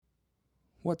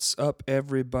What's up,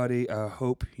 everybody? I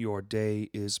hope your day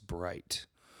is bright.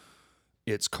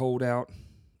 It's cold out.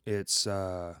 It's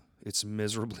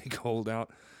miserably cold out.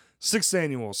 6th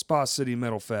annual Spa City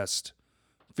Metal Fest,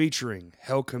 featuring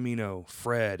Hell Camino,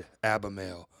 Fred,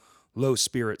 Abimail, Low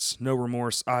Spirits, No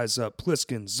Remorse, Eyes Up,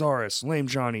 Pliskin, Zaris, Lame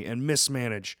Johnny, and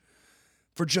Mismanage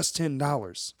for just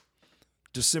 $10.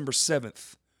 December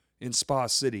 7th in Spa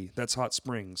City. That's Hot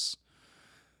Springs.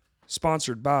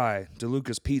 Sponsored by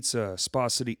DeLuca's Pizza, Spa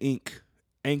City Inc.,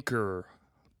 Anchor,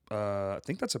 I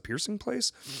think that's a piercing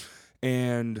place,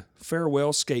 and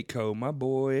Farewell Skate Co., my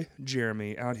boy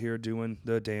Jeremy out here doing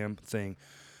the damn thing.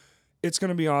 It's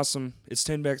going to be awesome. It's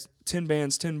 10 bands,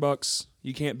 $10.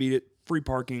 You can't beat it. Free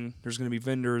parking. There's going to be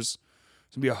vendors.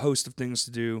 There's going to be a host of things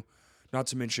to do, not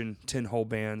to mention 10 whole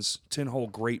bands, 10 whole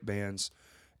great bands.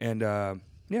 And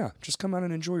yeah, just come out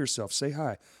and enjoy yourself. Say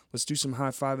hi. Let's do some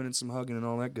high-fiving and some hugging and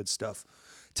all that good stuff.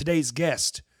 Today's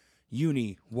guest,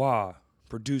 Uni Wah,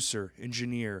 producer,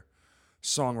 engineer,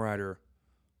 songwriter,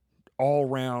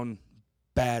 all-round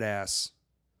badass,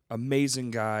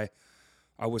 amazing guy.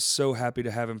 I was so happy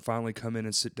to have him finally come in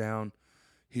and sit down.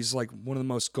 He's like one of the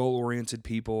most goal-oriented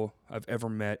people I've ever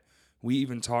met. We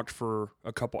even talked for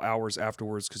a couple hours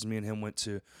afterwards because me and him went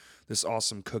to this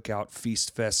awesome cookout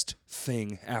feast fest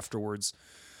thing afterwards.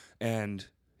 And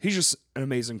he's just an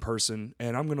amazing person,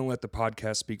 and I'm going to let the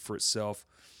podcast speak for itself.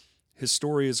 His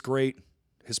story is great.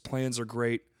 His plans are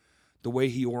great. The way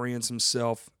he orients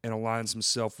himself and aligns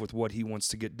himself with what he wants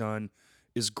to get done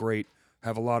is great. I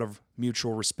have a lot of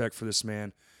mutual respect for this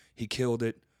man. He killed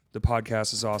it. The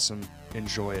podcast is awesome.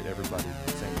 Enjoy it, everybody.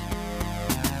 Thank you.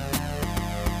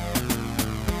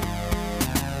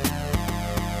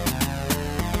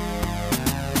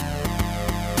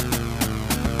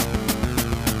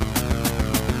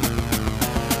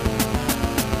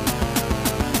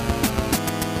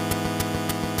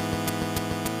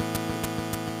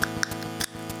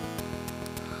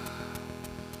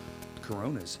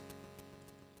 Coronas.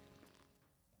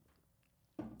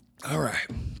 All right.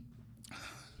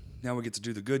 Now we get to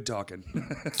do the good talking.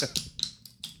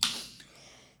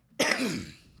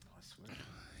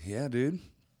 Yeah, dude.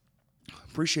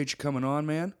 Appreciate you coming on,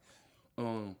 man.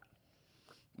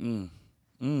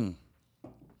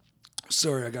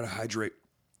 Sorry, I gotta hydrate.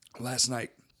 Last night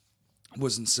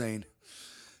was insane,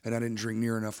 and I didn't drink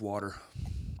near enough water.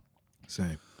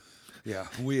 Same. Yeah,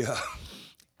 we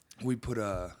put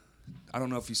I don't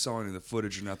know if you saw any of the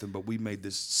footage or nothing, but we made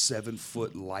this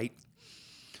 7-foot light,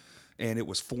 and it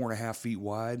was 4.5 feet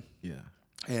wide. Yeah.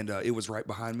 And it was right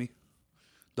behind me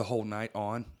the whole night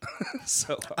on.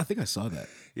 So I think I saw that.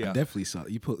 Yeah. I definitely saw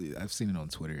it. I've seen it on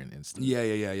Twitter and Insta.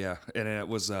 yeah. And it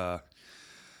was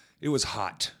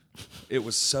hot. It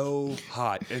was so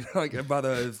hot. And like by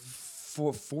the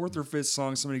fourth or fifth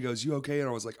song, somebody goes, "You okay?" And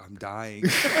I was like, "I'm dying."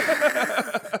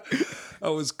 I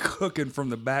was cooking from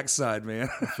the backside, man.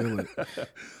 I feel it.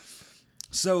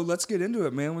 So let's get into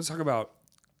it, man. Let's talk about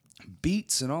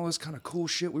beats and all this kind of cool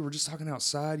shit. We were just talking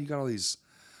outside. You got all these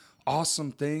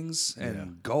awesome things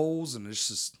and goals, and it's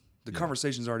just the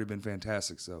conversation's already been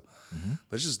fantastic. So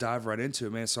let's just dive right into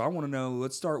it, man. So I want to know.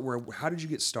 Let's start how did you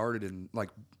get started in like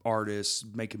artists,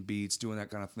 making beats, doing that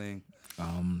kind of thing?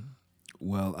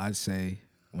 Well, I'd say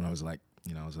when I was I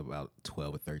was about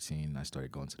 12 or 13, I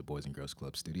started going to the Boys and Girls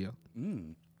Club studio.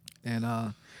 And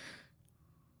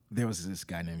there was this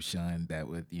guy named Sean that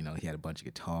would, he had a bunch of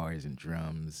guitars and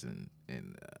drums and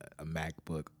a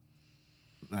MacBook.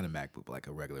 Not a MacBook, but like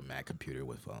a regular Mac computer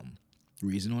with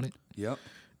Reason on it. Yep.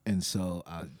 And so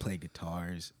I would play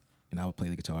guitars, and I would play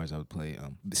the guitars. I would play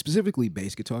specifically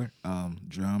bass guitar,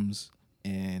 drums,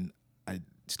 and I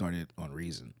started on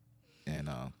Reason. And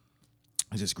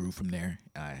I just grew from there.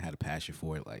 I had a passion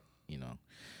for it,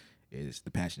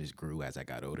 the passion just grew as I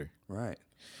got older. Right.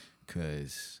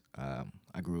 Because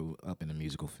I grew up in a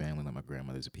musical family. Like my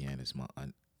grandmother's a pianist. My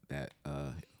aunt that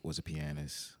was a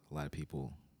pianist. A lot of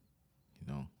people,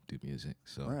 do music.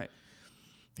 So Right.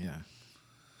 Yeah,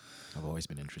 I've always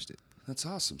been interested. That's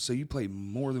awesome. So you play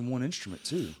more than one instrument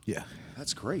too. Yeah.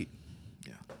 That's great.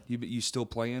 Yeah. You still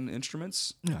playing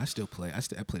instruments? Yeah, I still play. I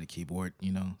play the keyboard,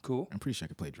 Cool. I'm pretty sure I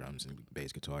could play drums and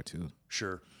bass guitar too.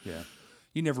 Sure. Yeah.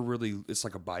 You never really. It's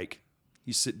like a bike.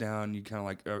 You sit down, you kind of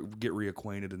like get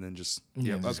reacquainted, and then just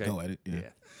Just go at it. Yeah.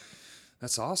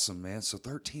 That's awesome, man. So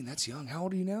 13. That's young. How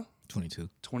old are you now? 22.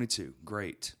 22.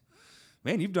 Great.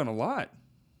 Man, you've done a lot.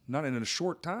 Not in a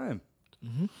short time.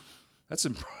 Mm-hmm. That's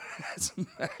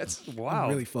wow. I'm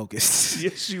really focused.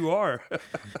 Yes, you are.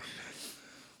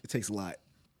 It takes a lot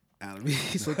out of me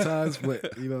sometimes,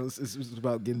 but it's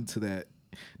about getting to that.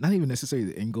 Not even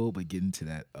necessarily the end goal, but getting to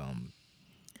that.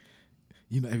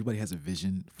 everybody has a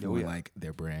vision for Oh, yeah. like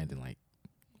their brand and like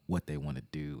what they want to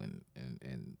do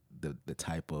and the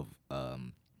type of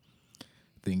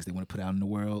things they want to put out in the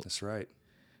world. That's right.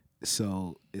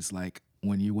 So it's like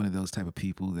when you're one of those type of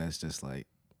people that's just like,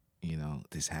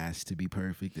 this has to be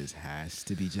perfect, this has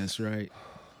to be just right.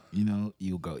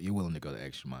 You're willing to go the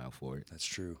extra mile for it. That's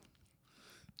true.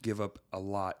 Give up a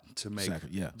lot to make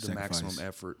the sacrifice. maximum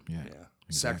effort. Yeah, Exactly.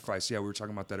 exactly. Sacrifice. Yeah, we were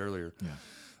talking about that earlier. Yeah.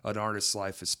 An artist's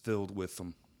life is filled with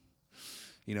them.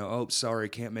 Oh, sorry,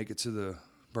 can't make it to the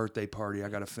birthday party. I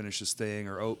got to finish this thing.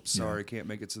 Or, oh, sorry, can't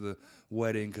make it to the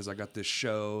wedding because I got this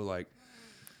show.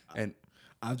 And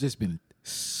I've just been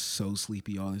so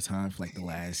sleepy all the time for like the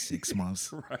last 6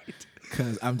 months. right.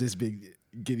 Because I'm just been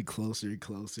getting closer and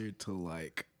closer to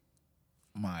like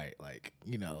my I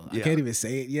can't even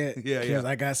say it yet. Yeah, because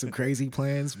I got some crazy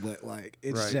plans, but like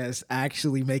it's just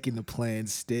actually making the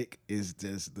plans stick is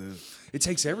just It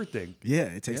takes everything.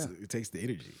 it takes the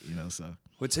energy, so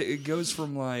It goes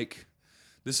from like,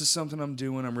 this is something I'm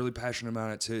doing, I'm really passionate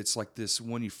about it, to it's like this,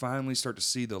 when you finally start to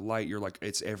see the light, you're like,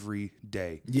 it's every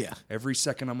day. Yeah. Every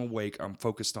second I'm awake, I'm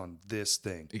focused on this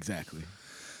thing. Exactly.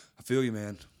 I feel you,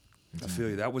 man. I feel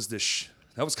you. That was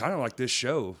that was kind of like this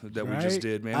show that we just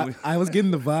did, man. I was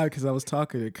getting the vibe because I was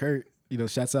talking to Kurt.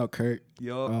 Shouts out Kurt.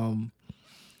 Yup.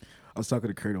 I was talking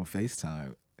to Kurt on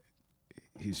FaceTime.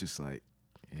 He's just like,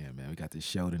 yeah, man, we got this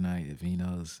show tonight at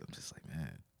Vino's. I'm just like,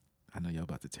 man, I know y'all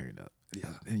about to turn up. Yeah.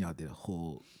 And y'all did a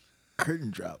whole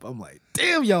curtain drop. I'm like,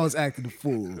 damn, y'all was acting a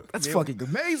fool. That's fucking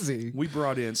amazing. We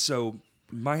brought in, so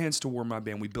My Hands to War, my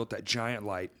band, we built that giant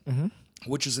light,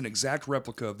 which is an exact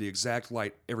replica of the exact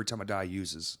light Every Time I Die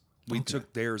uses. We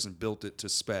took theirs and built it to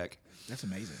spec. That's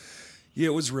amazing. Yeah,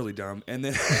 it was really dumb. And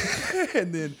then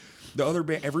and then the other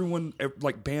band, everyone,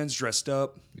 like bands dressed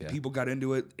up. Yeah. People got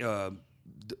into it.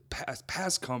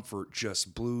 Past Comfort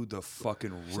just blew the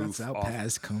fucking roof Shouts out off.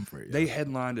 Past Comfort. Yeah. They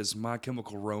headlined as My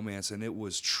Chemical Romance, and it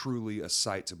was truly a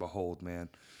sight to behold, man.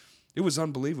 It was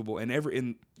unbelievable. And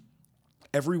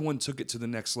everyone took it to the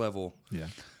next level. Yeah.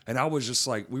 And I was just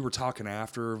like, we were talking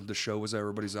after the show was,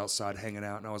 everybody's outside hanging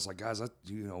out, and I was like, guys,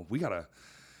 we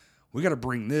gotta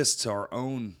bring this to our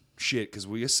own shit because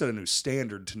we just set a new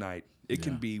standard tonight. It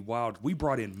can be wild. We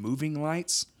brought in moving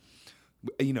lights,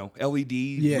 LED.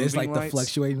 Yeah, it's like lights. the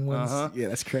fluctuating ones. Uh-huh. Yeah,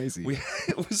 that's crazy.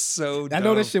 It was so dumb. I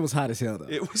know that shit was hot as hell though.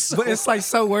 It was so but it's like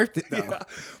so worth it though. Yeah.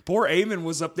 Poor Eamon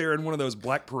was up there in one of those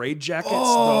Black Parade jackets.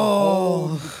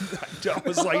 Oh. I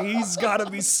was like, he's got to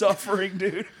be suffering,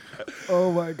 dude.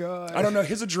 Oh my god. I don't know.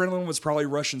 His adrenaline was probably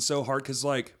rushing so hard because,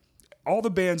 like, all the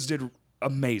bands did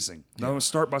amazing. I'm going to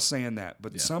start by saying that.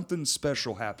 But something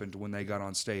special happened when they got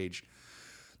on stage.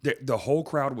 The whole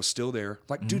crowd was still there.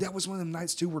 Like, dude, that was one of them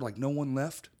nights, too, where, like, no one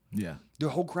left. Yeah. The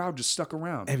whole crowd just stuck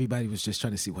around. Everybody was just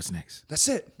trying to see what's next. That's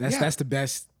it. That's the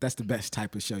best. That's the best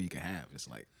type of show you can have. It's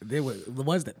like the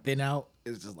ones that thin out.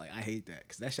 It's just like I hate that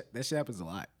because that shit happens a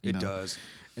lot. It does.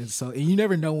 And you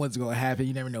never know what's gonna happen.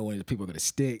 You never know when people are gonna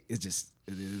stick. It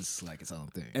is like its own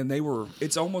thing. And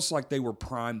it's almost like they were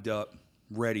primed up,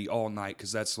 ready all night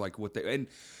because that's like what they. And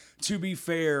to be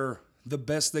fair, the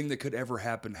best thing that could ever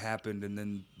happen happened, and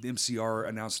then the MCR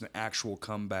announced an actual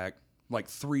comeback like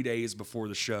 3 days before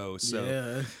the show.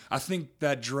 So I think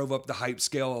that drove up the hype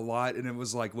scale a lot, and it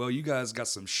was like, well, you guys got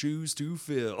some shoes to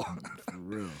fill. For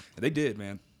real. And they did,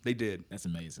 man. They did. That's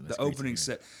amazing. The opening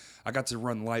set, I got to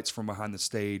run lights from behind the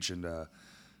stage, and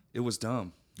it was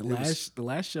dumb. The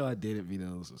last show I did at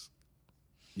Vito's was,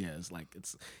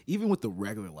 it's even with the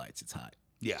regular lights, it's hot.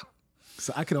 Yeah.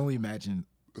 So I could only imagine.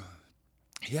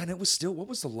 Yeah, and it was still, what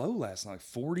was the low last night?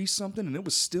 40 something, and it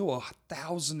was still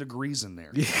 1,000 degrees in there.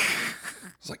 Yeah.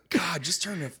 It's like, God, just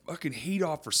turn the fucking heat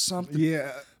off or something.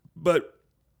 Yeah. But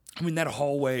I mean, that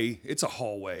hallway, it's a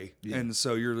hallway. Yeah. And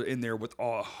so you're in there with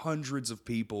hundreds of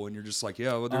people, and you're just like,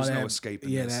 yeah, well, there's no escaping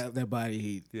this. Yeah, that body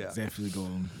heat is definitely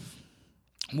going.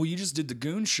 Well, you just did the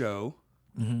Goon show.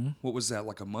 Mm-hmm. What was that,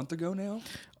 like a month ago now?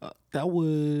 That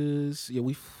was,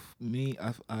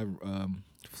 I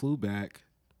flew back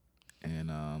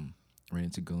and ran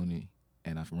into Goonie,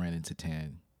 and I ran into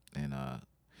Tan, and I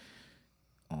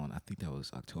think that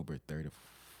was October 3rd,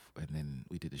 and then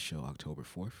we did the show October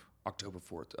 4th. October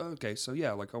 4th. Okay, so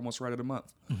yeah, like almost right at a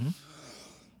month.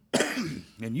 Mm-hmm.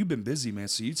 And you've been busy, man.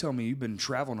 So you tell me you've been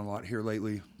traveling a lot here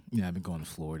lately. Yeah, I've been going to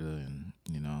Florida and,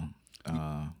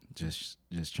 just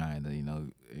trying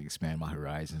to, expand my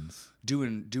horizons.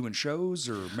 Doing shows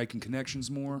or making connections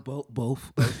more?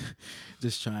 Both.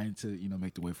 Just trying to,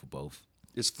 make the way for both.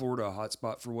 Is Florida a hot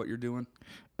spot for what you're doing?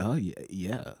 Oh,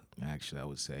 yeah. Actually, I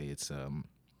would say it's,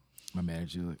 my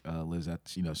manager lives at,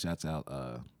 shouts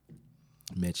out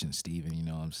Mitch and Steven, you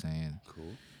know what I'm saying?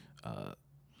 Cool.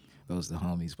 those are the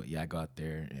homies. But yeah, I go out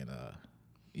there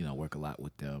and work a lot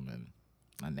with them, and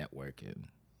I network, and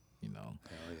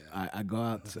I go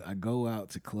out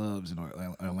to clubs in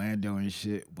Orlando and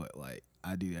shit. But like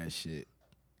I do that shit,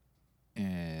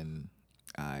 and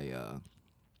I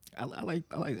like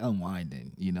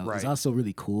unwinding. Right. It's also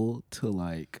really cool to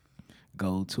like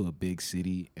go to a big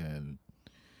city and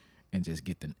just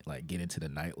get into the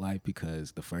nightlife,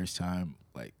 because the first time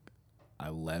like I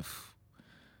left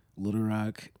Little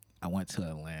Rock, I went to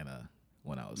Atlanta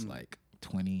when I was like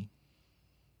 20,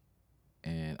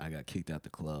 and I got kicked out the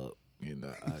club. I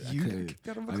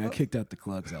got kicked out the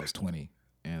club because I was 20,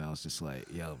 and I was just like,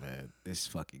 yo, man, this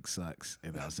fucking sucks.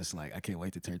 And I was just like, I can't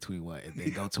wait to turn 21 and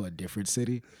then go to a different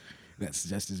city that's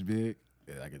just as big,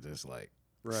 and I could just like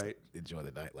enjoy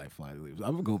the nightlife finally. I'm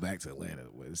gonna go back to Atlanta,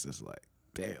 but it's just like,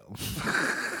 damn.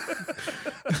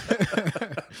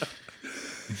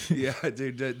 Yeah,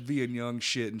 dude, that being young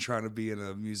shit and trying to be in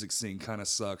a music scene kind of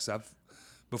sucks.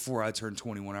 Before I turned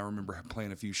 21, I remember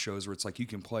playing a few shows where it's like you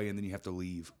can play and then you have to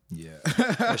leave. Yeah.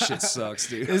 That shit sucks,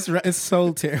 dude. It's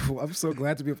so terrible. I'm so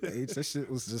glad to be of age. That shit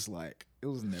was just like, it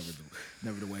was never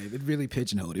the way. It really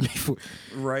pigeonholed me for,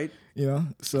 right?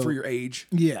 So for your age.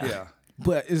 Yeah. Yeah.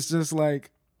 But it's just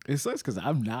like, it sucks because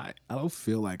I don't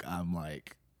feel like I'm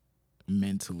like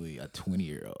mentally a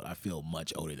 20-year-old. I feel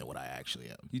much older than what I actually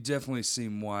am. You definitely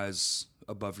seem wise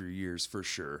above your years for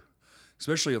sure.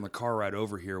 Especially on the car ride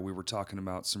over here, we were talking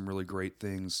about some really great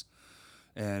things.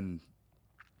 And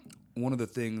one of the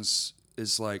things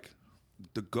is like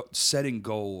setting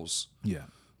goals. Yeah.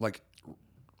 Like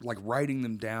writing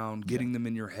them down, getting them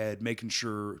in your head, making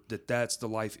sure that that's the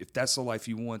life. If that's the life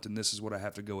you want, then this is what I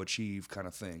have to go achieve, kind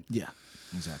of thing. Yeah,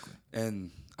 exactly.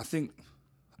 And I think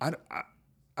I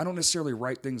don't necessarily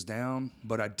write things down,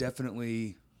 but I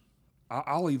definitely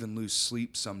I'll even lose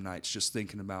sleep some nights just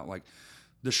thinking about like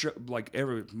the show. Like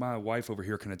my wife over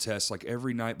here can attest. Like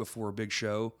every night before a big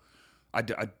show, I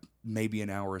maybe an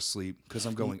hour of sleep because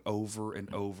I'm going over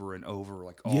and over and over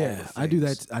like all the things.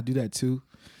 I do that too.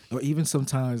 Or even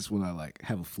sometimes when I like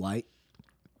have a flight,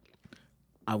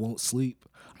 I won't sleep.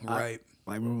 Right.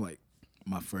 I remember like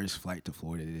my first flight to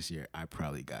Florida this year, I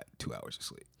probably got 2 hours of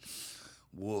sleep.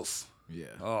 Woof. Yeah.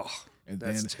 Oh, and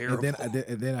that's then, terrible.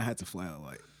 And then I had to fly out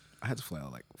like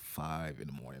 5 in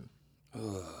the morning.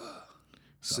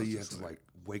 So you have to like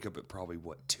wake up at probably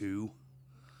what, 2?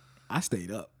 I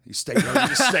stayed up. You stayed up.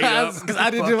 You just stayed up because I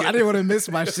didn't want to miss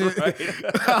my shit.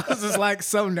 I was just like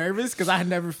so nervous because I had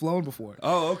never flown before.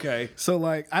 Oh, okay. So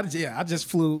like I just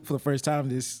flew for the first time.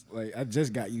 I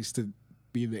just got used to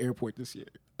being in the airport this year.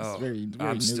 It's very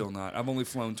I'm new. still not. I've only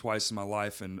flown twice in my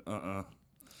life, and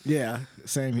Yeah,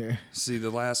 same here. See, the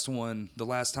last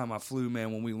time I flew,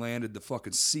 man, when we landed, the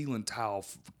fucking ceiling tile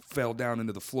fell down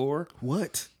into the floor.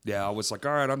 What? Yeah, I was like,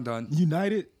 all right, I'm done.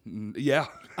 United? Yeah.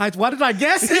 Why did I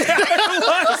guess it?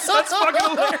 That's fucking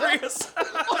hilarious.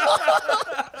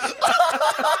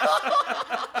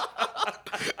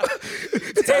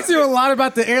 It tells you a lot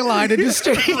about the airline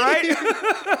industry. Right?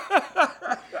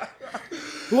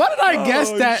 Why did I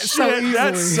guess that so easily?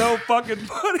 That's so fucking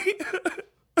funny.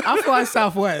 I fly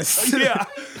Southwest.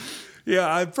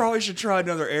 Yeah, I probably should try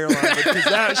another airline because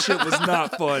that shit was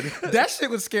not fun. That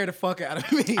shit would scare the fuck out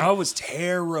of me. I was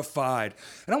terrified.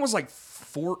 And I was like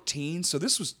 14, so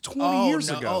this was 20 years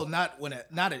ago. Oh,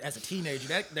 not as a teenager.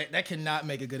 That cannot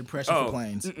make a good impression for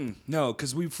planes. No,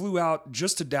 because we flew out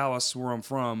just to Dallas, where I'm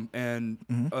from, and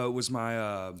it was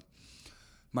my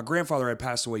grandfather had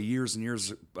passed away years and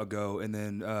years ago, and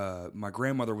then my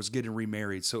grandmother was getting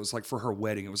remarried, so it was like for her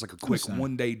wedding. It was like a quick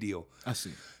one-day deal. I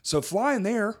see. So flying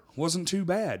there wasn't too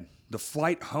bad. The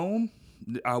flight home,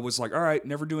 I was like, all right,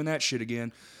 never doing that shit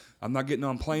again. I'm not getting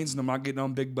on planes, and I'm not getting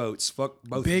on big boats. Fuck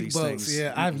both of these things. Big boats,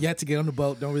 yeah. I've yet to get on the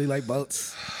boat. Don't really like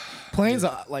boats. Planes,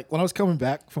 like when I was coming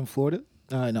back from Florida,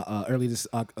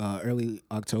 early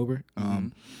October, I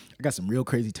got some real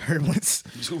crazy turbulence.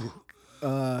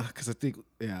 Because I think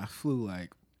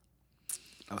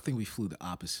we flew the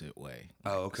opposite way.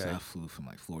 Oh, okay. So I flew from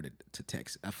like Florida to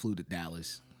Texas. I flew to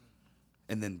Dallas.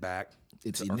 And then back.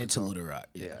 And then to Little Rock.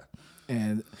 Yeah.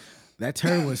 And that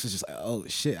turbulence is just like, oh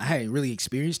shit. I hadn't really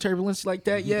experienced turbulence like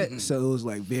that yet. So it was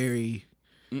like very,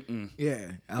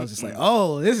 yeah. I was just like,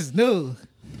 oh, this is new.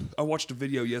 I watched a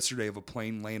video yesterday of a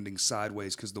plane landing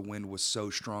sideways because the wind was so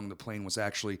strong. The plane was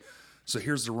actually, so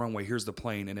here's the runway, here's the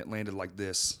plane, and it landed like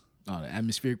this. Oh, the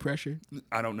atmospheric pressure?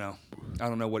 I don't know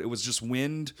what it was. Just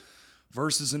wind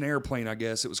versus an airplane, I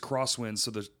guess. It was crosswind, so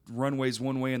the runway's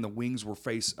one way and the wings were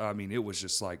it was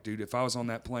just like, dude, if I was on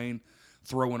that plane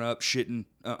throwing up, shitting,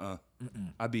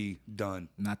 I'd be done.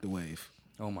 Not the wave.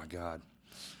 Oh my God.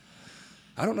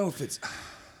 I don't know if it's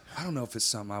I don't know if it's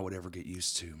something I would ever get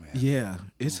used to, man. Yeah,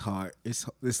 it's hard.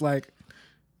 It's like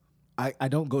I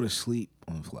don't go to sleep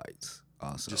on flights.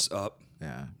 Also, Just up.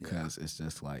 yeah, because it's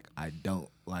just like I don't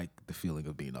like the feeling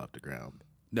of being off the ground.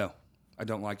 No, I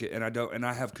don't like it, and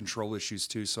I have control issues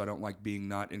too, so I don't like being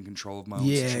not in control of my own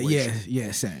Yeah, situation.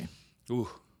 yeah, same. Ooh.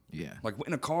 Yeah, Like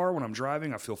in a car when I'm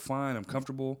driving, I feel fine. I'm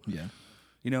comfortable. yeah.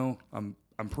 You know, I'm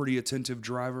pretty attentive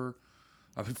driver.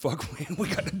 I mean, fuck, we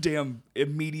got a damn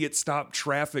immediate stop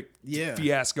traffic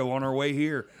fiasco on our way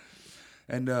here,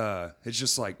 and it's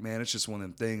just like, man, it's just one of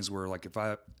them things where like if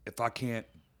I can't.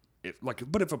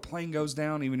 But if a plane goes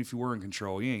down, even if you were in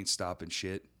control, you ain't stopping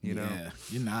shit. You know, Yeah,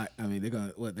 you're not. I mean, they're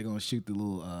gonna shoot the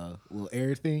little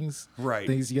air things, Right.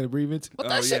 Things you gotta breathe into. What Oh,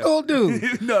 that shit yeah. gonna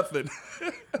do? Nothing.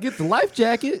 Get the life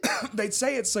jacket. They'd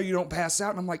say it so you don't pass out,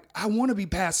 and I'm like, I want to be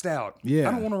passed out. Yeah.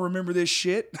 I don't want to remember this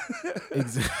shit.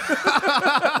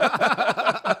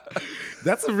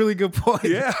 That's a really good point.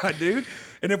 Yeah, dude.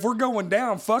 And if we're going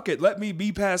down, fuck it. Let me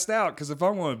be passed out. Because if I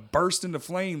want to burst into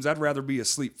flames, I'd rather be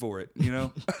asleep for it. You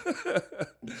know?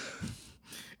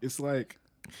 It's like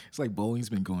bowling's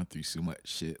been going through so much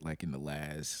shit like in the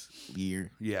last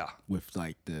year Yeah. with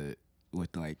the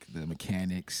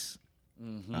mechanics,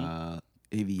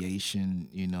 aviation,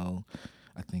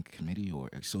 I think committee or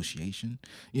association,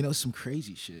 some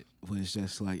crazy shit. But it's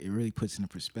just like it really puts into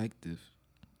perspective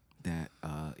that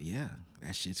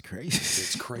that shit's crazy.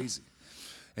 It's crazy.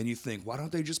 And you think, why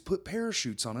don't they just put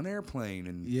parachutes on an airplane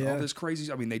and all this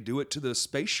crazy? I mean, they do it to the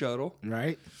space shuttle.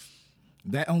 Right?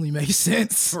 That only makes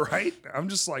sense. Right? I'm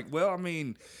just like, well, I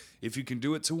mean, if you can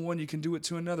do it to one, you can do it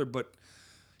to another. But,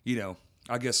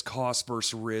 I guess cost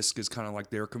versus risk is kind of like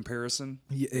their comparison.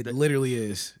 Yeah, it literally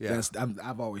is. Yeah.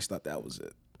 I've always thought that was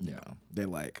it. They're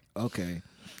like, okay.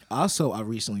 Also, I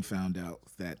recently found out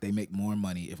that they make more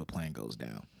money if a plane goes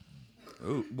down.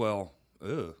 Oh, well,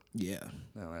 ugh. Yeah.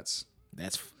 No, that's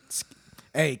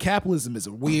Hey, capitalism is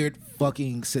a weird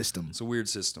fucking system. it's a weird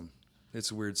system.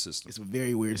 It's a weird system. It's a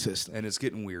very weird system. And it's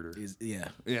getting weirder. Yeah.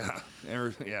 Yeah.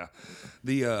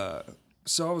 Yeah.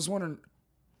 So I was wondering,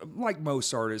 like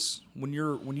most artists, when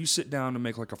you sit down to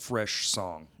make like a fresh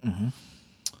song,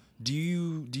 do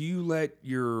you let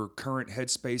your current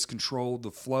headspace control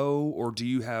the flow, or do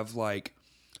you have like,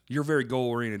 you're a very goal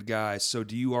oriented guy, so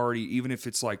do you already, even if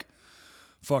it's like,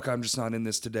 fuck, I'm just not in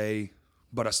this today,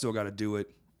 but I still got to do it.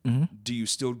 Do you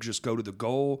still just go to the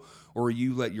goal, or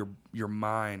you let your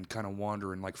mind kind of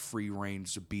wander and like free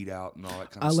range to beat out and all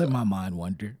that kind of I stuff? let my mind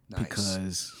wander Nice.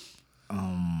 because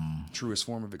Truest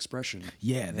form of expression.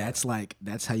 that's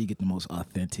how you get the most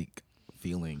authentic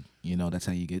feeling. That's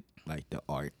how you get like the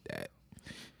art that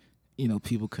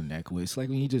people connect with. It's like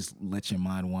when you just let your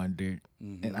mind wander.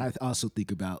 And I also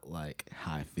think about like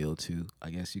how I feel too,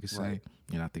 I guess you could say. Right.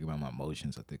 I think about my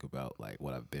emotions. I think about like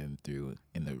what I've been through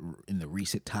in the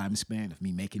recent time span of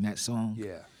me making that song.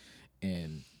 Yeah.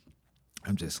 And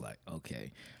I'm just like,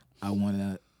 okay, I want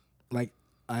to, like,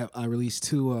 I released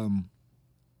two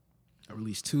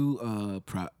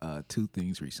two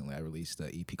things recently. I released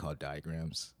an EP called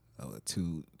Diagrams, a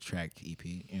 2-track EP,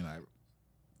 and I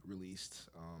released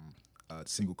a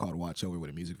single called Watch Over with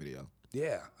a music video.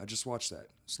 Yeah, I just watched that.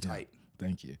 It's tight.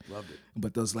 Thank you. Loved it.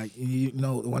 But those like the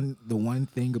one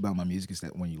thing about my music is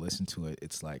that when you listen to it,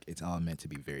 it's like it's all meant to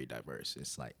be very diverse.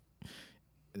 It's like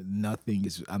nothing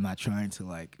is. I'm not trying to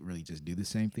like really just do the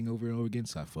same thing over and over again.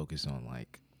 So I focus on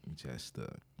like just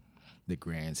the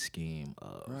grand scheme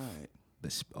of Right.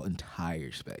 the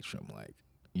entire spectrum. Like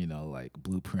like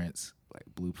blueprints. Like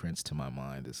blueprints to my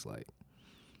mind is like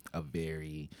a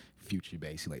very future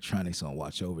based. Electronics on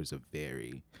Watch Over is a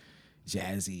very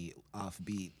jazzy,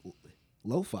 offbeat,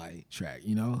 lo-fi track,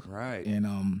 Right.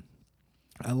 And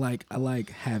I like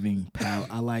having power.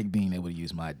 I like being able to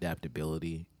use my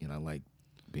adaptability, and I like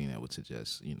being able to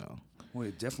just Well,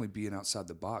 you're definitely being outside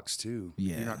the box too.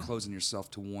 Yeah. You're not closing yourself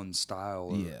to one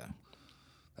style. yeah,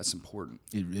 That's important.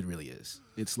 it really is.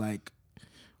 It's like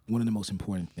one of the most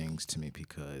important things to me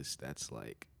because that's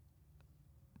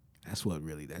what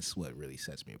really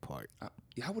sets me apart.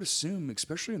 Yeah, I would assume,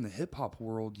 especially in the hip hop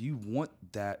world, you want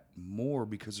that more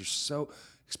because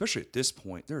especially at this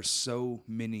point, there are so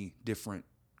many different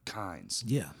kinds.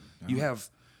 Yeah, You have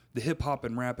the hip hop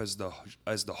and rap as the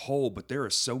whole, but there are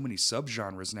so many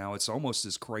subgenres now. It's almost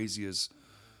as crazy as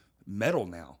metal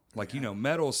now. Like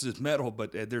metal is metal,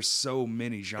 but there's so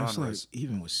many genres. It's like,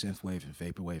 even with synthwave and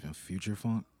vaporwave and future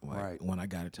funk, like Right. when I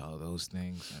got into all those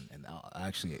things, and I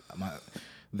actually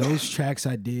those tracks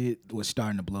I did was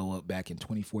starting to blow up back in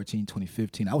 2014,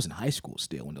 2015. I was in high school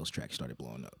still when those tracks started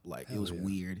blowing up. Like, it was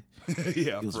weird.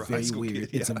 Yeah, It was for a high very school weird. kid,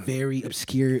 It's a yeah. very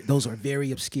obscure. Those are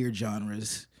very obscure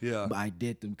genres. Yeah. But I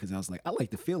did them because I was like, I like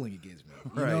the feeling it gives me.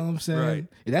 You Right, know what I'm saying? right.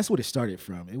 And that's what it started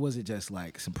from. It wasn't just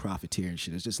like some profiteering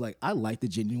shit. It's just like, I like the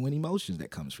genuine emotions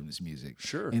that comes from this music.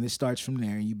 Sure. And it starts from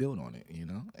there and you build on it, you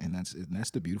know? And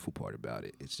that's the beautiful part about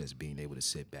it. It's just being able to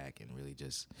sit back and really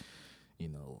just, you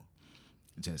know,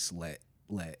 just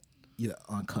let your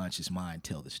unconscious mind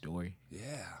tell the story.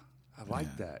 Yeah, I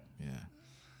like that. Yeah.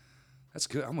 That's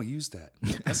good. I'm gonna use that.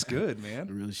 That's good, man.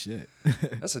 Real shit.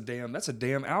 That's a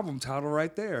damn album title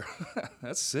right there.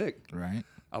 That's sick. Right?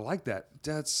 I like that.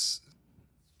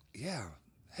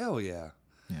 Hell yeah.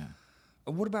 Yeah.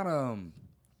 What about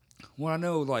well, I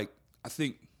know, like, I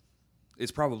think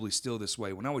it's probably still this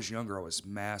way. When I was younger, I was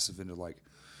massive into, like,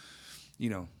 you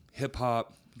know, hip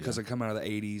hop because I come out of the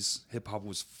 80s. Hip hop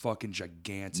was fucking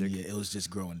gigantic. Yeah, it was just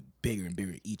growing bigger and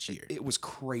bigger each year. It was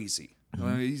crazy. I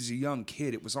mean, he's a young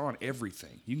kid. It was on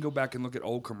everything. You can go back and look at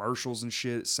old commercials and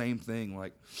shit. Same thing.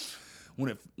 Like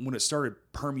when it started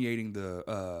permeating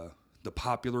the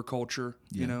popular culture,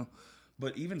 you know.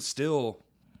 But even still,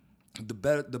 the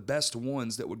best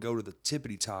ones that would go to the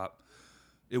tippity top,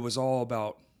 it was all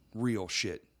about real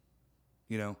shit,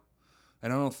 you know.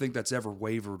 And I don't think that's ever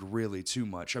wavered really too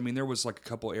much. I mean, there was like a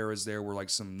couple eras there where like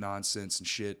some nonsense and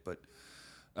shit, but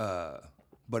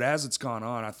as it's gone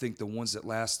on, I think the ones that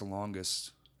last the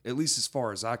longest, at least as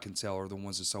far as I can tell, are the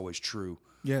ones that's always true.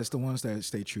 Yeah, it's the ones that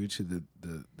stay true to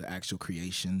the actual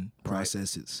creation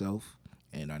process itself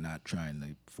and are not trying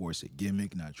to force a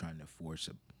gimmick, not trying to force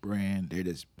a brand. They're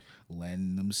just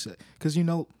letting themselves. Because, you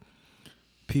know,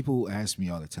 people ask me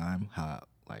all the time how,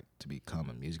 like, to become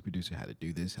a music producer, how to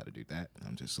do this, how to do that. And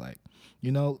I'm just like,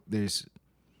 you know, there's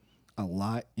a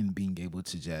lot in being able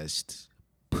to just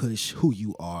push who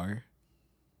you are,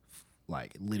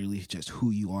 like literally just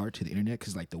who you are to the internet.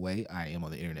 Because, like, the way I am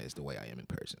on the internet is the way I am in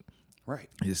person. Right.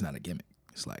 It's not a gimmick.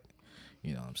 It's like,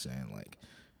 you know what I'm saying? Like,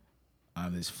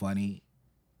 I'm as funny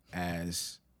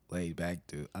as laid back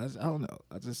dude. I don't know.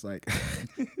 I just like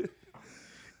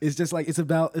it's just like it's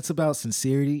about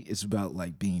sincerity. It's about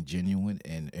like being genuine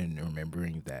and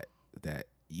remembering that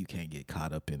you can't get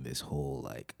caught up in this whole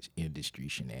like industry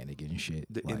shenanigan shit.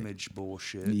 The like, image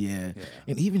bullshit. Yeah.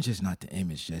 And even just not the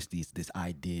image, just this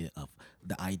idea of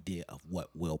what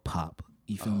will pop.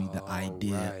 You feel me? The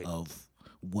idea right. of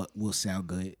what will sound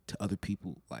good to other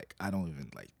people. Like, I don't even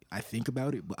like, I think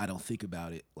about it, but I don't think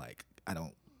about it. Like, I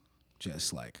don't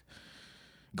just like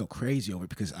go crazy over it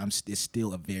because it's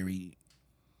still a very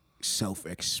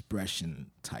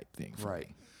self-expression type thing for Right.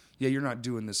 me. Yeah, you're not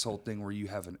doing this whole thing where you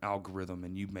have an algorithm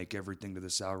and you make everything to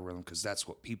this algorithm because that's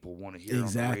what people want to hear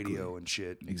on the radio and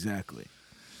shit. Exactly.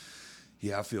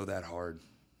 Yeah, I feel that hard.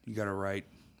 You got to write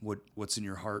what's in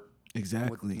your heart.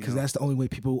 Exactly, you because know? that's the only way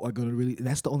people are going to really.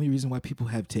 That's the only reason why people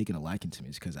have taken a liking to me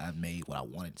is because I've made what I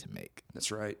wanted to make.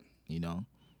 That's right. You know,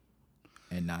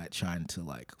 and not trying to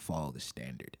like follow the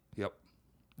standard. Yep.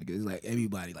 Because like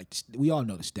everybody, like we all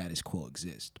know the status quo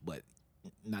exists, but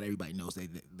not everybody knows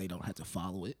they don't have to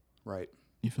follow it. Right.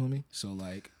 You feel me? So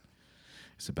like,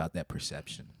 it's about that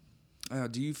perception.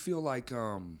 Do you feel like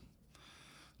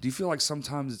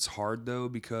sometimes it's hard though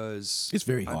because It's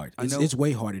very hard. It's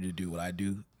way harder to do what I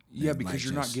do. Yeah, than, because like,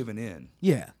 you're not just- giving in.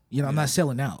 Yeah, you know, I'm not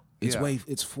selling out. It's Yeah.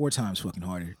 it's 4 times fucking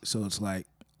harder. So it's like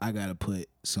I gotta put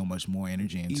so much more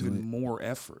energy into Even it. more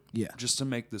effort. Yeah. Just to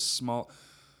make this small,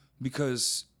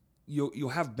 because you'll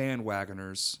have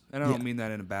bandwagoners, and I don't Yeah. mean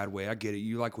that in a bad way. I get it.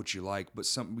 You like what you like, but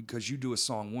because you do a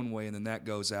song one way and then that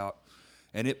goes out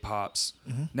and it pops.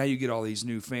 Mm-hmm. Now you get all these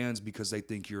new fans because they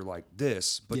think you're like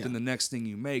this, but Yeah. then the next thing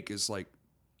you make is like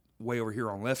way over here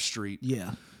on Left Street.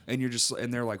 Yeah,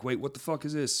 And they're like, wait, what the fuck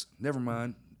is this? Never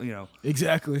mind.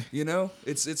 exactly.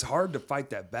 It's hard to fight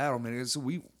that battle, man.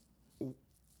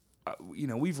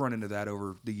 We've run into that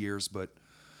over the years, but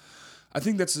I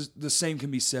think that's the same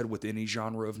can be said with any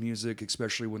genre of music,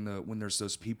 especially when there's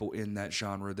those people in that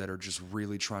genre that are just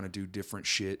really trying to do different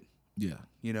shit. Yeah,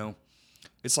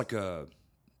 It's like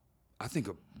I think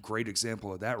a great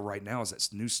example of that right now is that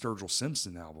new Sturgill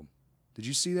Simpson album. Did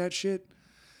you see that shit?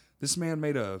 This man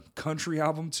made a country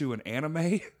album to an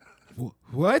anime.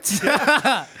 what? Bro,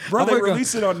 I'm they gonna go-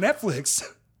 released it on Netflix.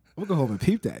 I'm gonna go home and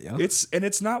peep that, yo.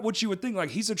 It's not what you would think. Like,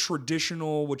 he's a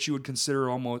traditional, what you would consider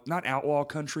almost not outlaw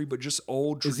country, but just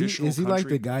old Is he traditional country. like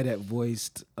the guy that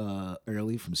voiced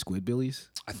Early from Squidbillies?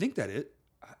 I think that it.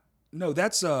 No,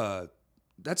 that's Unknown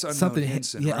Something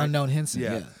Henson. yeah, right? Unknown Henson.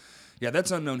 Yeah. Yeah. Yeah,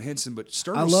 that's Unknown Henson. But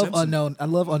Sturgill I love Simpson. Unknown. I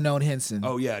love Unknown Henson.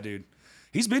 Oh yeah, dude.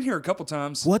 He's been here a couple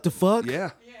times. What the fuck?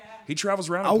 Yeah. He travels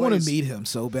around. I And want to plays. meet him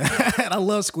so bad. I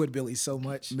love Squidbillies so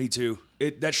much. Me too.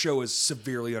 That show is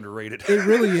severely underrated. It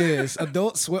really is.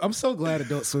 Adult Swim. I'm so glad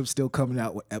Adult Swim's still coming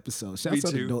out with episodes. Shouts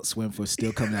out to too. Adult Swim for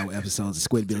still coming out with episodes of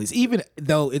Squidbillies, even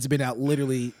though it's been out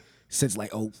literally since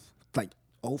like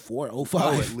 04, 05.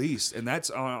 Oh, at least, and that's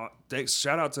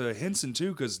shout out to Henson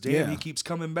too, because damn, Yeah. he keeps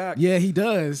coming back. Yeah, he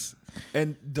does.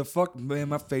 And the fuck, man,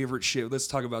 my favorite shit. Let's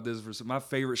talk about this for some. My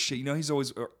favorite shit. You know, he's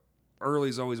always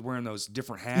Early's always wearing those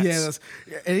different hats.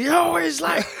 Yeah, and he always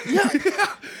like, yeah.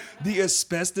 The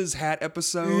asbestos hat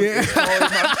episode Yeah. is probably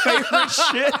my favorite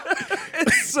shit.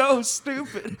 It's so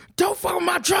stupid. Don't fuck with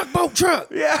my truck, boat truck.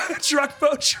 Yeah, truck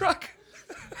boat truck.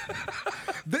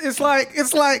 It's like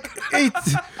it's like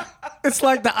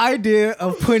the idea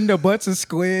of putting a bunch of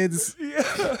squids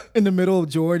in the middle of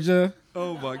Georgia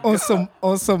Oh my god.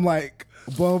 on some like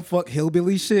bumfuck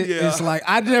hillbilly shit. Yeah. It's like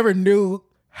I never knew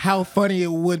how funny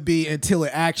it would be until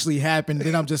it actually happened.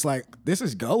 Then I'm just like, this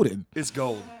is golden. It's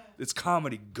gold. It's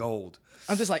comedy gold.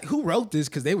 I'm just like, who wrote this?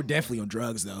 Because they were definitely on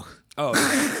drugs though.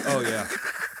 Oh yeah.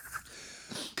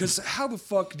 Because how the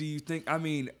fuck do you think? I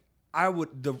mean,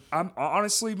 I'm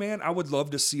honestly, man, I would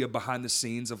love to see a behind the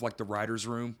scenes of like the writers'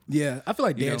 room Yeah, I feel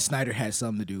like Dan know? Snyder had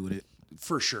something to do with it.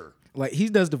 for sure. Like he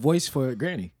does the voice for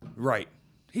Granny. Right.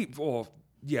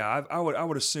 I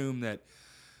would assume that,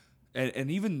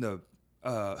 and even the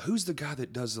who's the guy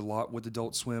that does a lot with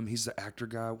Adult Swim? He's the actor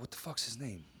guy. What the fuck's his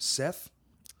name? Seth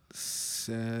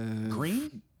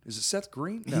Green? Is it Seth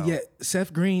Green? No. Yeah,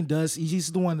 Seth Green does.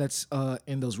 He's the one that's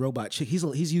in those Robot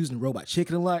Chicken. He's used in Robot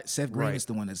Chicken a lot. Seth Green Right. is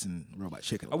the one that's in Robot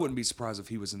Chicken. I wouldn't be surprised if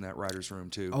he was in that writer's room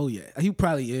too. Oh yeah, he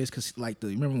probably is because like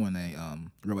remember when they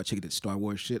Robot Chicken did Star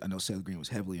Wars shit? I know Seth Green was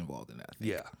heavily involved in that. I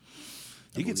think. Yeah.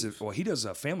 He gets it. Well, he does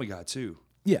a Family Guy too.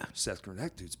 Yeah, Seth Green.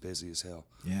 That dude's busy as hell.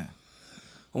 yeah.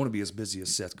 I want to be as busy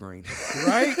as Seth Green.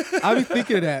 Right? I be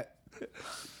thinking of that,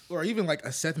 or even like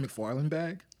a Seth MacFarlane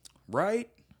bag, Right?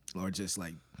 or just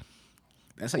like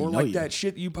that's how Or you know like you. that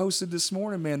shit you posted this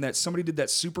morning, man, that somebody did that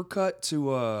super cut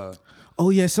to Oh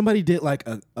yeah, somebody did like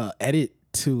a edit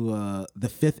to The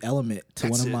Fifth Element to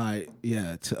That's one of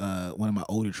it. one of my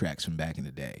older tracks from back in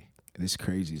the day. And it's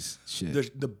crazy as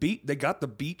shit. the beat. They got the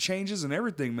beat changes and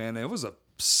everything, man. It was a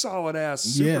solid ass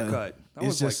super Yeah. cut. I It's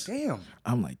was just- like, damn.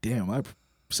 I'm like, damn,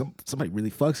 somebody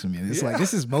really fucks with me. And it's like,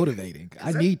 this is motivating.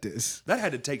 I need this. That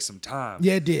had to take some time.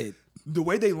 Yeah, it did. The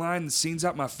way they lined the scenes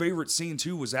out, my favorite scene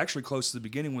too was actually close to the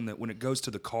beginning when it goes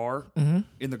to the car in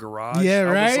the garage. Mm-hmm. Yeah, I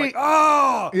was right? like,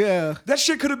 oh, Yeah. that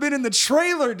shit could have been in the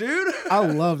trailer, dude. I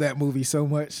love that movie so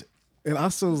much. And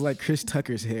also like Chris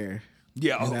Tucker's hair.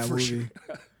 Yeah, in that for movie. sure.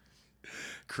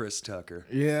 Chris Tucker.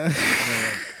 Yeah.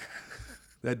 Man,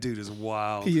 that dude is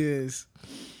wild. He is.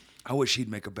 I wish he'd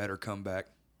make a better comeback.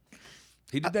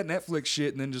 He did that Netflix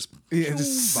shit and then just, Yeah,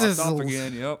 just bopped off sizzles.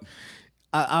 again. Yep.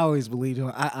 I always believed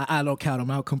him. I don't count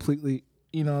him out completely.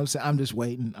 You know what I'm saying? I'm just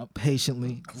waiting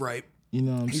patiently. Right. You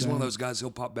know what I'm He's saying? one of those guys.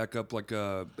 He'll pop back up like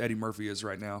Eddie Murphy is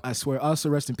right now. I swear. Also,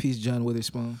 rest in peace, John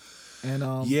Witherspoon.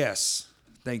 And Yes.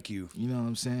 Thank you. you know what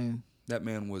I'm saying? That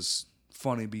man was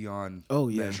funny beyond Oh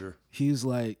yeah. measure. He's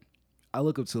like, I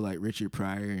look up to like Richard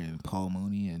Pryor and Paul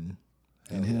Mooney and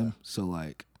him. yeah. So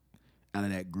like, out of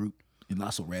that group, and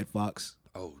also Red Fox,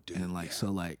 Oh, dude. and like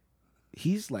so like,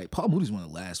 he's like Paul Mooney's one of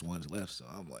the last ones left. So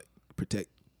I'm like, protect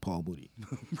Paul Mooney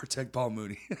Protect Paul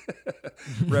Mooney.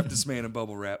 Rep this man in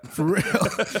bubble wrap. for real.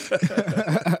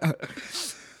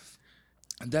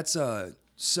 And that's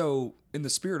so in the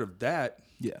spirit of that,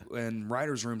 Yeah. and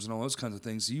writers' rooms and all those kinds of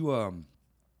things, you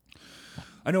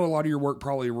I know a lot of your work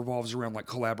probably revolves around like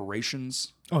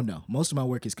collaborations Oh no, most of my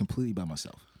work is completely by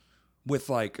myself. with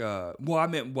like well, I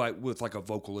meant like with like a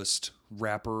vocalist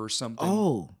rapper or something.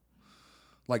 Oh,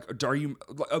 Like, are you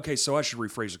okay? So I should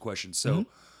rephrase the question. So,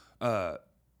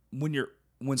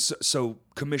 so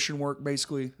commission work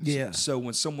basically. Yeah. So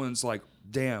when someone's like,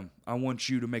 "Damn, I want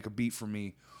you to make a beat for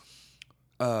me,"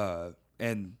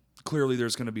 and clearly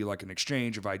there's going to be like an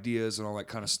exchange of ideas and all that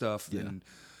kind of stuff. Yeah. And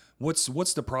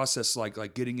what's the process like?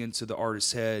 Like getting into the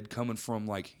artist's head, coming from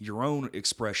like your own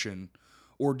expression,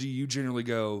 or do you generally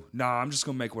go, "Nah, I'm just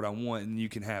going to make what I want, and you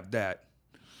can have that."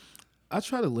 I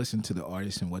try to listen to the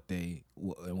artist and what they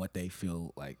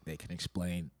feel like they can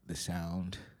explain the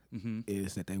sound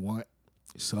is that they want.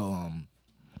 So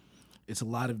it's a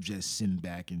lot of just sitting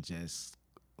back and just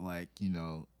like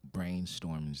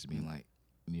brainstorming, just being like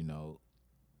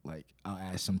like I'll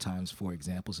ask sometimes for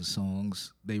examples of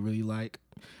songs they really like,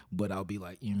 but I'll be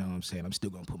like what I'm saying, I'm still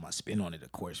gonna put my spin on it,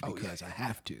 of course, because I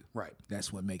have to. Right.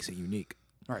 That's what makes it unique.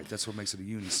 All right. That's what makes it a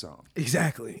uni song.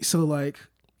 Exactly. So like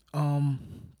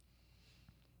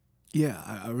Yeah,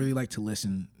 I really like to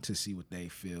listen to see what they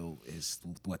feel is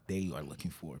what they are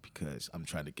looking for, because I'm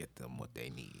trying to get them what they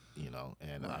need,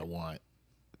 and I want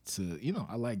to,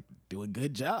 I like doing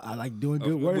good job. I like doing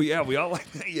good work. We all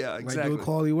like that. Yeah, Like exactly. doing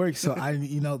quality work. So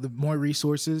the more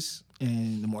resources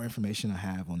and the more information I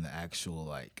have on the actual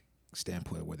like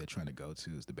standpoint of where they're trying to go to,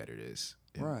 is the better it is.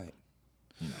 And, Right.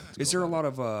 to Is go there a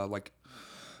about lot of like?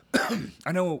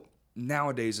 I know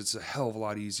nowadays it's a hell of a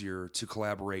lot easier to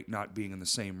collaborate not being in the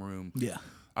same room. it. Yeah.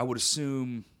 I would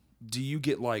assume. Do you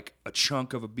get like a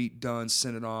chunk of a beat done,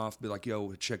 send it off, be like,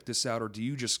 "Yo, check this out," or do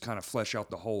you just kind of flesh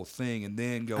out the whole thing and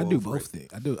then go? I do over both it?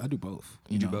 things. I do both.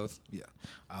 You do both? Yeah.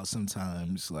 I'll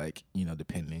sometimes like,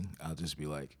 depending, I'll just be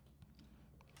like,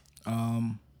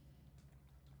 I'll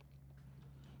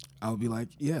be like,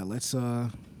 yeah, let's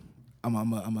I'm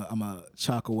a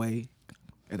chalk away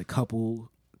at a couple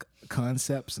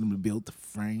concepts, and I'm gonna build the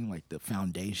frame, like the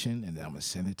foundation, and then I'm gonna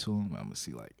send it to them. I'm gonna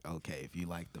see like, okay, if you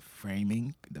like the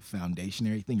framing, the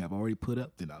foundationary thing I've already put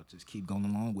up, then I'll just keep going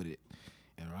along with it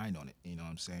and ride on it. You know what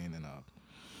I'm saying? And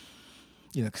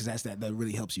because that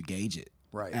really helps you gauge it,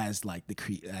 Right. As like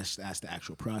as the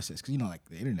actual process, because like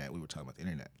the internet, we were talking about the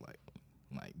internet, like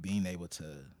being able to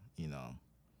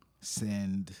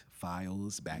send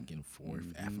files back and forth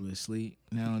effortlessly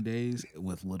nowadays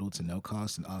with little to no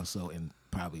cost, and also in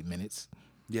probably minutes.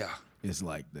 Yeah. It's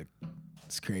like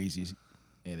it's crazy,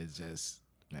 and it's just,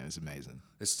 man, it's amazing.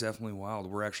 It's definitely wild.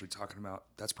 We're actually talking about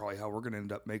that's probably how we're going to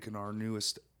end up making our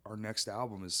next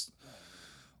album, is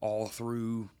all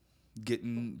through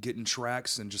getting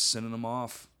tracks and just sending them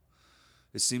off.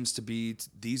 It seems to be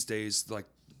these days like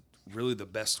really the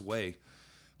best way,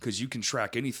 because you can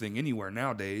track anything anywhere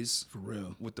nowadays. For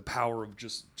real. With the power of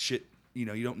just shit. You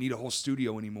don't need a whole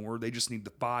studio anymore. They just need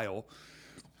the file.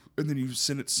 And then you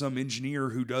send it to some engineer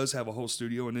who does have a whole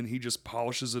studio, and then he just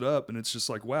polishes it up, and it's just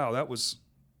like, wow, that was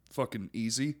fucking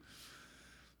easy.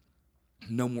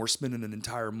 No more spending an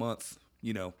entire month,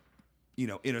 in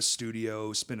a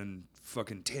studio, spending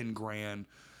fucking 10 grand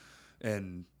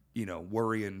and,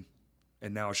 worrying.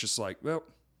 And now it's just like, well,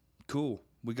 cool.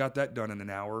 We got that done in an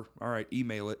hour. All right,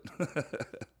 email it.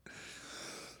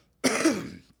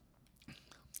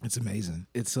 It's amazing.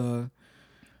 It's I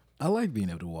like being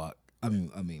able to walk.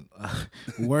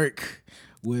 Work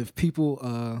with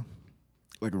people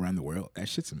like around the world. That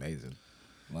shit's amazing.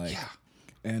 Like, Yeah.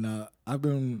 And I've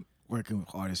been working with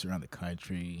artists around the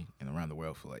country and around the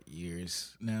world for like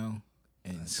years now,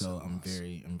 and so I'm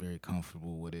awesome. very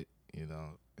comfortable with it. And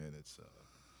it's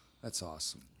That's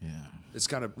awesome. yeah. It's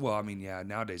kind of,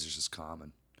 nowadays it's just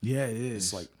common. Yeah, it is.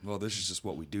 It's like, well, this is just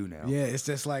what we do now. yeah, it's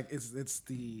just like it's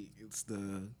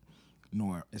the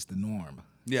norm. It's the norm.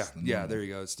 Yeah, It's the yeah, norm. there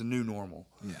you go. It's the new normal.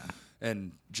 Yeah.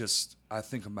 And just, I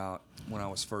think about when I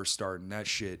was first starting that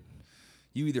shit,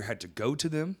 you either had to go to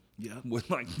them Yep. with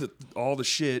like all the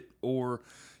shit, or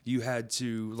you had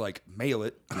to like mail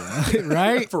it.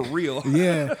 Right? For real.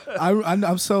 Yeah. I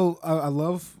have so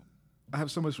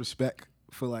much respect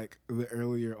for like the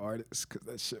earlier artists, because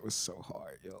that shit was so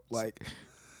hard, yo. Like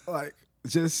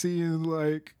just seeing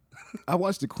like, I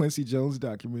watched the Quincy Jones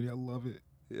documentary. I love it.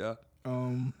 Yeah.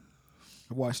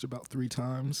 I watched it about 3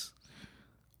 times.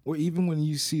 Or even when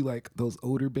you see like those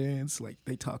older bands, like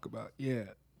they talk about,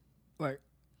 like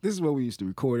this is what we used to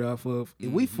record off of.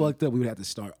 If we fucked up, we would have to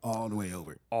start all the way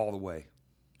over. All the way.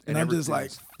 And I'm just like,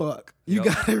 everything's- fuck. You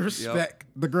Yep. gotta respect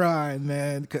the grind,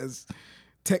 man, because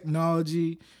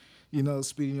technology,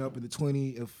 speeding up in the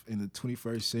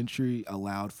 21st century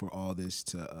allowed for all this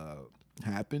to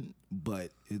happen.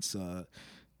 But it's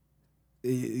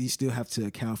you still have to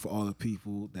account for all the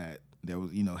people that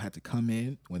was had to come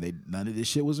in when none of this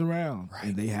shit was around,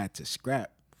 and they had to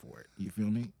scrap for it. You feel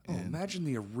me? Oh, And imagine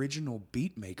the original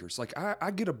beat makers. Like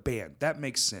I get a band. That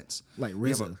makes sense. like You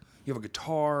have, RZA. you have a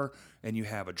guitar and you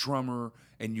have a drummer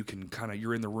and you can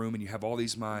you're in the room and you have all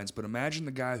these minds. But imagine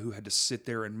the guy who had to sit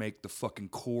there and make the fucking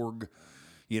Korg.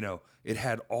 It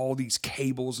had all these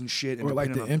cables and shit. And Or like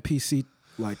the depending on- MPC,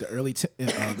 like the early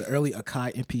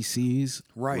Akai MPCs,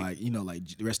 Right. Like like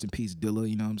rest in peace Dilla.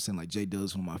 You know what I'm saying? Like Jay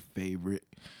Dilla's one of my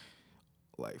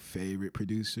favorite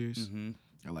producers. Mm-hmm.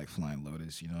 I like Flying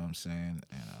Lotus. You know what I'm saying?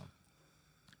 And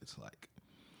it's like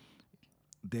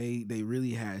they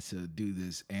really had to do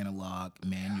this analog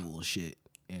manual shit,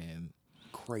 and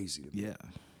Crazy. yeah,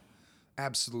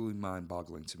 Absolutely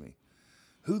mind-boggling to me.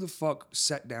 Who the fuck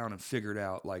sat down and figured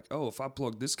out like, oh, if I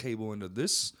plug this cable into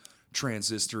this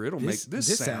transistor, it'll make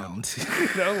this sound.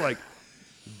 Like,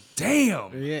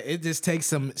 damn. Yeah, it just takes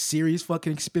some serious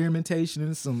fucking experimentation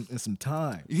and some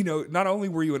time. Not only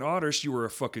were you an artist, you were a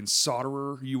fucking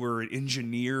solderer, you were an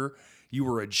engineer, you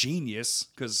were a genius,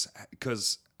 because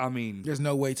I mean, There's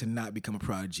no way to not become a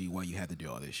prodigy while you have to do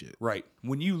all this shit. right.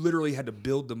 When you literally had to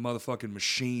build the motherfucking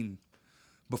machine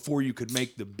before you could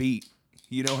make the beat.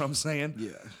 You know what I'm saying?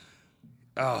 Yeah.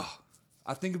 Oh,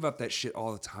 I think about that shit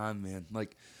all the time, man.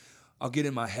 Like, I'll get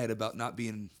in my head about not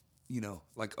being,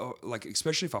 like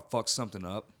especially if I fuck something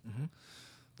up. Mm-hmm.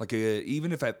 Like,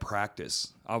 even if at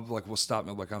practice, I'll be like, well, stop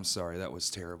me. I'm like, I'm sorry, that was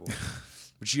terrible.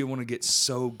 But you want to get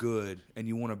so good, and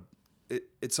you want to,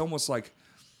 it's almost like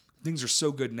things are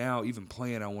so good now, even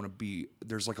playing, I want to be,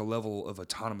 there's like a level of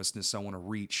autonomousness I want to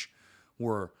reach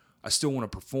where I still want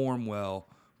to perform well,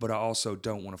 but I also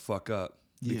don't want to fuck up.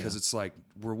 Because it's like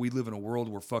where we live in a world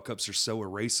where fuck ups are so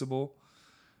erasable,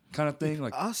 kind of thing.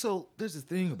 Like, also, there's a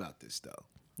thing about this though.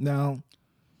 Now,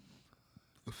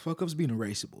 fuck ups being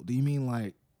erasable. Do you mean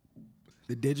like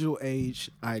the digital age?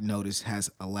 I noticed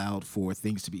has allowed for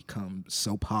things to become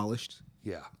so polished,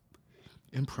 yeah,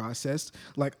 and processed.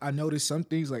 Like I noticed some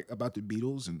things like about the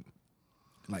Beatles and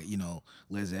like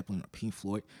Led Zeppelin or Pink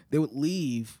Floyd. They would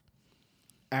leave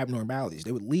abnormalities.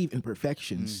 They would leave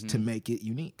imperfections to make it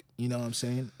unique. You know what I'm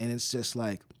saying? And it's just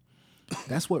like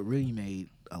that's what really made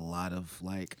a lot of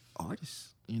like artists.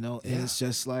 And it's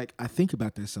just like I think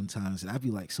about that sometimes, and I'd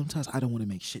be like, sometimes I don't want to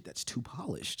make shit that's too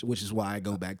polished, which is why I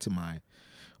go back to my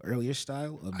earlier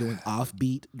style of doing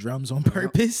offbeat drums on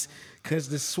purpose, because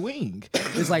the swing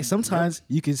is like sometimes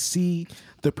you can see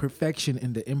the perfection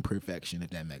in the imperfection, if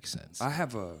that makes sense. I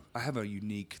have a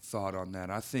unique thought on that.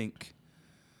 I think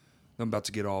I'm about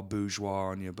to get all bourgeois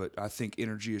on you, but I think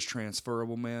energy is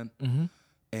transferable, man. Mm-hmm.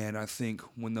 And I think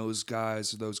when those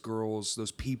guys, those girls,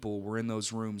 those people were in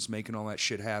those rooms making all that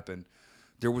shit happen,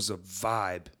 there was a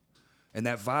vibe. And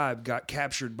that vibe got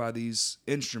captured by these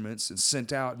instruments and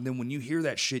sent out. And then when you hear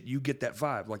that shit, you get that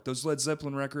vibe. Like those Led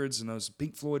Zeppelin records and those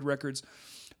Pink Floyd records.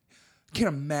 I can't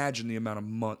imagine the amount of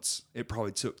months it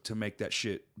probably took to make that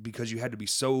shit because you had to be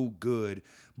so good.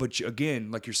 But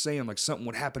again, like you're saying, like something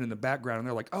would happen in the background and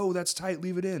they're like, oh, that's tight,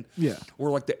 leave it in. Yeah. Or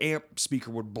like the amp speaker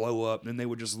would blow up and they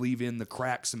would just leave in the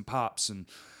cracks and pops and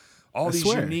all these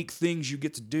unique things you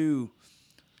get to do.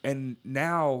 And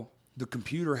now the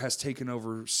computer has taken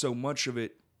over so much of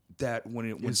it that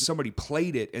when somebody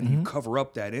played it and you cover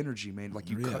up that energy, man, like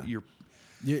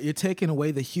you're taking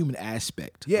away the human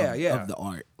aspect of the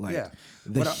art. Like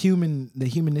the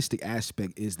humanistic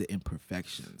aspect is the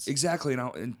imperfections. Exactly.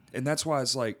 And that's why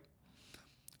it's like,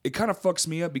 it kind of fucks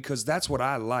me up because that's what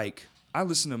I like. I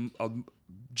listen to,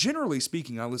 generally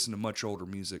speaking, I listen to much older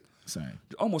music. Same.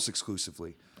 Almost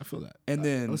exclusively. I feel that. And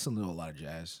then I listen to a lot of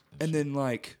jazz. And then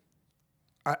like,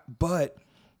 but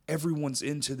everyone's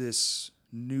into this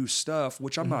new stuff,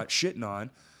 which I'm not shitting on.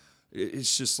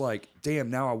 It's just like, damn,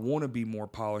 now I want to be more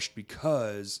polished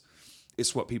because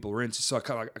it's what people are into. So I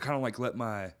kind of like let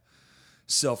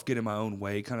myself get in my own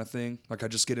way kind of thing. Like I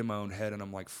just get in my own head and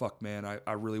I'm like, fuck, man,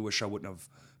 I really wish I wouldn't have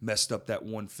messed up that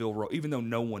one fill roll, even though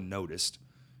no one noticed.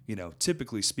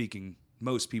 Typically speaking,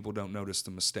 most people don't notice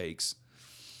the mistakes.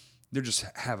 They're just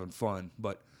having fun.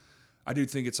 But I do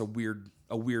think it's a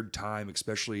weird time,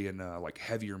 especially in like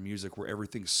heavier music where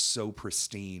everything's so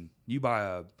pristine. You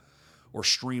buy or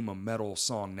stream a metal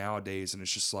song nowadays and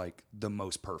it's just like the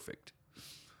most perfect.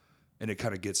 And it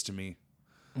kind of gets to me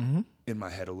in my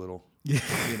head a little. Yeah.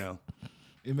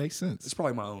 It makes sense. It's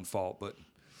probably my own fault, but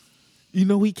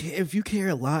if you care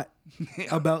a lot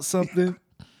about something,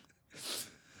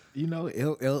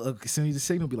 it'll send you the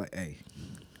signal, be like, hey,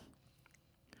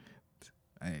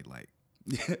 like,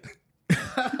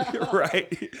 right.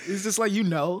 It's just like,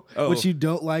 what you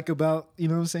don't like about,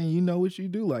 what I'm saying? What you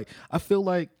do like. I feel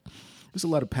like there's a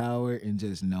lot of power in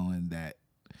just knowing that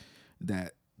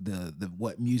the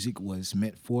what music was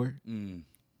meant for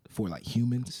like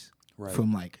humans, right,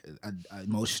 from like a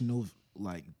emotional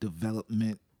like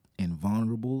development and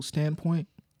vulnerable standpoint,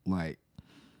 like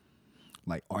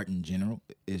art in general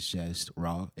is just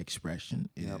raw expression.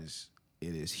 It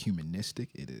is humanistic.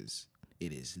 It is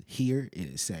here.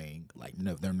 It is saying like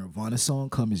the Nirvana song,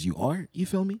 "Come as You Are." You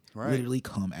feel me? Right. Literally,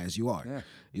 come as you are. Yeah.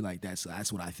 You like that's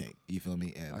what I think. You feel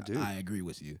me? And I do. I agree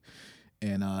with you.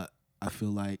 And I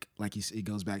feel like you, it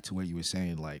goes back to where you were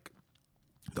saying like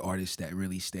the artists that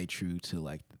really stay true to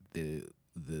like the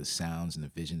sounds and the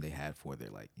vision they had for their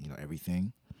like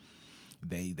everything.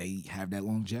 They have that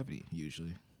longevity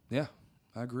usually. Yeah,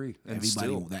 I agree. And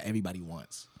everybody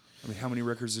wants. I mean, how many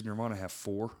records did Nirvana have?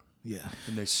 4. Yeah.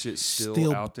 And this shit's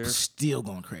still out there. Still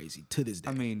going crazy to this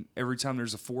day. I mean, every time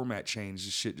there's a format change,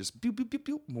 this shit just pew, pew, pew,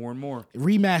 pew, more and more.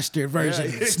 Remastered version.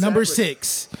 Yeah, exactly. Number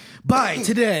 6. Buy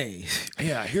today.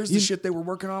 Yeah, here's the shit they were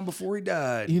working on before he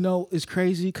died. It's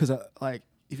crazy because like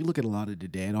if you look at a lot of the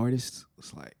dead artists,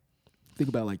 it's like think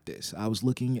about it like this. I was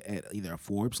looking at either a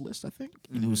Forbes list, I think,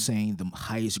 and it was saying the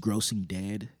highest grossing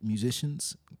dead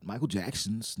musicians. Michael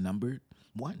Jackson's number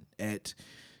 1 at,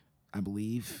 I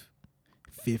believe,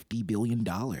 $50 billion.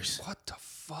 What the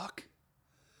fuck?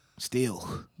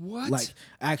 Still. What? Like,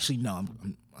 actually, no.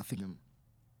 I think I'm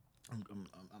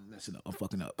messing up. I'm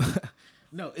fucking up.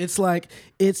 No, it's like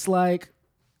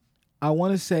I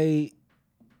want to say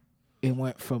it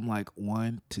went from like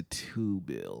 1 to 2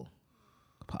 bill,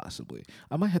 possibly.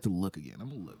 I might have to look again. I'm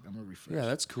gonna refresh. Yeah,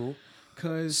 that's cool.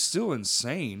 Cause Still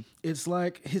insane. it's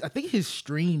like I think his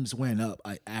streams went up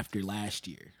after last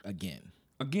year again.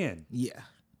 Again, Yeah.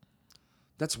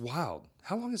 that's wild.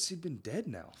 How long has he been dead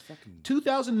now? Fucking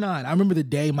 2009. I remember the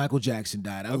day Michael Jackson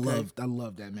died. I Okay.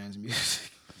 love that man's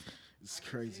music. It's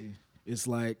crazy. It's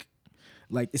like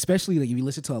especially like if you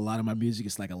listen to a lot of my music,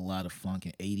 it's like a lot of funk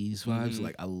and 80s vibes.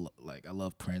 Like I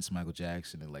love Prince, Michael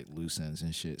Jackson, and like Loose Ends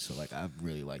and shit. So like I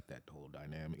really like that whole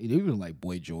dynamic. And even like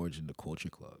Boy George and the Culture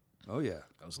Club. Oh yeah.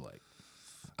 I was like,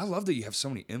 I love that you have so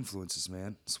many influences,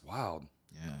 man. It's wild.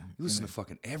 yeah. You listen to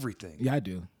fucking everything. Yeah, I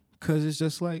do. Cause it's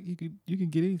just like you can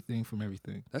get anything from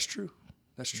everything. That's true.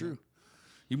 That's true.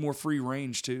 You're more free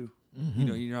range too. You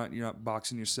know, you're not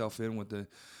boxing yourself in with the,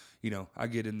 you know, I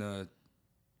get in the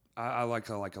I like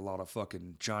a lot of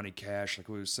fucking Johnny Cash, like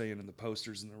we were saying in the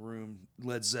posters in the room,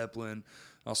 Led Zeppelin.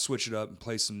 I'll switch it up and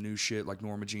play some new shit like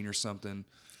Norma Jean or something.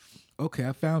 Okay,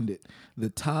 I found it. The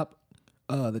top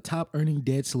earning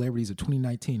dead celebrities of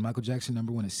 2019. Michael Jackson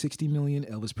number 1 at 60 million.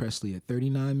 Elvis Presley at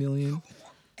 39 million.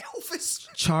 Elvis.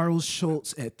 Charles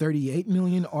Schultz at 38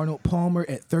 million. Arnold Palmer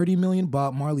at 30 million.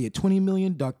 Bob Marley at 20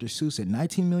 million. Dr. Seuss at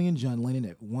 19 million. John Lennon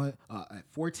at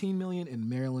 14 million, and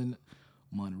Marilyn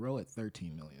Monroe at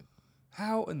 13 million.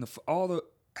 How in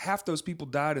half those people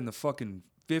died in the fucking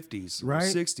 50s or Right.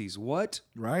 60s. What?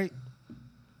 Right?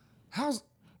 How's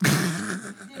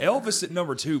Elvis at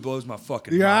number 2 blows my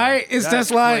fucking mind. Right? It's That's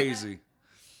just like- crazy.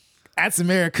 That's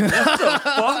America.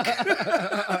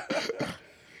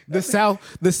 The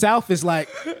South is like,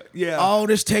 Yeah. oh,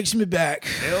 this takes me back.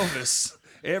 Elvis.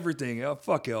 Everything.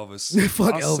 Fuck Elvis.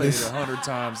 Fuck I'll Elvis. say it 100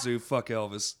 times, dude. Fuck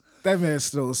Elvis. That man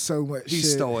stole so much He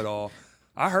shit. stole it all.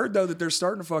 I heard though that they're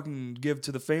starting to fucking give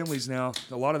to the families now.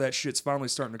 A lot of that shit's finally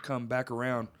starting to come back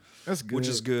around, That's good. which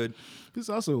is good. He's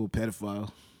also a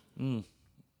pedophile. I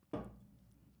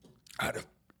don't-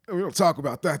 We don't talk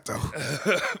about that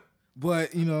though.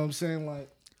 But you know what I'm saying, like,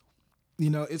 you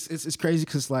know, it's crazy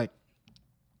because like,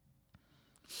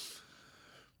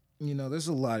 you know, there's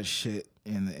a lot of shit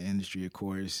in the industry, of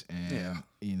course, and Yeah.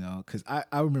 you know, because I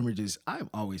remember I'm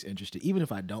always interested. Even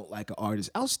if I don't like an artist,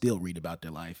 I'll still read about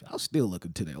their life. I'll still look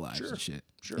into their lives and shit.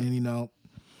 Sure. And you know,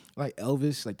 like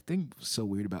Elvis, like the thing so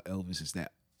weird about Elvis is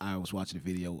that I was watching a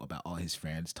video about all his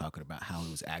friends talking about how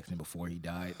he was acting before he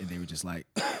died, and they were just like,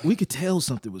 we could tell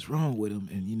something was wrong with him,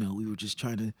 and you know, we were just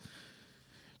trying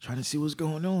to see what's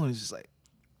going on. It's just like,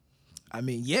 I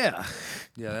mean, yeah.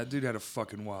 Yeah, that dude had a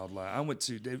fucking wild life.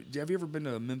 Have you ever been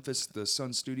to Memphis, the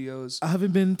Sun Studios? I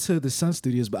haven't been to the Sun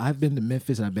Studios, but I've been to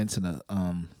Memphis, and I've been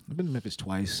to Memphis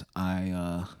twice.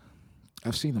 I've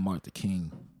seen the Martin Luther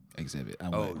King exhibit. The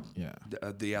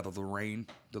Lorraine.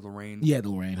 The Lorraine Yeah, the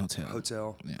Lorraine Hotel.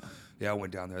 Hotel. Yeah. I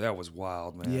went down there. That was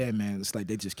wild, man. Yeah, man. It's like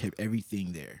they just kept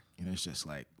everything there. You know, it's just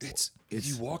like It's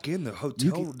you walk in the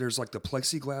hotel, there's like the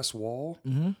plexiglass wall,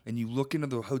 and you look into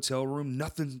the hotel room.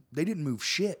 Nothing. They didn't move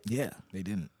shit. yeah, they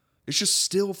didn't. It's just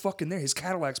still fucking there. His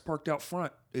Cadillac's parked out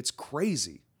front. It's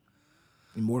crazy.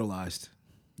 Immortalized.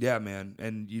 Yeah, man.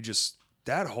 And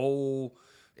that whole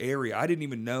area, I didn't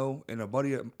even know. And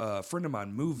a friend of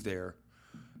mine moved there,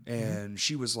 and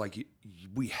she was like,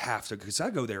 "We have to," because I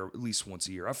go there at least once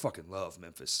a year. I fucking love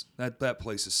Memphis. That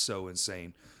place is so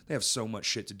insane. They have so much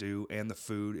shit to do, and the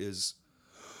food is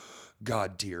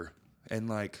god tier. And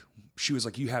like, she was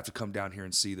like, "You have to come down here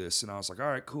and see this." And I was like, "All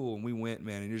right, cool." And we went,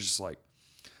 man. And it's just like,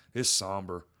 it's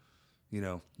somber. You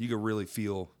know, you can really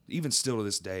feel, even still to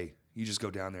this day, you just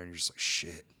go down there and you're just like,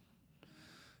 shit,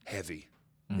 heavy.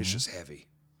 It's just heavy.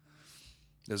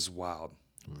 This is wild.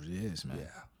 It is, man.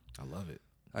 Yeah, I love it.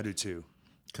 I do too.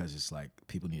 Because it's like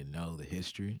people need to know the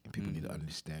history, and people need to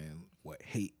understand what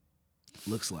hate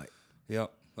looks like.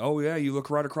 Yep. Oh yeah, you look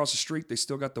right across the street, they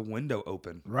still got the window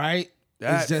open. Right?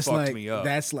 That it's just fucked like, me up.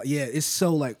 That's like, yeah, it's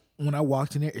so like, when I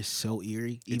walked in there, it's so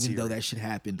eerie. It's even though eerie. that shit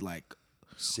happened like,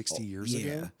 60 years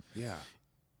yeah. ago? Yeah.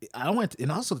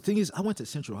 and also the thing is, I went to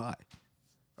Central High.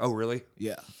 Oh, really?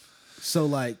 Yeah. So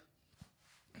like,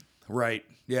 Right.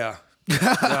 Yeah. No,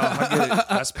 I get it.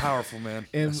 That's powerful, man.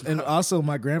 and also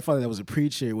my grandfather that was a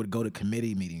preacher would go to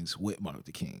committee meetings with Martin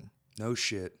Luther King. No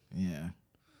shit. Yeah.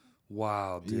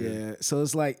 Wow, dude. Yeah. So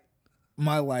it's like,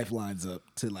 my life lines up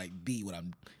to like be what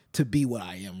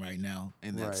I am right now,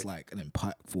 and that's Right. like an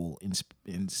impactful,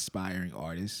 inspiring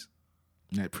artist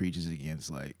that preaches against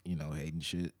like hating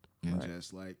shit and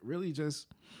just like really just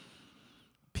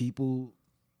people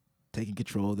taking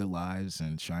control of their lives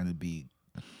and trying to be.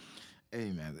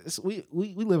 Hey man,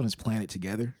 we live on this planet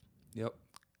together, Yep.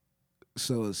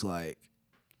 so it's like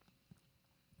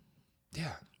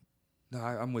Yeah. No,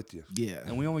 I'm with you. yeah,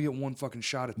 And we only get one fucking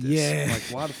shot at this. Yeah. Like,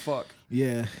 why the fuck?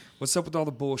 yeah, What's up with all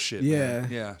the bullshit? Yeah.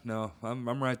 Man? Yeah. No,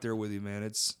 I'm right there with you, man.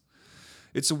 It's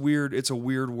a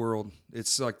weird world.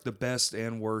 It's like the best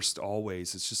and worst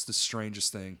always. It's just the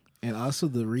strangest thing. and also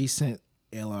the recent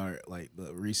LR, like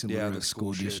the recent Yeah, Little the Rock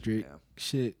school school shit, district yeah.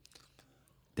 shit,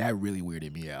 that really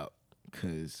weirded me out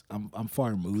because I'm far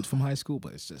removed from high school,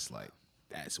 but it's just like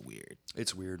that's weird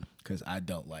It's weird. because I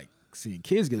don't like seeing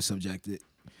kids get subjected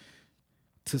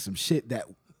to some shit that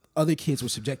other kids were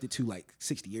subjected to like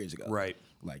 60 years ago. Right.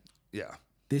 Like Yeah.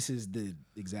 this is the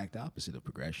exact opposite of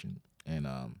progression, and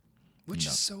Which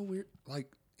is so weird.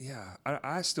 Like, yeah,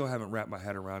 I still haven't wrapped my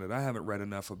head around it. I haven't read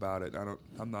enough about it.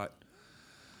 I'm not.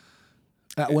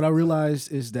 What I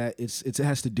realized is that it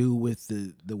has to do with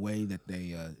the way that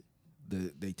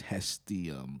they test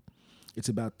the it's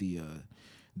about the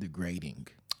grading.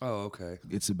 Oh, okay.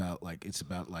 It's about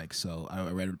like so I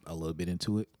read a little bit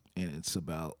into it, and it's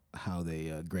about how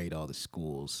they grade all the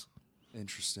schools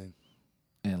Interesting.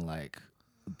 and like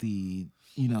the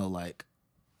like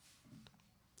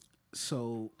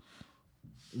so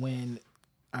when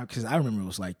because I remember it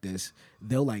was like this,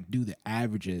 they'll like do the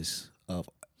averages of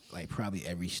like probably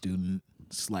every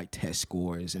student's like test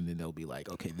scores, and then they'll be like,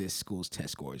 okay, this school's test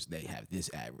scores, they have this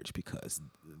average because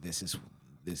this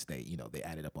they they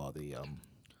added up all the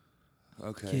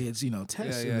Okay. kids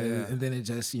tests, Yeah, yeah. and then it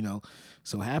just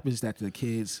so happens that the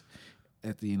kids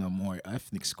at the more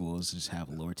ethnic schools just have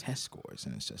lower test scores,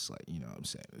 and it's just like what I'm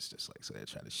saying, it's just like so they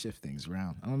try to shift things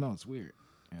around. I don't know, it's weird.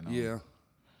 Yeah.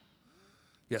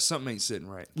 Yeah, something ain't sitting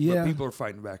right. Yeah. But people are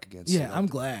fighting back against it. Yeah, I'm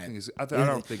glad. I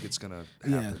don't think it's gonna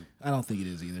happen. Yeah, I don't think it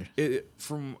is either.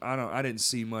 I didn't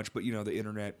see much, but the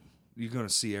internet, you're gonna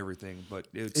see everything. But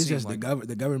It's just like,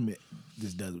 the government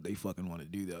just does what they fucking want to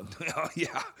do though.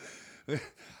 yeah.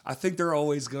 I think they're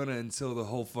always gonna until the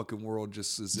whole fucking world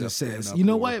just is Just up in says, an you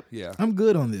know uproar. what? Yeah. I'm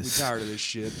good on We this. tired of this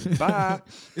shit. Bye.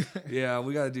 Yeah,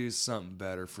 we got to do something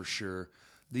better for sure.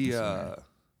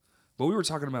 But we were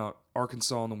talking about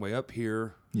Arkansas on the way up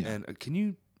here, Yeah. and can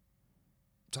you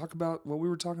talk about what we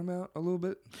were talking about a little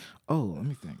bit? Oh, let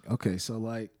me think. Okay, so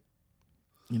like,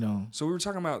 So we were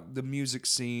talking about the music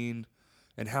scene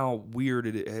and how weird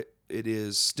it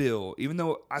is still, even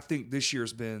though I think this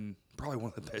year's been probably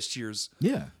one of the best years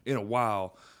yeah, in a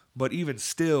while. But even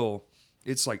still,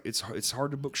 it's like it's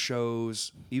hard to book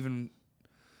shows, even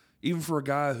for a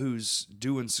guy who's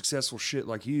doing successful shit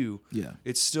like you. yeah.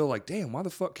 It's still like, damn, why the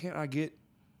fuck can't I get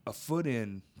a foot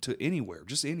in to anywhere,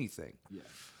 just anything? Yeah.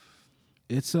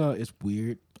 It's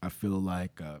weird. I feel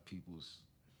like people's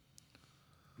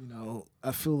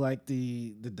I feel like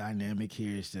the dynamic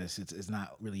here is just it's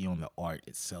not really on the art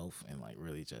itself, and like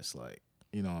really just like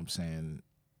what I'm saying,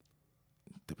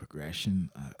 the progression.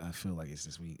 I feel like it's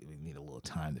just we need a little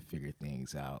time to figure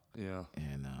things out, Yeah.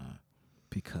 and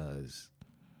because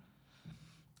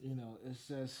it's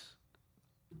just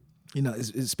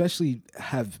especially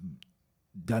have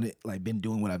done it, like been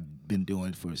doing what I've been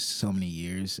doing for so many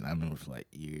years. And I remember for like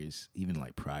years, even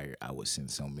like prior, I would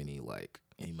send so many like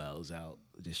emails out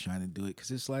just trying to do it. Cause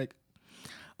it's like,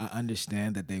 I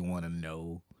understand that they want to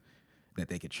know that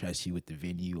they could trust you with the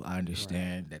venue. I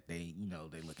understand that they,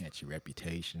 they're looking at your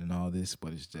reputation and all this,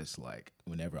 but it's just like,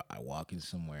 whenever I walk in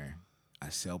somewhere, I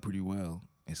sell pretty well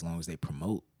as long as they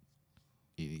promote.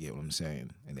 You get what I'm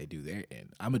saying? And they do their end.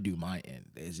 I'm going to do my end.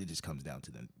 It just comes down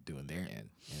to them doing their end.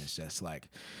 And it's just like,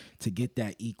 to get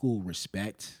that equal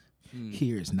respect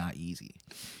here is not easy.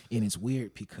 And it's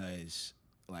weird because,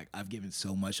 like, I've given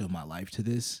so much of my life to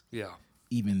this, Yeah.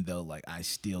 even though, like, I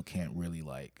still can't really,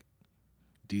 like,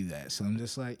 do that. So I'm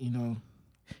just like,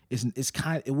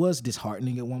 it was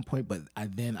disheartening at one point, but I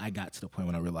got to the point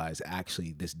when I realized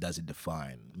actually this doesn't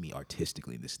define me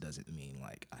artistically. This doesn't mean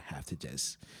like I have to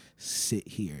just sit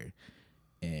here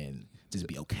and just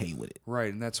be okay with it.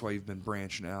 Right, and that's why you've been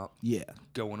branching out, Yeah,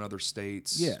 going other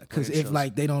states. yeah. Because playing if shows.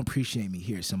 like they don't appreciate me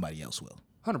here, somebody else will.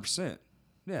 100%.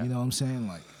 Yeah. You know what I'm saying?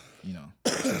 Like,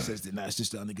 it's just, that's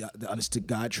just the honest to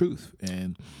God truth.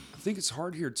 And I think it's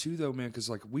hard here too, though, man, because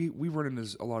like we run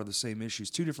into a lot of the same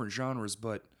issues, two different genres,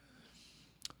 but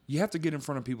you have to get in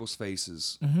front of people's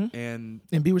faces and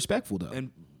be respectful though.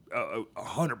 and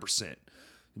 100%.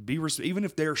 Even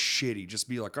if they're shitty, just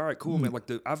be like, all right, cool, man. Like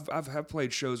I've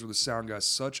played shows where the sound guy's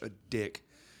such a dick,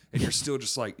 and you're still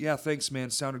just like, yeah, thanks, man.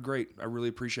 Sounded great. I really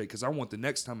appreciate it because I want the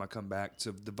next time I come back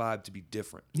to the vibe to be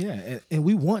different. Yeah, and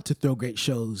we want to throw great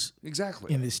shows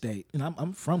Exactly. in this state, and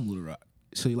I'm from Little Rock,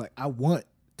 so you're like, I want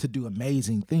to do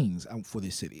amazing things for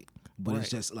this city, but it's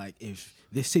just like, if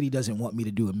this city doesn't want me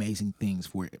to do amazing things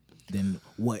for it, then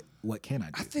what can I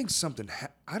do? I think something.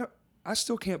 I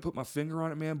still can't put my finger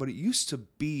on it, man. But it used to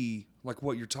be like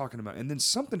what you're talking about, and then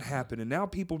something happened, and now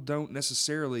people don't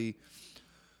necessarily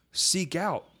seek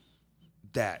out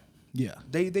that. Yeah,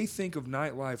 They think of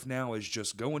nightlife now as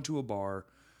just going to a bar,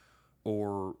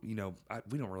 or we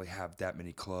don't really have that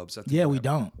many clubs. I think yeah, we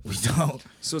don't.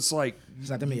 So it's like There's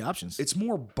not that many options. it's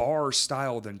more bar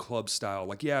style than club style.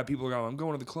 Like, yeah, people go, I'm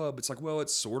going to the club. It's like, well,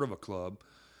 it's sort of a club.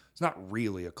 It's not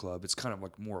really a club. It's kind of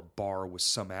like more a bar with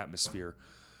some atmosphere.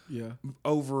 Yeah,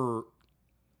 Over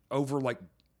like,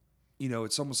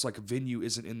 it's almost like a venue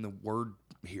isn't in the word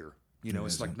here.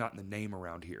 It's like not in the name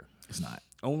around here. it's not.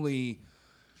 Only,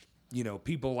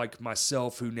 people like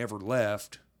myself who never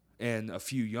left and a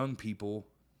few young people,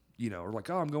 are like,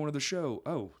 oh, I'm going to the show.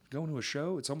 Oh, going to a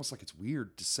show? It's almost like it's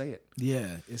weird to say it.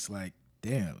 Yeah, it's like,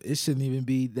 damn, it shouldn't even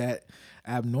be that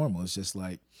abnormal. It's just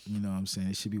like, you know what I'm saying?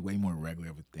 It should be way more regular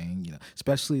of a thing,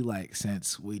 especially like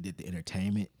since we did the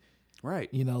entertainment, Right.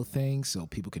 thing, so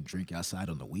people can drink outside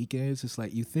on the weekends. It's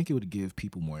like, you think it would give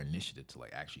people more initiative to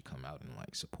like actually come out and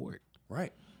like support.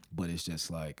 Right. But it's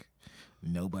just like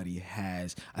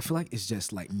I feel like it's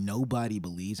just like nobody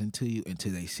believes into you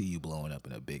until they see you blowing up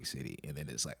in a big city. And then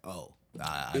it's like, oh,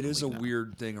 It is a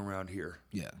weird thing around here.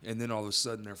 Yeah. And then all of a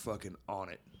sudden they're fucking on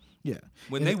it. Yeah.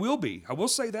 When they will be. I will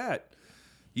say that.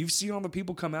 You've seen all the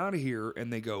people come out of here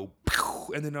and they go,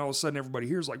 pew, and then all of a sudden everybody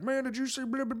here is like, man, did you see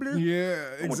blah, blah, blah? Yeah,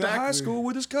 I went to high school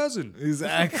with his cousin.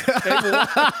 Exactly.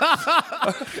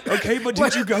 Okay, but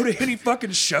did you go to any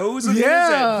fucking shows of his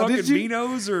Yeah, at did fucking you-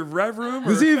 Vino's or Rev Room?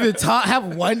 Does he even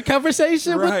have one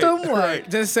conversation with Right, them? Like, right.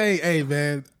 just say, hey,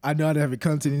 man, I know I haven't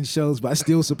come to these shows, but I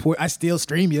still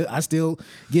stream you. I still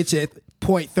get you at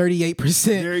 0.38%.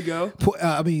 There you go.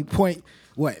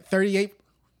 38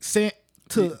 cent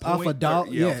to off a Point dollar.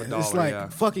 thir- yeah, Yeah, off a dollar, it's like yeah.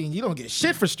 fucking, you don't get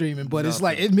shit for streaming, but it's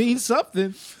like, it means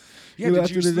something. Yeah, know, did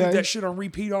after you the just leave day. that shit on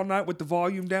repeat all night with the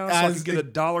volume down so I As could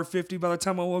get $1.50 by the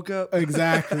time I woke up?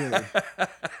 Exactly.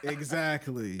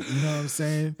 Exactly. You know what I'm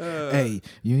saying? Hey,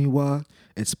 you know why?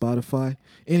 It's Spotify.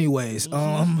 Anyways,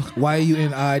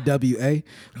 YUNIWA.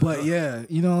 But yeah,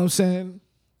 you know what I'm saying?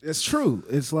 It's true.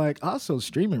 It's like, also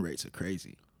streaming rates are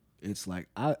crazy. It's like,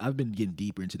 I've been getting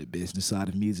deeper into the business side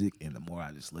of music, and the more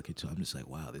I just look into it, I'm just like,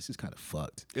 wow, this is kind of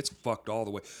fucked. It's fucked all the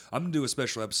way. I'm going to do a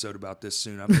special episode about this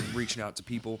soon. I've been reaching out to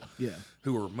people Yeah.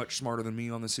 who are much smarter than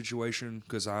me on the situation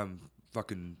because I'm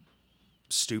fucking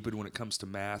stupid when it comes to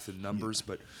math and numbers.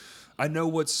 But I know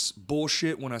what's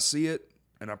bullshit when I see it,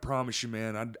 and I promise you,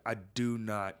 man, I do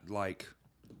not like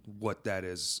what that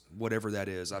is. Whatever that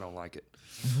is, I don't like it.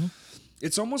 Mm-hmm.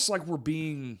 It's almost like we're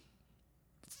being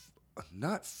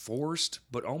not forced,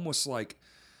 but almost like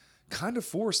kind of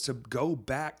forced to go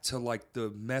back to like the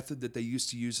method that they used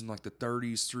to use in like the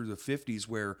 30s through the 50s,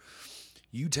 where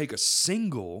you take a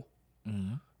single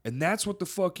and that's what the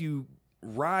fuck you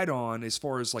ride on as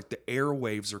far as like the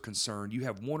airwaves are concerned. You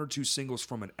have one or two singles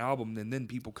from an album, and then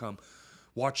people come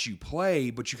watch you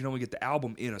play, but you can only get the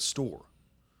album in a store.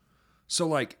 So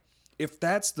like, if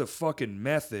that's the fucking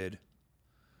method,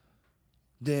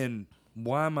 then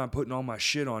why am I putting all my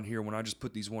shit on here when I just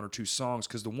put these one or two songs?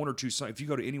 Because the one or two songs, if you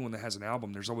go to anyone that has an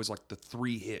album, there's always like the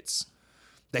 3 hits.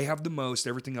 They have the most.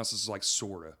 Everything else is like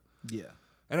sorta. Yeah.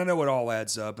 And I know it all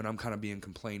adds up, and I'm kind of being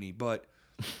complainy, but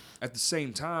at the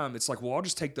same time, it's like, well, I'll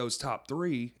just take those top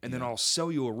 3, and then I'll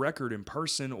sell you a record in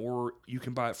person, or you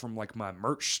can buy it from like my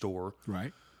merch store.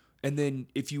 Right. And then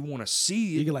if you want to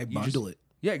see it, You can like bundle it.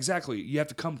 Yeah, exactly. You have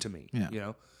to come to me. Yeah. You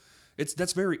know,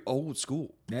 that's very old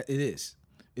school. That it is.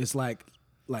 It's like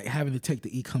having to take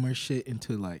the e-commerce shit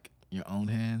into like your own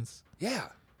hands, Yeah.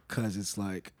 cause it's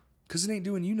like, Because it ain't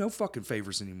doing you no fucking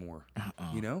favors anymore.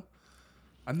 You know?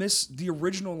 I miss the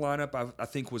original lineup. I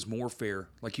think was more fair.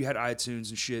 Like, you had iTunes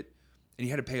and shit, and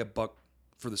you had to pay $1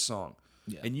 for the song.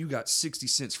 Yeah. And you got 60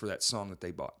 cents for that song that they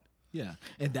bought. yeah,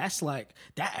 and that's like,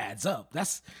 that adds up.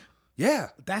 That's Yeah.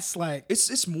 like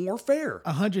It's more fair.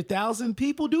 100,000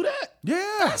 people do that.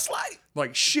 Yeah. That's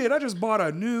like, shit, I just bought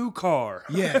a new car.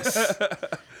 yes.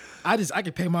 I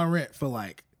could pay my rent for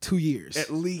like 2 years.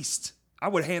 At least. I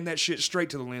would hand that shit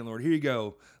straight to the landlord. Here you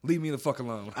go. Leave me the fuck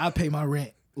alone. I pay my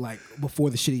rent like before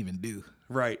the shit even due.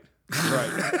 Right.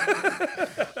 Right.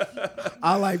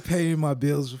 I like paying my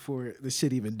bills before the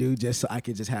shit even due, just so I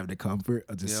can just have the comfort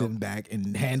of just Yep. sitting back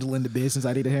and handling the business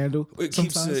I need to handle. It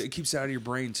keeps it out of your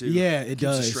brain too. Yeah, it keeps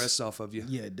does. the stress off of you.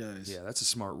 Yeah, it does. Yeah, that's a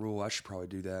smart rule. I should probably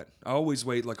do that. I always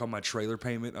wait like on my trailer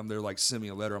payment. I'm there like send me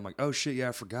a letter. I'm like, oh shit, yeah,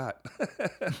 I forgot.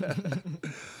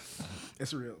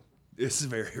 It's real. It's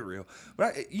very real.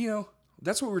 But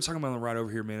that's what we were talking about on the ride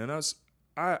over here, man.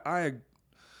 And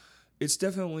it's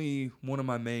definitely one of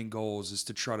my main goals is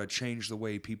to try to change the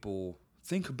way people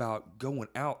think about going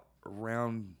out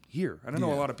around here. And I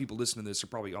know a lot of people listening to this are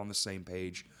probably on the same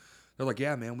page. They're like,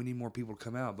 yeah, man, we need more people to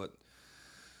come out. But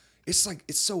it's like,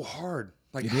 it's so hard.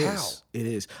 Like, how? It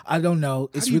is. I don't know.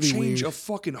 It's How do you really change weird. a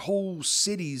fucking whole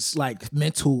city's Like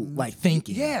mental, like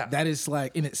thinking. Yeah. That is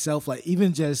like in itself, like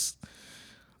even just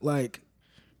like,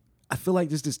 I feel like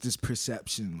there's this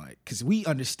perception, like, because we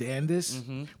understand this,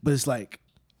 but it's like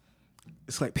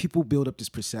people build up this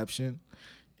perception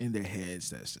in their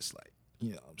heads that's just like, you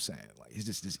know what I'm saying? Like, it's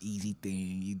just this easy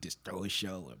thing. You just throw a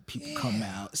show and people come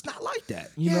out. It's not like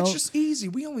that. You know? it's just easy.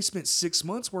 We only spent 6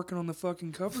 months working on the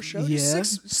fucking cover show. Yeah.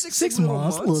 Just six little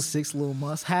months. Little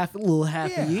months, half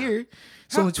Yeah. a year.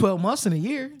 It's only 12 months in a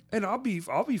year. And I'll be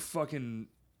fucking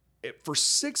for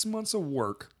 6 months of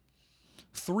work,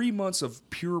 3 months of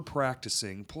pure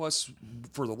practicing, plus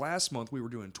for the last month we were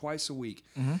doing twice a week.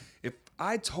 If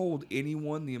I told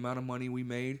anyone the amount of money we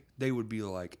made, they would be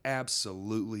like,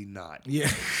 absolutely not.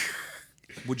 Yeah.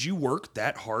 Would you work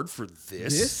that hard for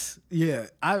this? Yeah.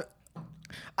 I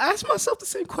ask myself the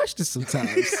same question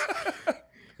sometimes.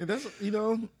 And that's,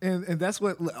 and that's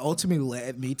what ultimately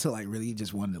led me to like really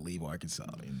just wanting to leave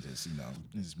Arkansas and just,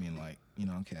 just being like,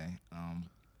 okay,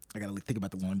 I got to think about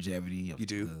the longevity of You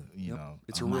do.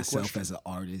 It's a real myself question. as an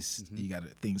artist. You got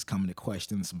things coming to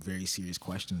question, some very serious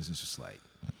questions. It's just like,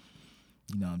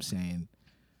 you know what I'm saying?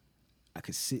 I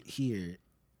could sit here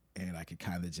and I could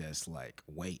kind of just like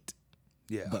wait.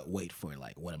 Yeah. But wait for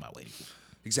like, what am I waiting for?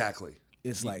 Exactly.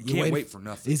 It's like you can't wait for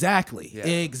nothing. Exactly. Yeah.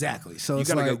 Exactly. So You it's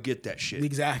gotta like, go get that shit.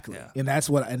 Exactly. Yeah. And that's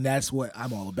what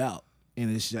I'm all about.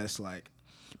 And it's just like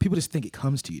people just think it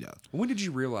comes to you though. When did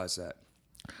you realize that?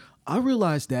 I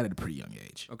realized that at a pretty young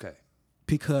age. Okay.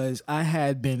 Because I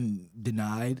had been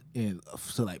denied to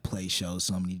like play shows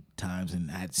so many times, and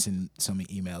I had sent so many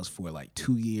emails for like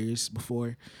 2 years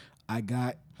before I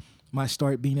got my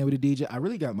start being able to DJ. I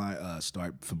really got my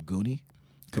start from Goonie,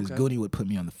 because Goonie would put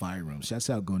me on the Fire Room. Shouts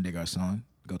out Goon de Garçon.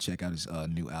 Go check out his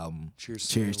new album.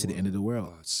 Cheers to the End of the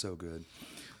World. Oh, it's so good.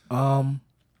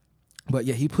 But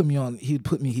yeah, he put me on. He'd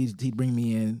bring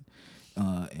me in,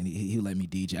 and he let me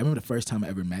DJ. I remember the first time I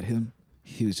ever met him.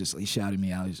 He shouted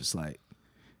me out. I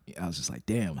was just like,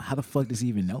 damn, how the fuck does he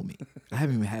even know me? I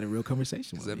haven't even had a real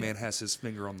conversation with him. That man has his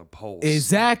finger on the pulse.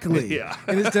 Exactly. Yeah.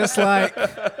 And it's just like,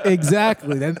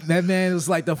 exactly. That man is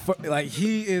like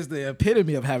he is the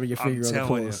epitome of having your finger on the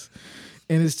telling pulse.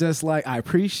 And it's just like, I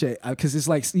appreciate, because it's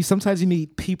like, sometimes you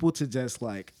need people to just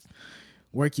like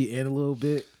work you in a little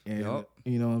bit. And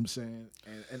you know what I'm saying?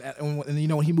 And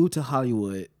when he moved to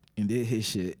Hollywood and did his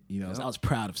shit, I was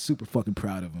super fucking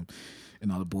proud of him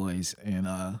and all the boys. And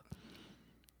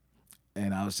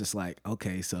I was just like,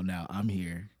 okay, so now I'm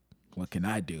here. What can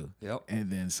I do? Yep. And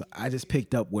then so I just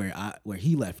picked up where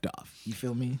he left off. You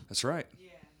feel me? That's right. Yeah.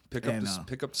 Pick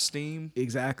up the steam.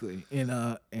 Exactly.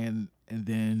 And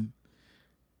then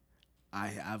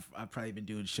I've probably been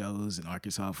doing shows in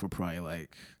Arkansas for probably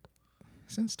like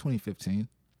since 2015.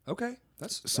 Okay.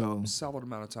 That's a solid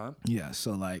amount of time. Yeah.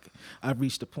 So like I've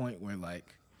reached a point where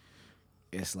like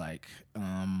it's like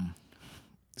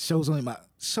shows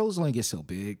only get so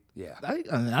big. Yeah.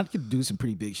 I could do some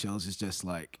pretty big shows. It's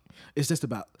just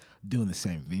about doing the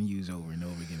same venues over and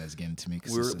over again. That's getting to me.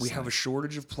 We have a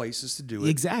shortage of places to do it.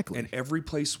 Exactly. And every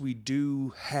place we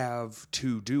do have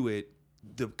to do it,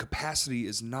 the capacity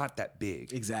is not that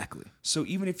big. Exactly. So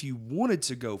even if you wanted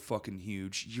to go fucking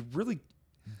huge,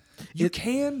 you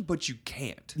can, but you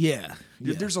can't. Yeah.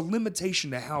 There's a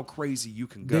limitation to how crazy you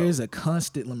can go. There's a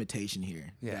constant limitation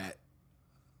here. Yeah.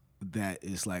 That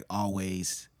is like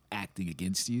always acting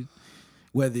against you,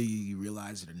 whether you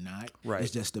realize it or not. Right.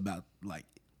 It's just about like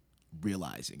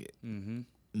realizing it and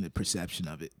the perception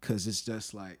of it, because it's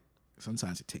just like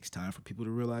sometimes it takes time for people to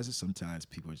realize it. Sometimes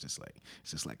people are just like, it's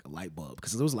just like a light bulb,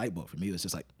 because it was a light bulb for me. It was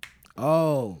just like,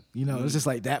 oh, it was just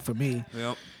like that for me.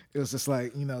 Yep. It was just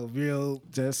like, real,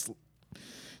 just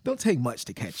don't take much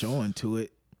to catch on to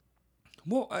it.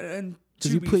 Well, and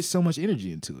because you put so much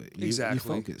energy into it. Exactly.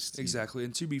 You're focused. Exactly.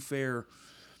 And to be fair,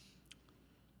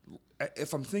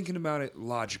 if I'm thinking about it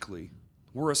logically,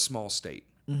 we're a small state.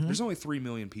 There's only 3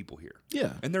 million people here.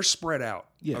 Yeah. And they're spread out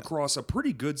Yeah. across a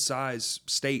pretty good size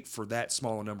state for that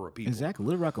small a number of people. Exactly.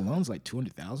 Little Rock alone is like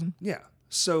 200,000. Yeah.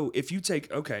 So if you take,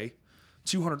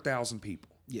 200,000 people,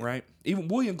 Yeah. right? Even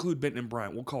we'll include Benton and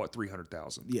Bryant. We'll call it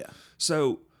 300,000. Yeah.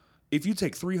 So if you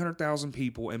take 300,000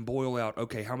 people and boil out,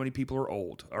 okay, how many people are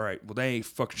old? All right, well, they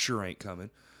fucking sure ain't coming.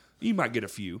 You might get a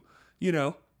few,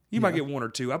 You might get one or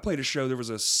two. I played a show. There was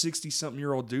a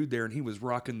 60-something-year-old dude there, and he was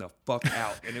rocking the fuck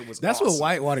out, and it was That's awesome. what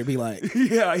Whitewater be like.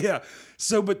 Yeah.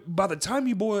 So, but by the time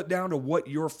you boil it down to what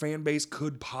your fan base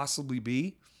could possibly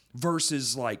be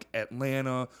versus like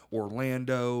Atlanta,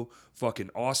 Orlando, fucking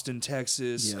Austin,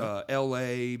 Texas, Yeah.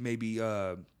 LA, maybe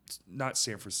not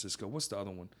San Francisco. What's the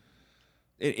other one?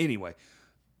 Anyway,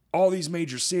 all these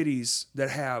major cities that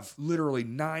have literally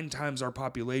 9 times our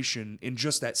population in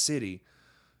just that city,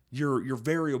 your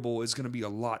variable is going to be a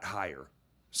lot higher.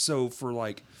 So for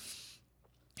like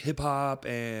hip hop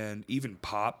and even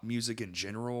pop music in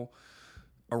general,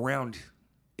 around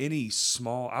any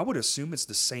small, I would assume it's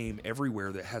the same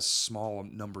everywhere that has small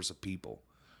numbers of people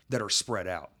that are spread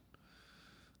out.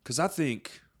 Because I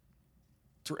think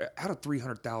out of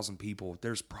 300,000 people,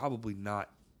 there's probably not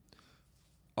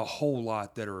a whole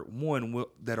lot that are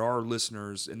that are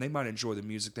listeners, and they might enjoy the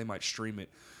music, they might stream it,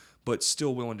 but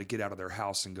still willing to get out of their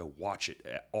house and go watch it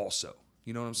also.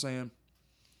 You know what I'm saying?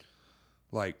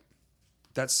 Like,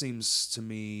 that seems to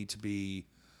me to be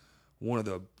one of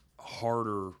the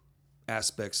harder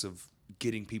aspects of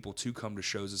getting people to come to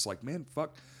shows. It's like, man,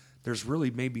 fuck, there's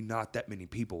really maybe not that many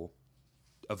people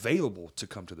available to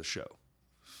come to the show.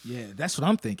 Yeah, that's what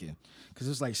I'm thinking. Because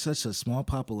it's like such a small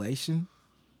population.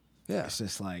 Yeah. It's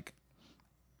just like,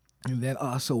 and then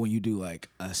also when you do like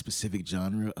a specific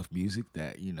genre of music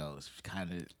that, is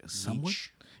kind of somewhat.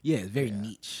 Niche. Yeah, it's very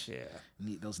niche.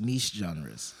 Yeah. Those niche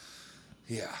genres.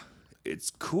 Yeah.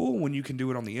 It's cool when you can do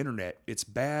it on the internet. It's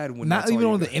bad when Not that's all even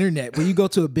you on the got. internet. When you go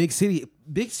to a big city,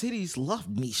 big cities love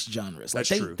niche genres. Like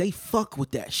That's true. They fuck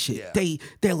with that shit. Yeah.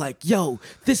 They're like, yo,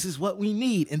 this is what we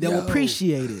need, and they'll Yo.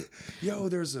 appreciate it. Yo,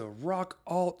 there's a rock,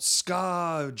 alt,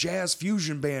 ska, jazz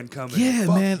fusion band coming. Yeah,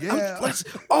 Fuck man. Yeah.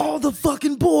 All the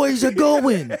fucking boys are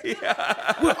going.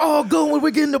 We're all going.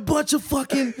 We're getting a bunch of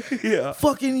fucking, Yeah.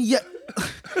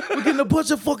 We're getting a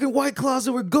bunch of fucking White Claws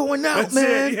and we're going out, That's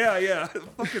man. it. Yeah.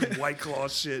 Fucking White Claw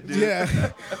shit, dude.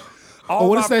 Yeah. All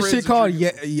What my is that friends shit are called?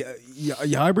 drinking-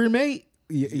 Jaeger mate?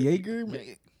 Jaeger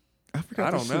mate? I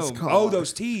forgot. I what don't that shit's know. called. Oh,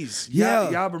 those teas. Yeah.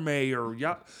 Yaberme or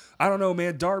I don't know,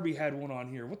 man. Darby had one on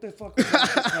here. What the fuck was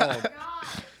that shit called?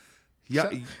 Yeah.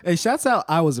 Hey, shouts out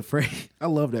I Was Afraid. I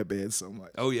love that band so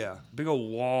much. Oh yeah. Big old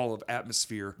wall of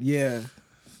atmosphere. Yeah.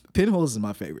 Pinholes is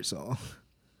my favorite song.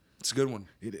 It's a good one.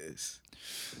 It is.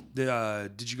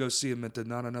 Did you go see him at the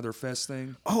Not Another Fest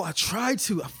thing? Oh, I tried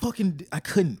to. I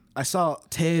couldn't. I saw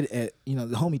Ted at, the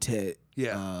homie Ted.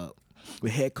 Yeah.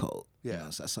 With Head Cold.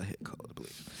 Yeah. So I saw Head Cold, I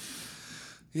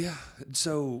believe. Yeah.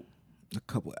 So,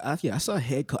 I saw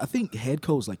Head Cold. I think Head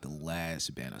Cold was like the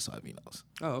last band I saw at Vino's.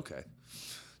 oh, okay.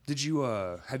 Did you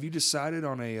have you decided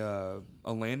on a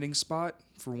landing spot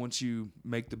for once you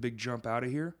make the big jump out of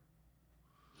here?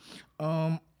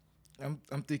 I'm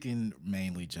thinking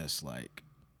mainly just like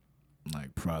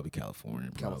probably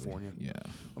California. California? Yeah.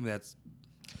 I mean, that's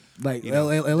Like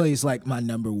LA is like my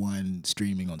number one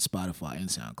streaming on Spotify and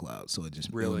SoundCloud, so it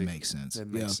just really it makes sense. It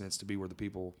makes sense to be where the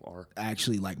people are. I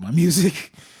actually like my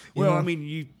music. you Well, know? I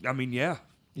mean, yeah.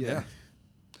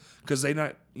 Because they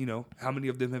not, how many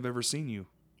of them have ever seen you?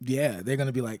 Yeah, they're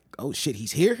gonna be like, "Oh shit,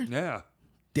 he's here." Yeah.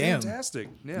 Damn. Fantastic.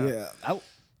 Yeah. Yeah, I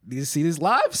need to see this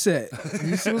live set.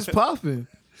 Need to see what's popping.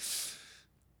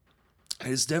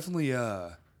 It's definitely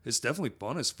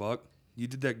fun as fuck. You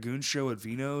did that goon show at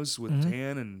Vino's with Mm-hmm.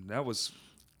 Tan, and that was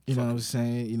You know what I'm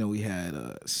saying? We had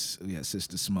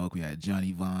Sister Smoke, we had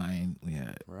Johnny Vine, we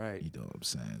had right. You know what I'm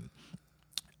saying?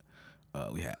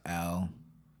 We had Al.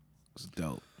 It was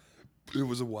dope. It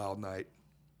was a wild night.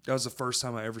 That was the first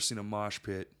time I ever seen a mosh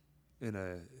pit in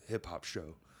a hip hop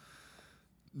show.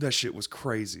 That shit was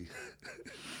crazy.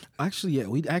 Actually, yeah,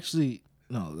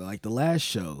 like the last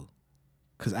show,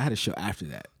 because I had a show after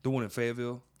that. The one in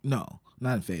Fayetteville. No,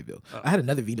 not in Fayetteville. I had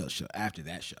another Vino show after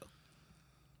that show,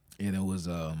 and it was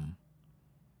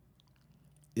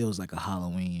like a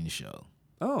Halloween show.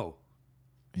 Oh,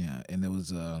 Yeah, and it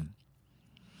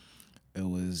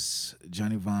was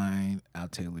Johnny Vine, Al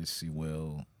Taylor, C.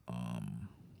 Will,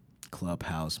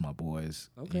 Clubhouse, my boys.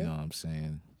 Okay. You know what I'm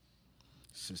saying?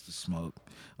 Sister Smoke.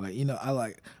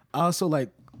 I also like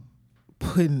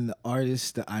putting the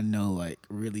artists that I know like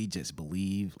really just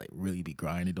believe, like really be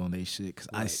grinding on their shit, because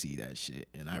I Right. see that shit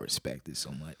and I respect it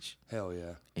so much. hell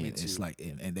yeah. And Me too. it's like,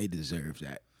 and they deserve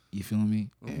that. You feel me?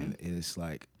 And it's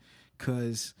like,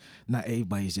 cause not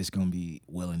everybody's just gonna be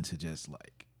willing to just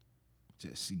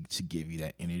to give you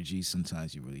that energy.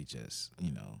 Sometimes you really just,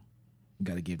 you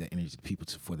got to give that energy to people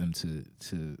for them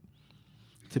to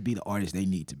be the artist they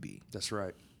need to be. That's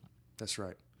right. That's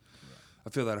right.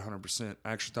 I feel that 100%.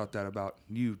 I actually thought that about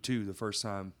you too the first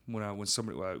time when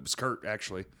somebody, it was Kurt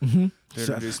actually, who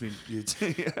introduced me.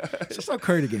 Just saw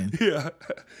Kurt again. Yeah.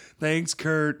 Thanks,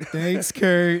 Kurt. Thanks,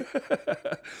 Kurt.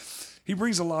 He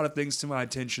brings a lot of things to my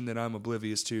attention that I'm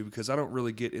oblivious to because I don't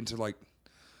really get into like.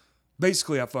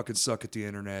 Basically, I fucking suck at the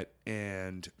internet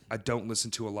and I don't listen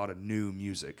to a lot of new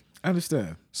music. I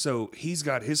understand. So he's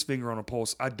got his finger on a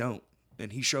pulse. I don't.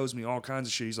 And he shows me all kinds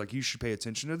of shit. He's like, you should pay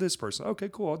attention to this person. Okay,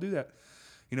 cool. I'll do that.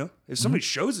 If somebody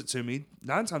shows it to me,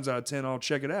 9 times out of 10, I'll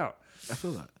check it out. I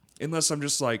feel that. Unless I'm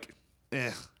just like,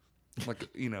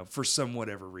 for some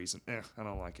whatever reason, I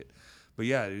don't like it. But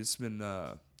yeah, it's been,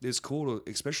 it's cool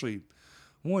to, especially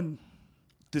one,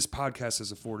 this podcast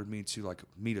has afforded me to like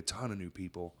meet a ton of new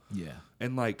people. Yeah.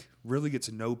 And like really get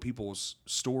to know people's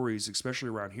stories, especially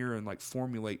around here, and like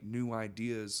formulate new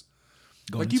ideas.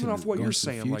 Like even off what you're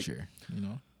saying, future,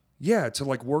 like, yeah, to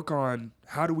like work on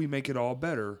how do we make it all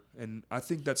better. And I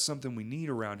think that's something we need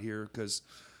around here because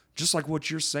just like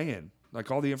what you're saying,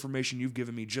 like all the information you've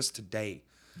given me just today,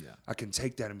 I can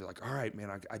take that and be like, all right, man,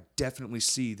 I definitely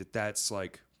see that that's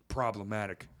like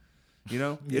problematic.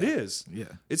 It is. Yeah.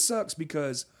 It sucks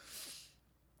because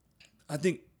I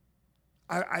think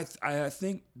I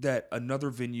think that another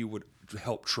venue would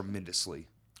help tremendously.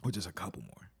 Or just a couple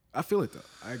more. I feel it though.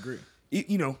 I agree.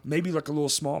 Maybe like a little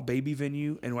small baby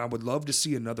venue, and I would love to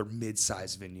see another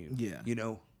mid-sized venue. Yeah.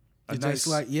 It's nice,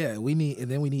 like, we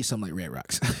need something like Red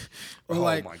Rocks. Or oh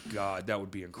like, my God, that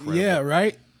would be incredible. Yeah,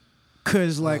 right?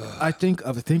 Because like I think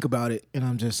about it and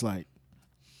I'm just like,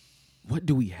 what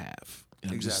do we have?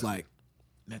 And I'm just like,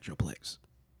 Metroplex.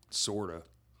 Sorta.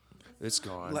 It's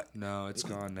gone. No, it's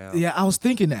gone now. Yeah, I was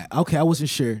thinking that. Okay, I wasn't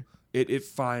sure. It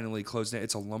finally closed down.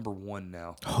 It's a Lumber One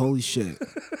now. Holy shit.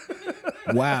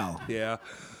 Wow. Yeah.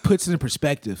 Puts it in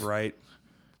perspective. Right.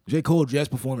 J. Cole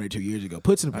just performed it 2 years ago.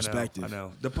 Puts it in perspective. I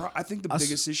know. I think the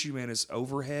biggest issue, man, is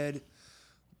overhead.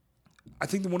 I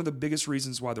think one of the biggest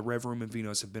reasons why the Rev Room and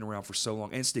Vinos have been around for so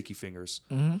long, and Sticky Fingers,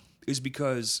 is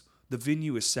because the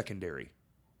venue is secondary,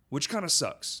 which kind of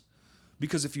sucks.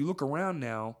 Because if you look around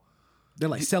now, they're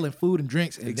like selling food and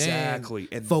drinks and exactly,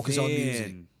 then and focus then on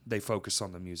music. They focus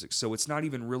on the music, so it's not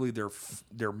even really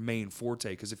their main forte.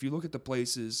 Because if you look at the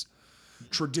places,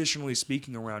 traditionally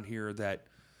speaking, around here that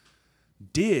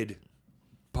did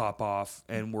pop off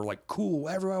and were like cool,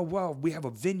 everyone, well, we have a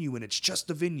venue and it's just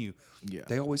a venue. Yeah,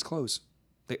 they always close.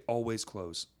 They always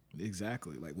close.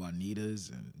 Exactly, like Juanita's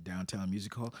and Downtown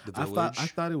Music Hall. The Village. I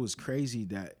thought it was crazy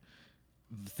that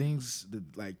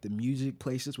the music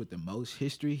places with the most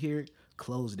history here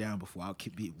closed down before I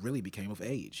really became of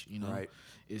age. Right?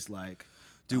 It's like,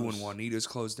 dude, when Juanita's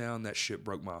closed down, that shit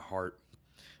broke my heart.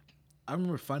 I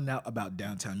remember finding out about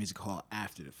Downtown Music Hall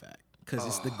after the fact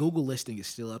because the Google listing is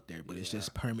still up there, but it's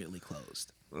just permanently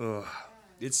closed. Ugh.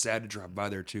 It's sad to drive by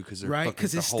there too because the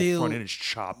whole front end is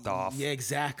chopped off. Yeah,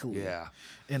 exactly. Yeah,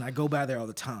 and I go by there all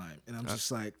the time, and I'm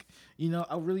just like,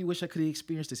 I really wish I could have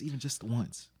experienced this even just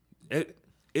once.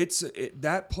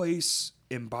 That place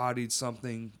embodied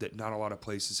something that not a lot of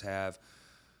places have,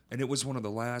 and it was one of the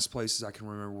last places I can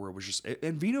remember where it was just.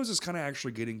 And Vino's is kind of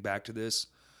actually getting back to this.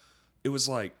 It was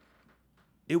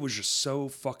just so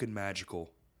fucking magical.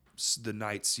 The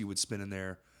nights you would spend in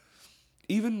there,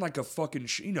 even like a fucking,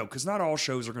 because not all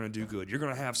shows are gonna do good. You're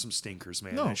gonna have some stinkers,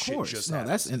 man. No, that of shit course, just no, happens.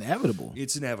 that's inevitable.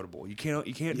 It's inevitable. You can't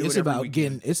do it's it every about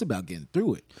weekend. It's about getting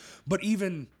through it. But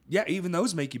even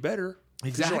those make you better.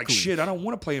 Exactly. You're like, shit, I don't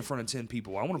want to play in front of 10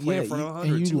 people. I want to play in front of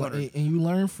 100, 200. And you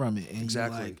learn from it. And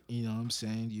exactly. You know what I'm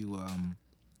saying? You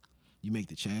make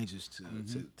the changes to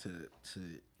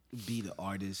be the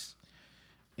artist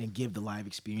and give the live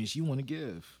experience you want to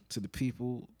give to the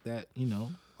people that,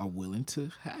 are willing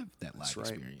to have that live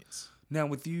experience. Now,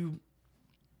 with you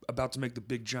about to make the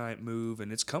big giant move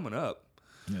and it's coming up,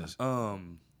 yes.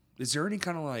 Is there any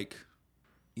kind of like,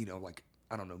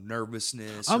 I don't know,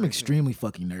 nervousness? I'm extremely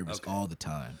fucking nervous all the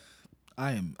time.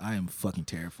 I am fucking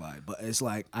terrified. But it's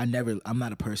like I'm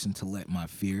not a person to let my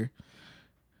fear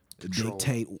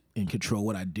dictate and control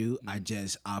what I do. I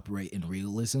just operate in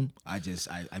realism. I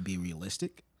be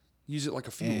realistic. Use it like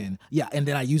a fuel. And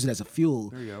then I use it as a fuel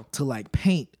there you go. To like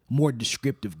paint more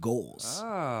descriptive goals.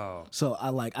 Oh. So I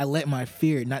let my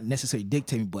fear not necessarily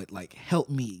dictate me, but like help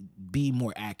me be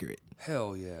more accurate.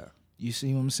 Hell yeah. You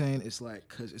see what I'm saying? It's like,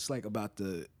 cause it's about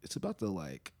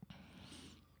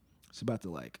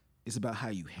how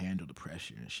you handle the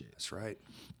pressure and shit. That's right.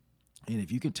 And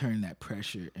if you can turn that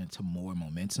pressure into more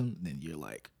momentum, then you're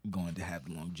like going to have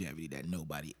the longevity that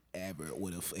nobody ever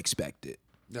would have expected.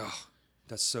 Oh,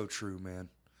 that's so true, man.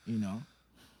 You know?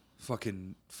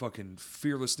 Fucking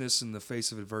fearlessness in the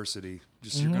face of adversity.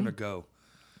 Just you're gonna go.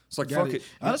 It's like fuck it.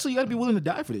 Honestly, you gotta be willing to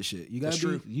die for this shit. You gotta That's be.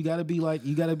 true. You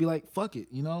gotta be like, fuck it.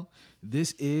 You know,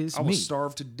 this is I me. will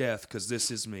starve to death because this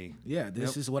is me. Yeah,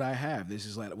 this is what I have. This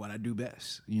is like what I do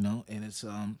best. You know, and it's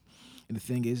and the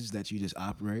thing is that you just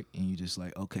operate and you just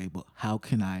like, okay, but how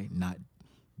can I not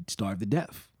starve to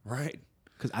death? Right.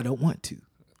 Because I don't want to.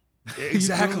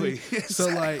 Exactly.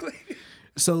 Exactly.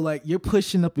 So like you're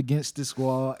pushing up against this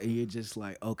wall and you're just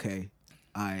like, okay,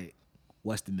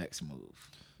 what's the next move?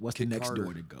 What's Kick the next harder.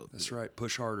 door to go through? That's right.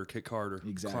 Push harder, kick harder,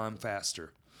 Exactly. climb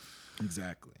faster.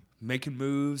 Exactly. Making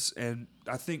moves, and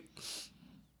I think,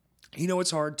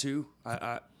 it's hard too.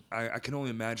 I can only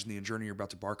imagine the journey you're about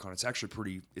to embark on. It's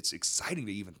actually it's exciting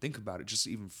to even think about it, just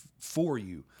even for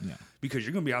you. Yeah. Because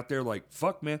you're going to be out there like,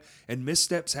 fuck, man. And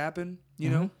missteps happen, you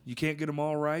know? You can't get them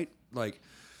all right. Like,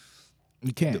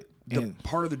 You can't. the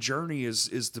part of the journey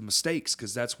is the mistakes,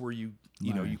 because that's where you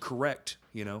correct,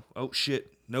 oh,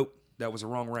 shit, nope, that was a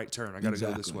wrong right turn. I got to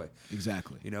go this way.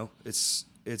 Exactly.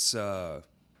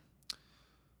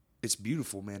 It's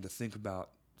beautiful, man, to think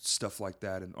about stuff like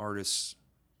that, and artists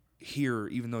here,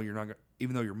 even though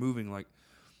you're moving, like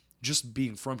just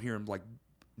being from here and like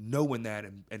knowing that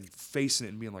and facing it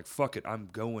and being like, fuck it, I'm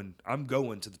going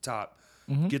to the top.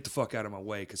 Get the fuck out of my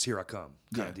way, because here I come,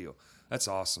 kind of deal. That's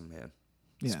awesome, man.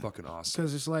 It's fucking awesome.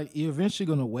 Because it's like you're eventually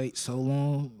gonna wait so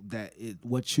long that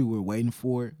what you were waiting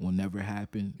for will never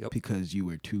happen because you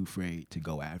were too afraid to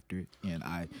go after it. And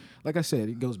like I said,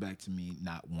 it goes back to me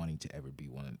not wanting to ever be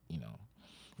one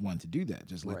to do that.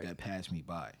 Just let that pass me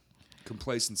by.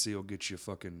 Complacency will get you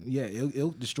fucking... Yeah,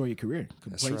 it'll destroy your career.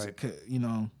 That's right.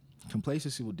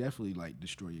 Complacency will definitely like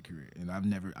destroy your career. And I'm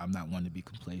not one to be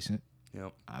complacent.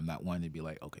 Yep. I'm not one to be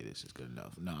like, okay, this is good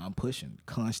enough. No, I'm pushing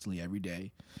constantly every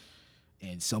day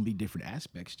in so many different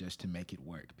aspects just to make it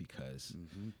work. Because,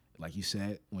 like you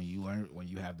said, when you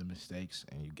have the mistakes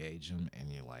and you gauge them and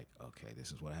you're like, okay,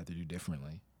 this is what I have to do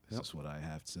differently. This is what I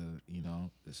have to,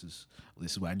 this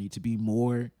is what I need to be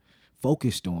more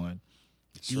focused on.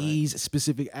 These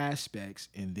specific aspects,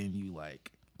 and then you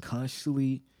like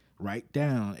constantly write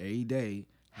down every day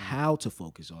how to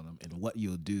focus on them and what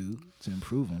you'll do to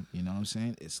improve them. You know what I'm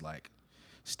saying? It's like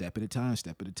step at a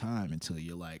time until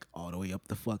you're like all the way up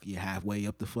you're halfway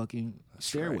up the fucking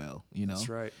stairwell, That's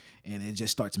right. And it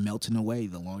just starts melting away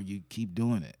the longer you keep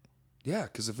doing it. Yeah,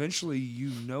 because eventually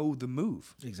the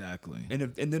move. Exactly.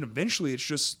 And then eventually it's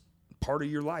just part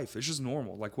of your life. It's just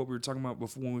normal. Like what we were talking about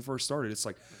before when we first started. It's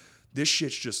like, this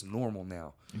shit's just normal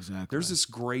now. Exactly. There's this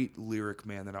great lyric,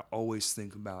 man, that I always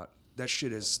think about. That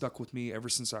shit has stuck with me ever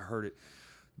since I heard it.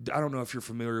 I don't know if you're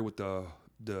familiar with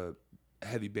the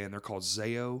heavy band. They're called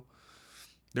Zayo.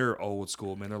 They're old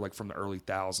school, man. They're like from the early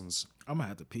thousands. I'm gonna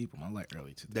have to peep them. I like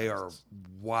early 2000s. They are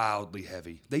wildly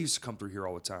heavy. They used to come through here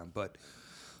all the time, but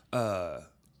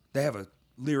they have a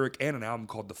lyric and an album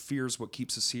called "The Fear's What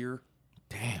Keeps Us Here."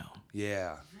 Damn.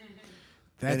 Yeah.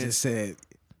 That just said,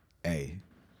 hey.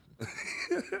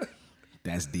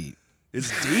 That's deep. It's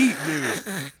deep,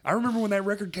 dude. I remember when that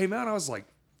record came out, I was like,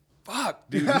 fuck,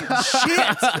 dude,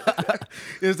 shit.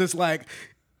 It's just like,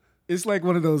 it's like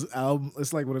one of those album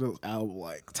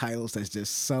like titles that's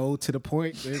just so to the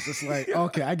point. It's just like,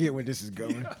 okay, I get where this is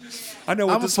going. I know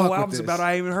what this whole album's about.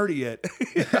 I ain't even heard it yet.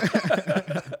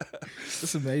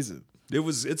 It's amazing.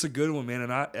 It's a good one, man.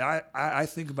 And I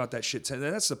think about that shit. And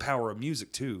that's the power of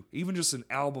music too. Even just an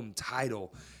album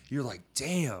title, you're like,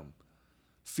 damn,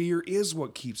 fear is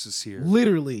what keeps us here.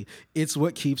 Literally, it's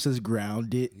what keeps us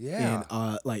grounded. Yeah.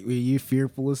 And like when you're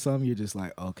fearful of something, you're just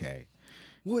like, okay.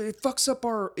 Well, it fucks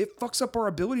up our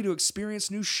ability to experience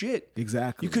new shit.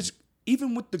 Exactly. Because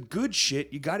even with the good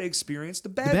shit, you got to experience the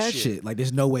bad shit. Like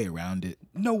there's no way around it.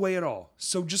 No way at all.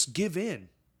 So just give in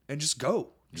and just go.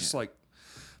 Just like,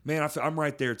 man, I'm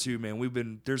right there too,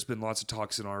 man. There's been lots of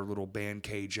talks in our little band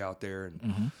cage out there,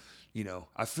 and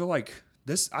I feel like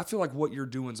what you're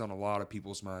doing's on a lot of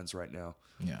people's minds right now.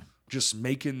 Yeah. Just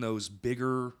making those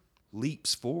bigger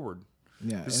leaps forward.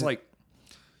 Yeah. It's like,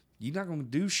 you're not gonna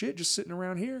do shit just sitting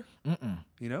around here.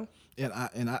 You know?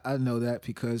 And I know that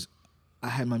because I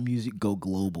had my music go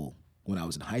global when I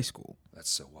was in high school. That's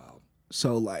so wild.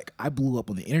 So like I blew up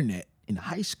on the internet in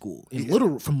high school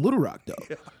from Little Rock though.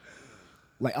 Yeah.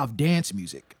 Like off dance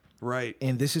music. Right.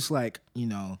 And this is like,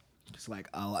 it's like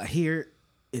I hear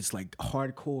it's like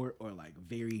hardcore or like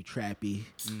very trappy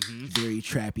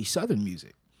Southern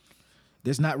music.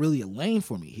 there's not really a lane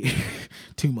for me here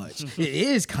too much. It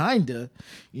is kinda,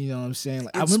 you know what I'm saying?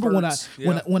 Like, I remember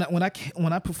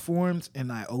when I performed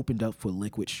and I opened up for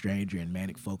Liquid Stranger and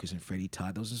Manic Focus and Freddie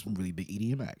Todd. Those are some really big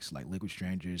EDM acts, like Liquid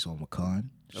Strangers on Wakan.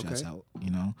 Shouts out,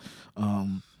 you know.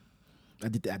 I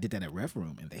did that at Rev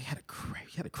Room, and they had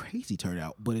a crazy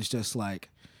turnout. But it's just like,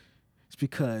 it's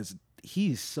because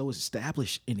he is so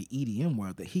established in the EDM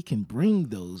world that he can bring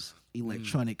those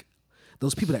electronic,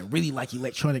 those people that really like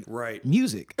electronic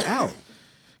music out.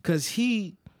 Because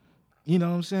he, you know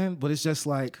what I'm saying? But it's just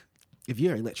like, if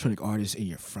you're an electronic artist and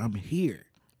you're from here,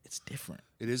 it's different.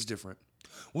 It is different.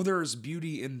 Well, there is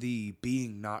beauty in the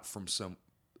being not from some,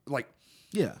 like,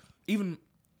 yeah. Even,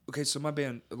 okay, so my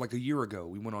band, like a year ago,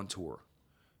 we went on tour.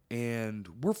 And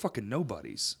we're fucking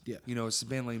nobodies. Yeah. You know, it's a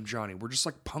band named Johnny. We're just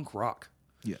like punk rock.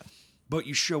 Yeah. But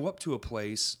you show up to a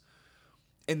place,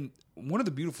 and one of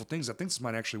the beautiful things, I think this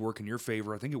might actually work in your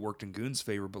favor. I think it worked in Goon's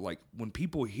favor. But like when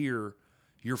people hear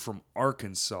you're from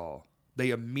Arkansas, they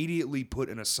immediately put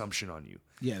an assumption on you.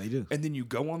 Yeah, they do. And then you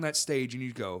go on that stage and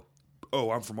you go, oh,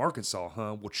 I'm from Arkansas,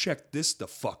 huh? Well, check this the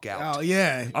fuck out. Oh,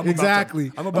 yeah, I'm exactly.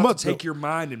 I'm about to take your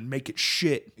mind and make it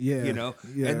shit. Yeah, you know?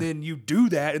 yeah. And then you do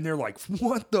that, and they're like,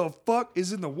 what the fuck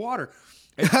is in the water?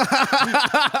 And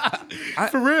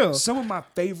For real. Some of my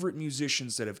favorite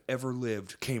musicians that have ever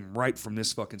lived came right from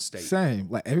this fucking state. Same.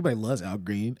 Like, everybody loves Al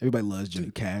Green. Everybody loves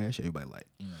Johnny Cash. Everybody like,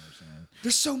 you know what I'm saying?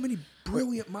 There's so many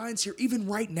brilliant minds here, even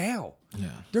right now. Yeah.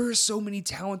 There are so many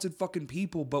talented fucking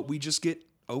people, but we just get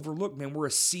overlooked, man. We're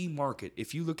a C market.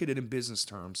 If you look at it in business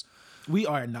terms, we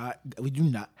do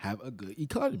not have a good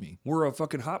economy. We're a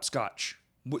fucking hopscotch.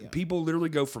 Yeah. People literally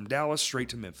go from Dallas straight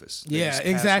to Memphis. Yeah,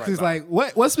 exactly. Right, it's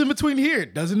like, what's in between here?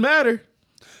 Doesn't matter.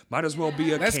 Might as well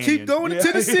be a Let's canyon. keep going to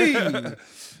Tennessee.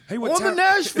 Hey, on to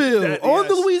Nashville. On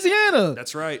to Louisiana.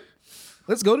 That's right.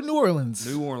 Let's go to New Orleans.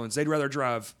 New Orleans. They'd rather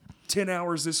drive 10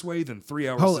 hours this way than 3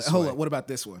 hours this way. Hold up. What about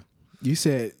this one? You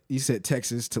said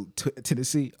Texas to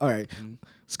Tennessee. All right. Mm-hmm.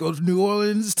 Let's go to New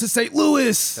Orleans to St.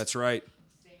 Louis. That's right.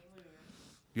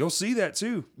 You'll see that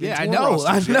too. Yeah, I know.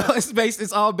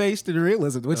 It's all based in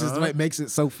realism, which is what makes it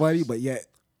so funny, but yet,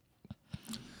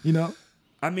 you know?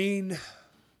 I mean,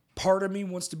 part of me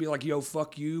wants to be like, yo,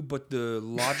 fuck you, but the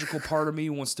logical part of me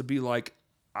wants to be like,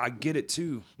 I get it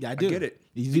too. Yeah, I do. I get it.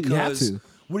 You have to.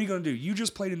 What are you going to do? You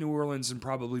just played in New Orleans and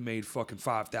probably made fucking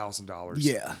 $5,000.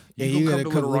 Yeah. You can come to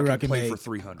Little Rock and play for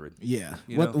 $300. Yeah.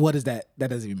 What is that? That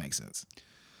doesn't even make sense.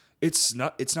 It's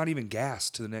not even gas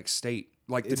to the next state.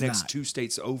 Like the next 2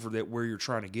 states over that where you're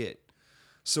trying to get.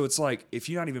 So it's like, if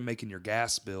you're not even making your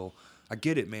gas bill, I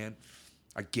get it, man.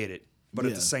 I get it. But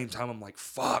at the same time, I'm like,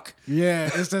 fuck. Yeah,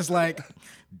 it's just like,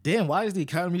 damn, why is the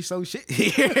economy so shit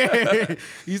here?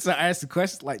 You start asking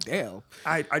questions like, damn.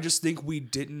 I just think we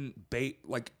didn't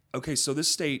like, okay, so this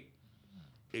state,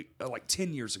 like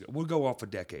 10 years ago, we'll go off a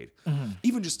decade. Mm-hmm.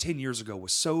 Even just 10 years ago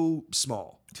was so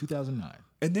small. 2009.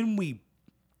 And then we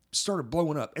started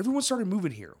blowing up. Everyone started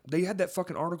moving here. They had that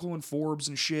fucking article in Forbes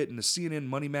and shit and the CNN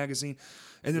Money magazine.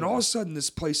 And then all of a sudden this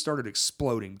place started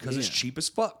exploding because it's cheap as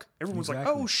fuck. Everyone's like,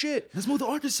 oh shit. Let's move to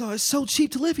Arkansas. It's so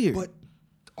cheap to live here. But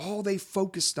all they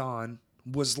focused on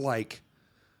was like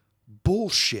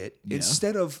bullshit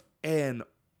instead of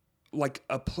like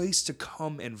a place to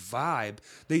come and vibe.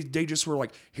 They just were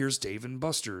like, here's Dave and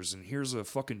Buster's and here's a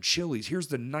fucking Chili's. Here's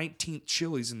the 19th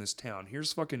Chili's in this town.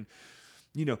 Here's fucking...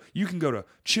 You know, you can go to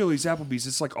Chili's, Applebee's.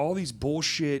 It's like all these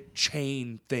bullshit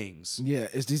chain things. Yeah,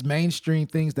 it's these mainstream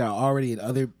things that are already in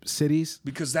other cities.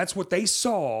 Because that's what they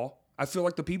saw. I feel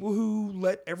like the people who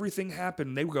let everything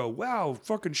happen, they would go, wow,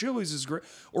 fucking Chili's is great.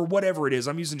 Or whatever it is.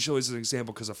 I'm using Chili's as an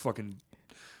example because I fucking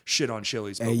shit on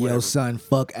Chili's. Hey, yo, son,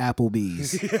 fuck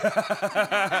Applebee's.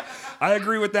 I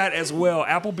agree with that as well.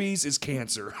 Applebee's is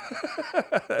cancer.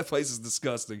 That place is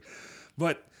disgusting.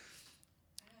 But...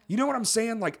 You know what I'm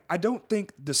saying? Like, I don't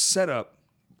think the setup,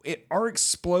 our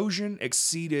explosion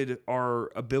exceeded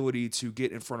our ability to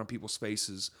get in front of people's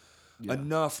faces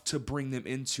enough to bring them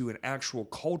into an actual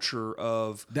culture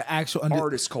of the actual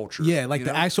artist culture. Yeah, like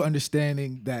the actual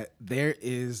understanding that there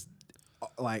is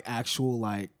like actual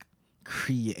like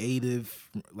creative,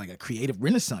 like a creative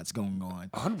renaissance going on.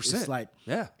 100%. It's like,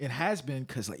 it has been,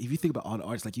 because like if you think about all the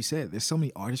artists, like you said, there's so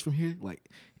many artists from here. Like,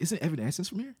 isn't Evanescence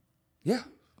from here? Yeah.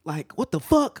 Like, what the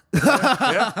fuck?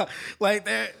 Yeah. Like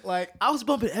I was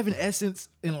bumping Evanescence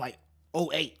in like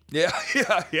 2008. Yeah.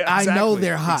 Exactly. I know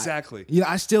they're hot. Exactly. Yeah,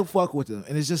 I still fuck with them.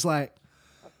 And it's just like,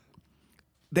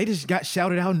 they just got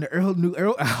shouted out in the new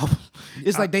Earl album.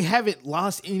 It's like they haven't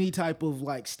lost any type of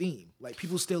like steam. Like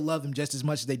people still love them just as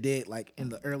much as they did like in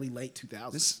the late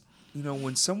 2000s. You know,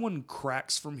 when someone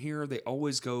cracks from here, they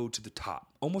always go to the top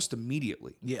almost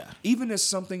immediately. Yeah. Even as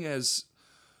something as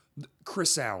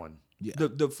Chris Allen. Yeah.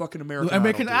 The fucking American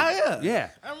American Idol dude. Idol. Yeah.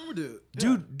 I remember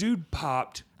dude. Dude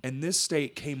popped, and this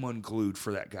state came unglued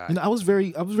for that guy. And I was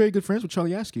very good friends with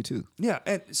Charlie Askew too. Yeah,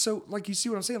 and so like you see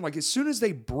what I'm saying? Like as soon as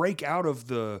they break out of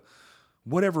the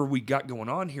whatever we got going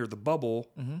on here, the bubble,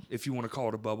 if you want to call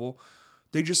it a bubble,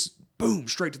 they just boom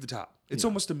straight to the top. It's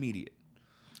almost immediate.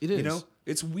 It is. You know,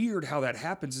 it's weird how that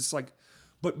happens. It's like,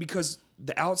 but because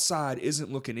the outside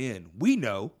isn't looking in, we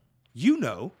know, you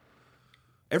know,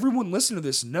 everyone listening to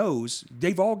this knows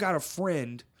they've all got a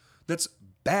friend that's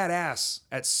badass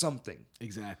at something.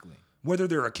 Exactly. Whether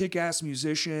they're a kick-ass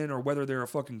musician or whether they're a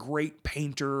fucking great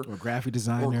painter Or graphic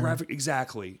designer.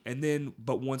 Exactly. And then,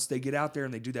 but once they get out there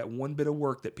and they do that one bit of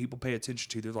work that people pay attention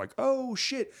to, they're like, oh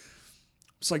shit.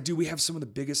 It's like, dude, we have some of the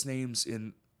biggest names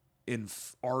in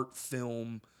art,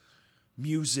 film,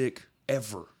 music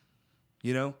ever,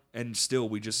 you know? And still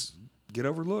we just get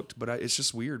overlooked, but it's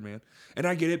just weird, man. And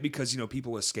I get it because, you know,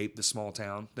 people escape the small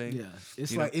town thing. Yeah.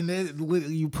 It's You like, and then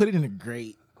you put it in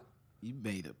you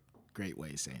made a great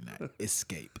way of saying that.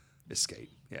 Escape.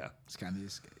 Escape, yeah. It's kind of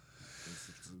escape.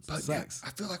 But yeah, I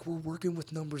feel like we're working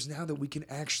with numbers now that we can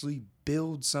actually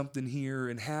build something here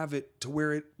and have it to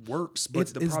where it works. But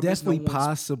It's the problem definitely is no one's-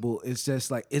 possible. It's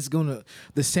just like the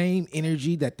same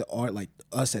energy that the art, like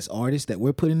us as artists, that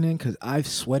we're putting in. Because I've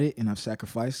sweated and I've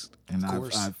sacrificed, and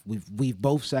we've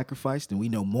both sacrificed, and we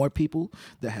know more people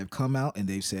that have come out and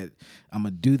they've said, "I'm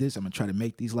gonna do this. I'm gonna try to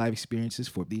make these live experiences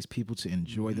for these people to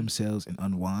enjoy themselves and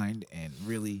unwind and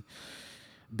really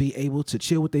be able to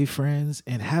chill with their friends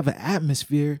and have an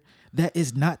atmosphere that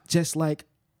is not just like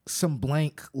some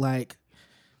blank, like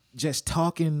just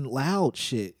talking loud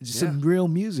shit. Just some real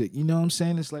music. You know what I'm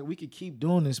saying? It's like we could keep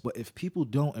doing this, but if people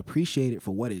don't appreciate it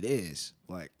for what it is,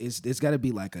 like it's got to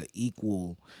be like an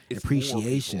equal It's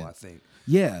appreciation. more people, I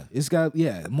think.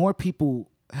 Yeah, more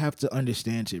people have to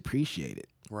understand to appreciate it.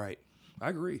 Right. I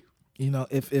agree. You know,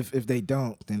 if they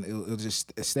don't, then it'll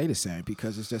just stay the same,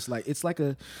 because it's just like it's like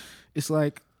an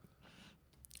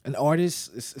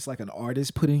artist. It's like an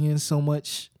artist putting in so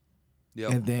much,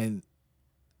 and then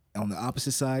on the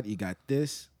opposite side, you got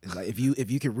this. It's like if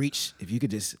you could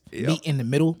just meet in the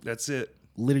middle. That's it.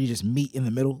 Literally just meet in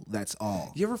the middle. That's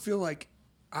all. You ever feel like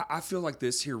I feel like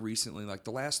this here recently, like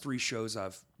the last 3 shows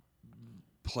I've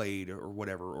played or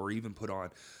whatever, or even put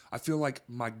on, I feel like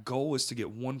my goal is to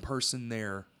get one person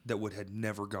there that had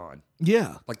never gone.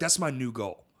 Yeah, Like that's my new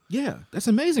goal. yeah, that's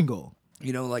an amazing goal.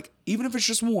 You know, like even if it's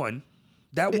just one,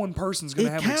 that one person's going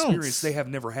to have counts. an experience they have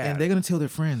never had. And they're gonna tell their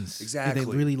friends. Exactly. If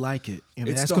they really like it, and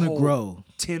It's that's the gonna whole grow.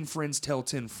 10 friends tell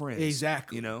 10 friends.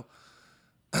 Exactly. You know?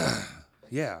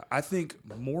 Yeah, I think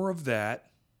more of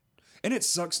that. And it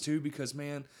sucks too because,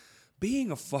 man,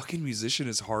 being a fucking musician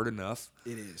is hard enough.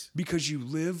 It is. Because you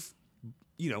live,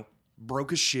 you know,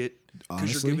 broke as shit. Because you're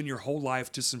Honestly. giving your whole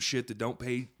life to some shit that don't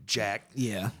pay jack.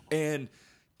 Yeah. And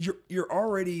you're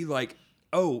already like,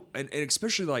 oh, and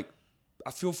especially like,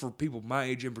 I feel for people my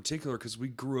age in particular because we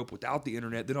grew up without the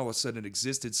internet. Then all of a sudden it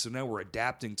existed. So now we're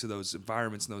adapting to those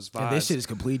environments and those vibes. And this shit is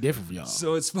completely different for y'all.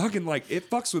 So it's fucking like, it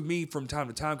fucks with me from time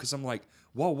to time because I'm like,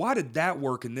 well, why did that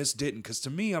work and this didn't? Because to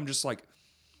me, I'm just like,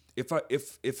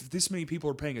 if this many people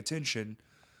are paying attention,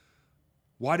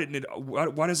 why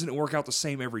doesn't it work out the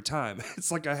same every time?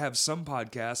 It's like I have some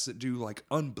podcasts that do like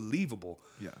unbelievable.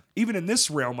 Yeah. Even in this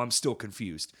realm, I'm still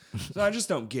confused. So I just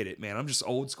don't get it, man. I'm just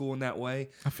old school in that way.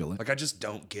 I feel it. Like I just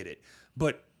don't get it.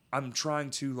 But I'm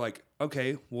trying to like,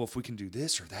 okay, well, if we can do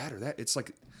this or that, it's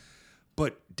like,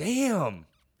 but damn,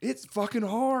 it's fucking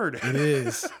hard. It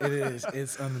is. It is.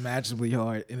 It's unimaginably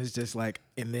hard. And it's just like,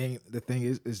 and then the thing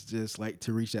is, it's just like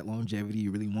to reach that longevity you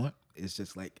really want, it's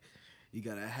just like, you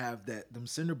gotta have them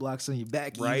cinder blocks on your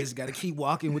back. Right. You just gotta keep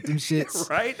walking with them shits.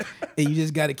 Right? And you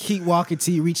just gotta keep walking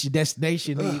till you reach your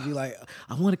destination. And you be like,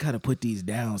 I wanna kind of put these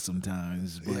down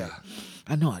sometimes, but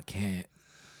I know I can't.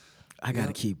 I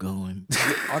gotta keep going.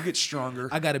 I'll get stronger.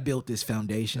 I gotta build this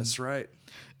foundation. That's right.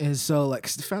 And so, like,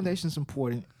 'cause the foundation's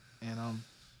important. And,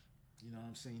 you know what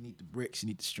I'm saying? You need the bricks. You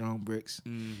need the strong bricks.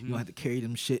 You don't have to carry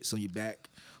them shits on your back.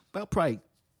 About probably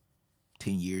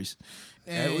 10 years.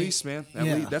 At least, man. At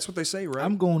least. That's what they say, right?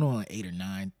 I'm going on 8 or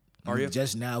 9. Are you?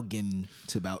 Just now getting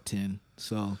to about 10.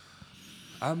 So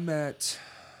I'm at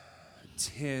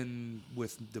 10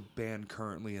 with the band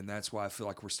currently, and that's why I feel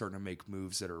like we're starting to make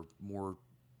moves that are more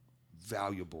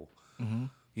valuable.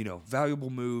 You know, valuable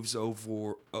moves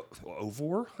over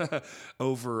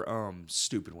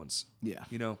stupid ones. Yeah.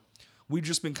 You know, we've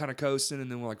just been kind of coasting,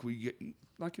 and then we're like,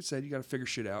 like I said, you got to figure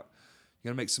shit out. You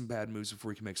got to make some bad moves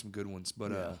before you can make some good ones.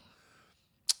 But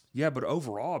but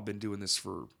overall, I've been doing this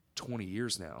for 20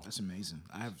 years now. that's amazing.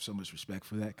 I have so much respect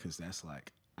for that, because that's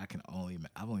like, I've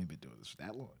only been doing this for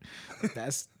that long. Like,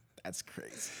 that's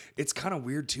crazy. It's kind of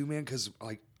weird too, man, because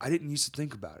like I didn't used to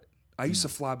think about it. I used to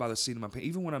fly by the seat of my pants.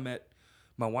 Even when I met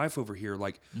my wife over here,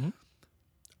 like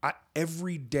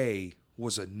every day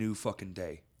was a new fucking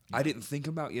day. I didn't think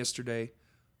about yesterday.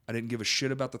 I didn't give a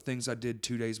shit about the things I did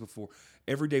 2 days before.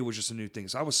 Every day was just a new thing.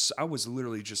 So I was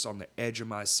literally just on the edge of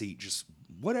my seat, just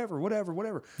whatever.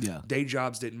 Yeah. Day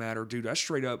jobs didn't matter, dude. I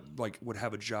straight up like would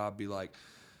have a job be like,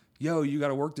 yo, you got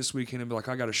to work this weekend, and be like,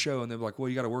 I got a show, and they'd be like, well,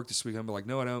 you got to work this weekend. I'd be like,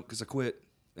 no, I don't, because I quit,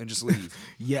 and just leave.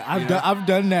 Yeah, I've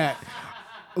done that.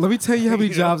 Let me tell you how many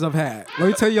jobs I've had. Let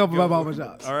me tell you about all my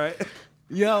jobs. All right.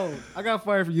 Yo, I got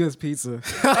fired from U.S. Pizza.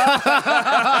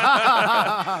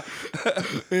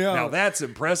 Now that's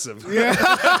impressive. Yeah.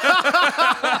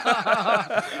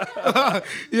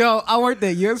 Yo, I worked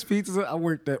at U.S. Pizza. I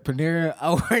worked at Panera.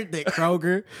 I worked at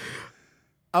Kroger.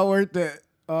 I worked at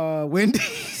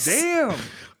Wendy's. Damn.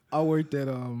 I worked at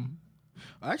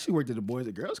I actually worked at the Boys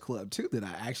and Girls Club too. That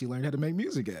I actually learned how to make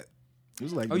music at. It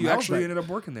was like, Oh, you actually ended up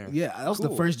working there? Yeah, that was Cool.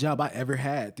 the first job I ever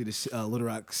had through the Little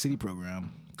Rock City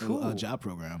program. Cool. Job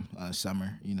program,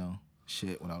 summer,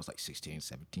 shit, when I was like 16,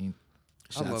 17.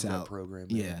 I love Shouts that out. program.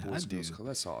 Man. Yeah, Boys I and do. Girls Club.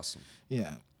 That's awesome.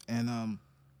 Yeah, and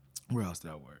where else did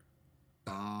I work?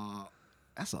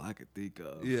 That's all I could think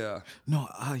of. Yeah. No,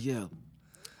 yeah.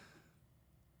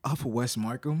 Off of West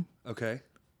Markham, Okay.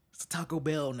 it's a Taco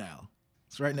Bell now.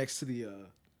 It's right next to the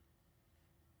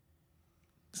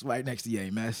It's right next to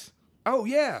AMS. Oh,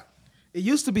 yeah. It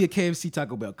used to be a KFC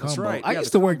Taco Bell combo. That's right. I Yeah,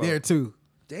 used the to work combo. there too.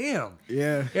 Damn.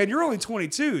 Yeah. And you're only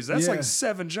 22, so that's Yeah. like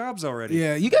 7 jobs already.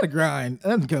 Yeah, you gotta grind.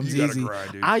 That comes You gotta easy.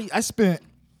 grind, dude. I spent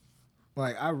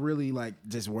I really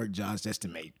just worked jobs just to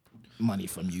make money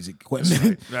from music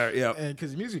equipment. Right, yeah. And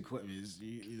because music equipment is,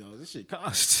 this shit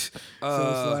costs.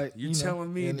 You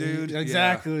telling me, and- dude. Yeah.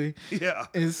 Exactly. Yeah.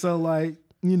 And so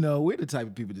we're the type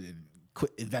of people that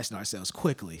invest in ourselves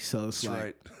quickly. So it's That's like,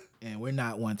 right. and we're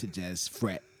not one to just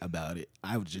fret about it.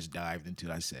 I would just dived into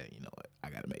it. I said, you know what,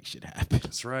 I gotta make shit happen.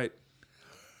 That's right.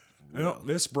 Well,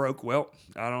 this broke. Well,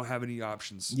 I don't have any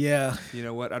options. Yeah. You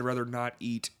know what? I'd rather not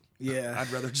eat. Yeah. I'd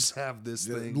rather just have this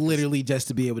thing. Literally just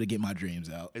to be able to get my dreams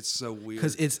out. It's so weird.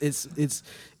 Because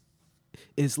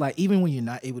it's like, even when you're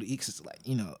not able to eat, 'cause it's like,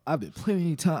 I've been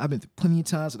through plenty of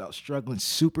times that I was struggling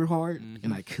super hard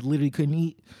and I literally couldn't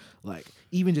eat. Like,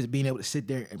 even just being able to sit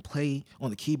there and play on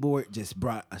the keyboard just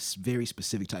brought a very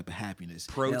specific type of happiness.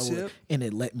 Pro tip? And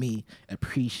it let me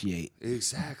appreciate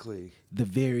Exactly. the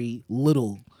very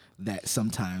little that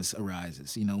sometimes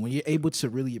arises. When you're able to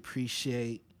really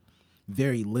appreciate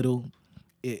very little,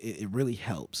 it really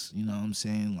helps. You know what I'm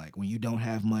saying? Like, when you don't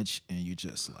have much and you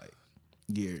just like,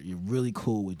 you're really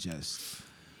cool with just.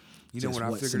 You know just what I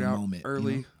what's figured in the out moment,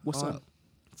 early? What's on? up?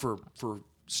 For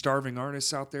starving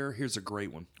artists out there, here's a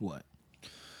great one. What?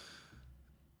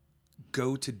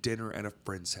 Go to dinner at a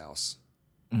friend's house.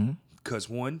 Mm-hmm. Because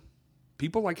one,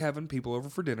 people like having people over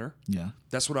for dinner. Yeah.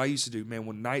 That's what I used to do, man.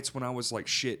 When I was like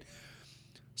shit.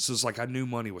 So it's like I knew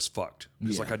money was fucked.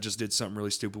 It's Yeah. like I just did something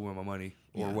really stupid with my money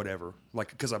or whatever.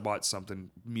 Like, because I bought something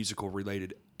musical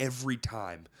related every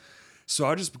time. So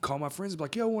I just call my friends and be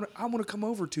like, yo, I want to come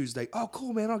over Tuesday. Oh,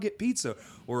 cool, man. I'll get pizza.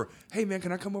 Or, hey, man,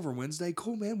 can I come over Wednesday?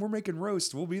 Cool, man. We're making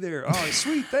roast. We'll be there. Oh,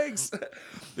 sweet. Thanks.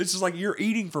 It's just like you're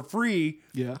eating for free.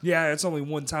 Yeah. Yeah, it's only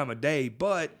one time a day,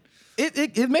 but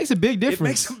It makes a big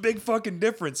difference. it makes a big fucking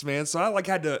difference, man. So I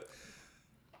had to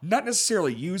not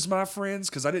necessarily use my friends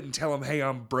because I didn't tell them, hey,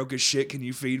 I'm broke as shit. Can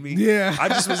you feed me? Yeah. I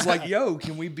just was like, yo,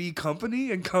 can we be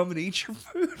company and come and eat your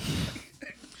food?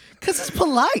 Because it's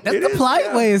polite. That's It the is, polite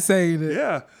yeah. way of saying it.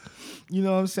 Yeah. You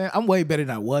know what I'm saying? I'm way better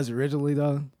than I was originally,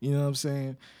 though. You know what I'm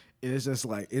saying? It's just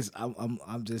like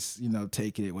I'm just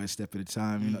taking it one step at a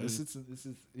time. You know, this is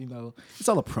it's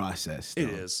all a process. It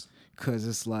though. is. Cause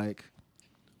it's like,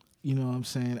 you know what I'm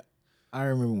saying? I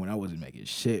remember when I wasn't making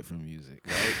shit from music,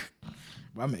 right?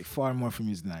 But I make far more from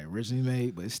music than I originally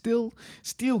made, but it's still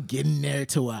getting there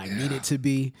to where I need it to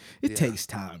be. It takes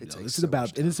time, though. takes It's so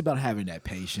much about having that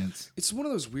patience. It's one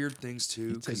of those weird things,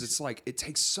 too, because it's like it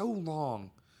takes so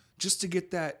long just to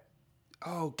get that,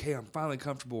 oh, okay, I'm finally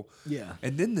comfortable. Yeah.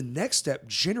 And then the next step,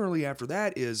 generally after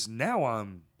that, is now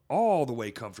I'm all the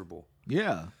way comfortable.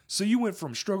 Yeah. So you went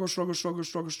from struggle.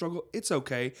 It's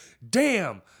okay.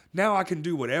 Damn. Now I can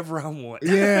do whatever I want.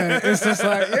 Yeah. It's just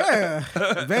like,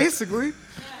 yeah, basically.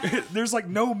 There's like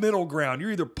no middle ground.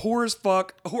 You're either poor as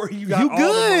fuck or you got You all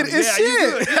good the money. as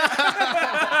Yeah,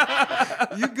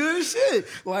 shit. You good as shit.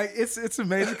 Like, it's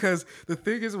amazing because the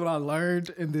thing is, what I learned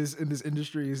in this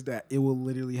industry is that it will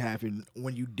literally happen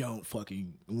when you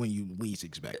when you least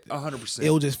expect it. 100%.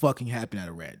 It'll just fucking happen at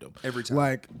a random Every time.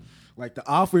 Like Like the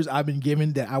offers I've been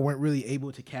given that I weren't really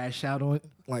able to cash out on,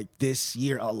 like this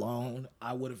year alone,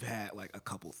 I would have had like a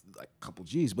couple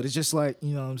G's. But it's just like,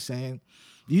 you know what I'm saying?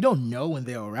 You don't know when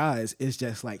they'll rise. It's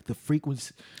just like the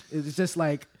frequency. It's just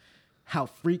like how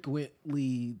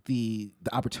frequently the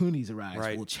opportunities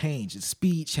arise will change. The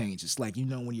speed changes. Like, you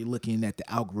know, when you're looking at the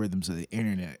algorithms of the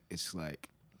internet, it's like,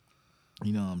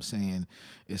 you know what I'm saying?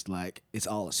 It's like it's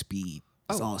all a speed.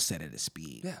 It's all set at a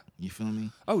speed. Yeah. You feel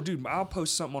me? Oh, dude, I'll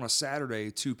post something on a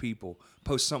Saturday, 2 people.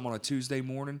 Post something on a Tuesday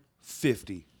morning,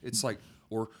 50. It's like,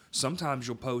 or sometimes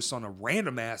you'll post on a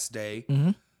random ass day,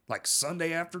 like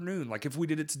Sunday afternoon. Like if we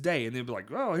did it today, and they'd be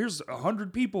like, oh, here's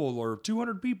 100 people or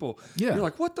 200 people. Yeah. You're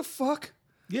like, what the fuck?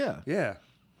 Yeah. Yeah.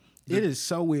 It is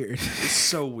so weird. It's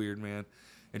so weird, man.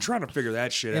 And trying to figure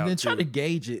that shit out. And then too. trying to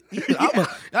gauge it.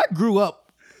 I grew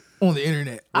up on the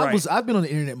internet. Right. I've been on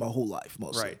the internet my whole life,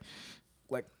 mostly. Right.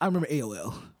 Like I remember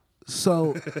AOL.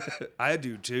 So I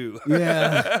do too.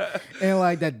 yeah. And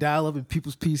like that dial up in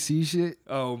people's PC shit.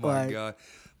 Oh my Like, God.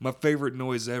 My favorite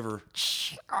noise ever.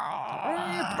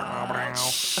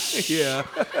 Yeah.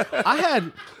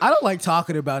 I don't like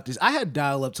talking about this. I had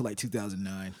dial up to like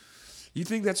 2009. You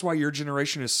think that's why your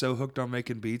generation is so hooked on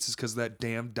making beats is because of that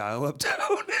damn dial-up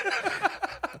tone?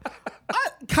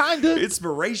 Kind of.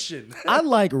 Inspiration. I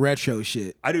like retro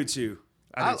shit. I do too.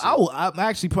 I do too. I'm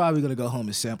actually probably gonna go home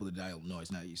and sample the dial-up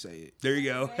noise now that you say it. There you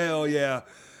go. Hell yeah.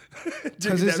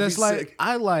 Because it's just like sick.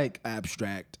 I like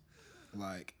abstract,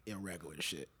 like irregular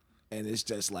shit, and it's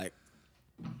just like,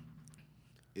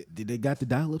 did they got the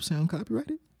dial-up sound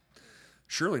copyrighted?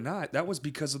 Surely not. That was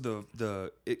because of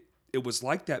it was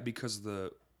like that because of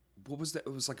the what was that?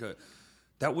 It was like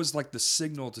that was like the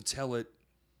signal to tell it.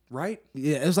 Right?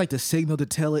 Yeah, it was like the signal to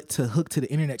tell it to hook to the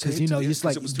internet because you know it's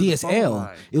like it was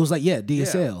DSL. It was like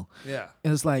DSL. Yeah.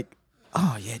 And it's like,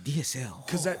 oh yeah, DSL.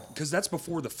 Because that's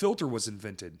before the filter was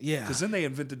invented. Yeah. Because then they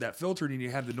invented that filter and you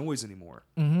didn't have the noise anymore.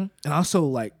 Mm-hmm. And also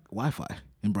like Wi-Fi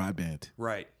and broadband.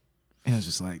 Right. And it's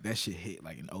just like that shit hit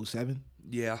like in 2007.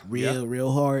 Yeah.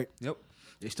 Real hard. Yep.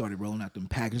 They started rolling out them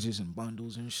packages and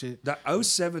bundles and shit. That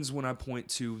 07's when I point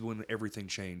to when everything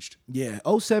changed. Yeah,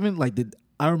 07, like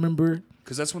I remember.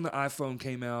 Because that's when the iPhone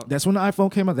came out. That's when the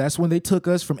iPhone came out. That's when they took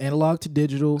us from analog to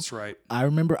digital. That's right. I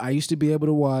remember I used to be able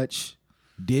to watch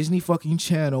Disney fucking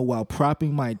Channel while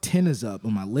propping my antennas up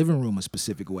in my living room a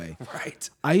specific way. Right.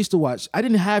 I used to watch. I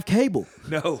didn't have cable.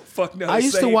 No, fuck no. I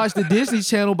used to watch the Disney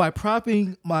Channel by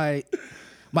propping my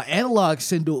analog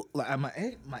signal, like my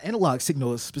analog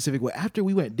signal a specific way. After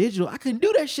we went digital, I couldn't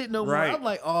do that shit no more. Right. I'm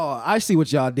like, oh, I see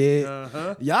what y'all did.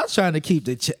 Uh-huh. Y'all trying to keep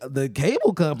the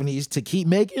cable companies to keep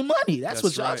making money. That's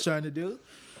what y'all right. trying to do.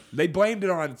 They blamed it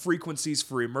on frequencies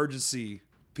for emergency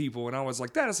people, and I was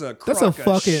like, that's a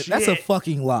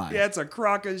fucking lie. Yeah, it's a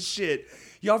crock of shit.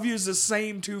 Y'all have used the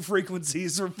same 2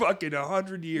 frequencies for fucking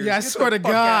 100 years. Yeah, I Get swear the to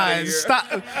fuck outta God, here.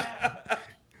 stop.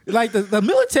 Like the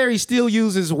military still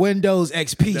uses Windows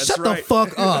XP. That's Shut right. the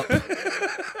fuck up.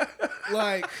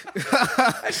 Like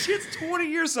That shit's 20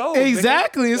 years old.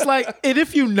 exactly. Man. It's like, and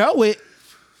if you know it,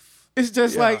 it's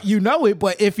just like you know it.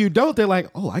 But if you don't, they're like,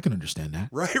 oh, I can understand that.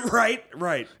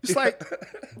 Right. It's like,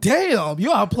 damn,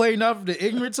 you are playing off the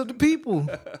ignorance of the people.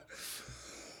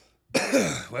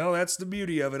 Well, that's the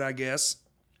beauty of it, I guess.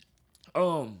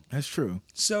 That's true.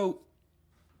 So,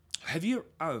 have you?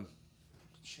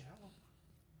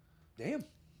 Damn,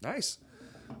 nice.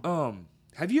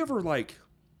 Have you ever like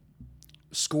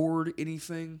scored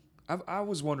anything? I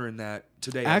was wondering that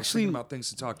today. I was thinking about things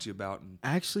to talk to you about. And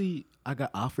actually, I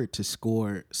got offered to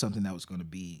score something that was going to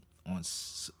be on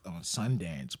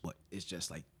Sundance, but it's just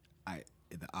like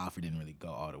the offer didn't really go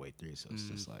all the way through, so it's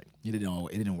just like it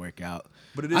didn't work out.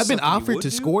 But it is I've been something you offered would to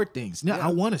do? score things. No, Yeah.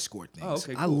 I want to score things. Oh,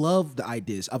 okay, I cool. love the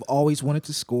ideas. I've always wanted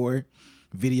to score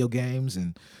video games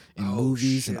and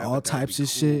movies shit, and I all bet that'd types be of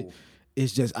shit. cool.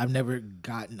 It's just I've never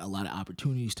gotten a lot of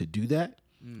opportunities to do that.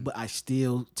 Mm. But I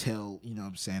still tell, you know what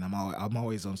I'm saying, I'm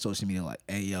always on social media like,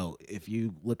 hey, yo, if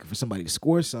you looking for somebody to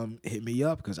score some, hit me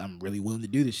up because I'm really willing to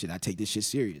do this shit. I take this shit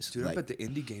serious. dude, Like, I bet the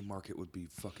indie game market would be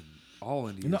fucking all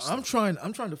indie. you know, I'm trying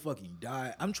to fucking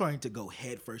die. I'm trying to go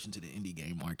head first into the indie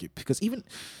game market because even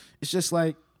it's just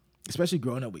like, especially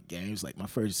growing up with games, like my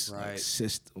first like, Right.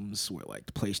 systems were like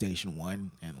the PlayStation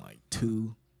 1 and like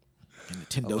 2 and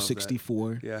Nintendo love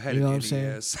 64. Yeah, I had you know an what I'm saying?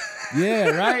 NES. Yeah,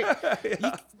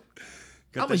 right?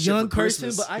 Got I'm that a shit young for person,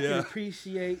 Christmas. but I yeah. can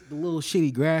appreciate the little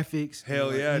shitty graphics. Hell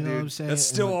and, like, yeah, you know dude. what I'm saying? That's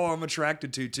And, still like, all I'm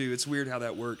attracted to too. It's weird how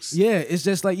that works. yeah, it's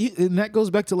just like, and that goes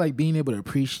back to like being able to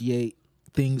appreciate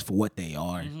things for what they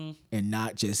are and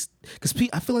not just because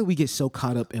I feel like we get so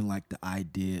caught up in like the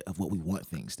idea of what we want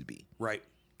things to be. Right.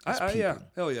 As Yeah. people.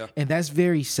 Hell yeah. And that's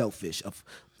very selfish.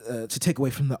 to take away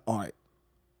from the art.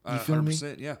 You feel me?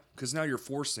 100%, yeah, because now you're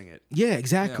forcing it. Yeah,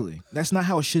 exactly. That's not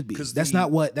how it should be. That's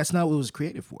not what it was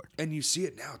created for. And you see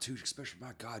it now too, especially,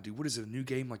 my God, dude, what is it? A new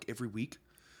game like every week?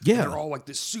 Yeah, And they're all like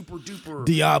this super duper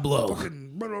Diablo.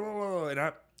 fucking blah, blah, blah, blah. And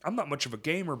I'm not much of a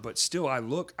gamer, but still, I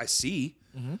see.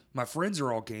 My friends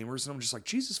are all gamers, and I'm just like,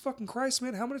 Jesus fucking Christ,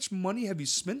 man, how much money have you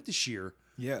spent this year?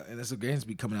 Yeah, and there's a games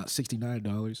be coming out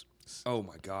 $69. Oh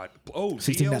my God! Oh,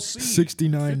 69,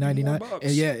 DLC, $69.99.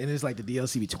 And yeah, and it's like the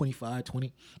DLC be $25,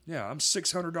 $20. Yeah, I'm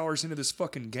 $600 into this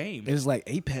fucking game. It's like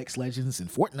Apex Legends and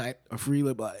Fortnite are free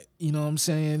to buy. You know what I'm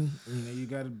saying? You know, you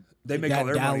gotta They make all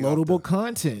their money downloadable off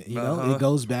content. You know, it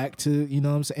goes back to, you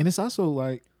know what I'm saying? And it's also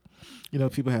like, you know,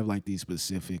 people have like these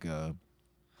specific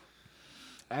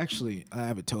actually, I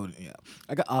haven't told it. Yeah.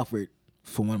 I got offered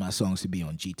for one of my songs to be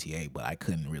on GTA, but I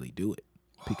couldn't really do it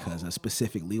because of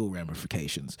specific legal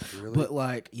ramifications. Really? But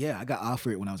like, yeah, I got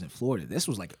offered when I was in Florida. This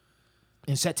was like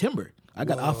in September. I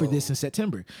got offered this in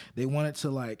September. They wanted to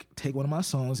like take one of my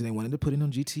songs and they wanted to put it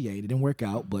on GTA. It didn't work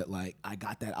out, but like I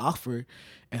got that offer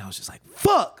and I was just like,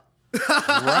 fuck.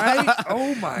 Right?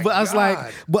 Oh my God. But I was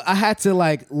like, but I had to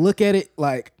like look at it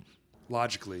like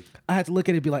logically. I had to look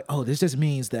at it and be like, oh, this just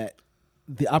means that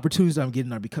the opportunities I'm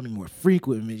getting are becoming more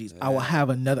frequent. I will have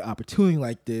another opportunity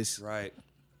like this. Right.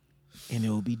 And it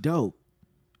will be dope.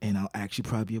 And I'll actually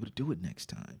probably be able to do it next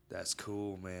time. That's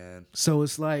cool, man. So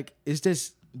it's like, it's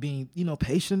just being, you know,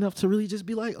 patient enough to really just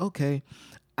be like, okay,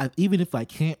 even if I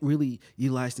can't really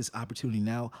utilize this opportunity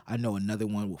now, I know another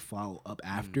one will follow up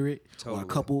after it. Totally. Or a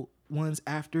couple ones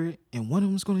after it. And one of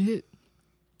them's going to hit.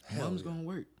 One of them's yeah. going to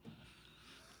work.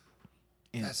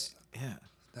 And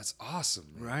That's awesome,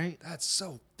 man. Right? That's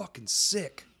so fucking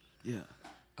sick. Yeah.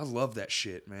 I love that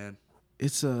shit, man.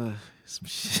 It's some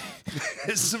shit.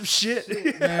 It's some shit.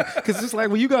 Because it's like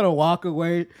when you gotta walk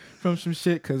away from some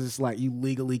shit because it's like you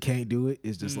legally can't do it.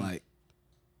 It's just like,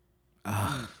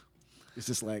 it's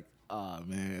just like,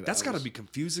 man. That's got to be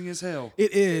confusing as hell.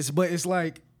 It is, but it's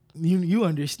like you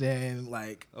understand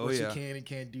like what yeah. you can and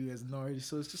can't do as an artist.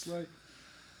 So it's just like,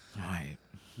 all right.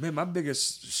 Man, my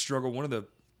biggest struggle, one of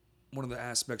the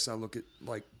aspects I look at,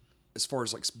 like, as far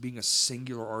as like being a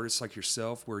singular artist like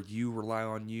yourself, where you rely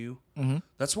on you. Mm-hmm.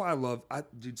 That's why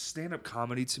dude, stand-up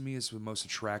comedy to me is the most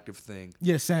attractive thing.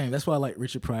 Yeah, same. That's why I like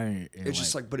Richard Pryor. It's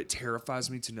just like, but it terrifies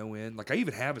me to no end. Like, I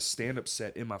even have a stand-up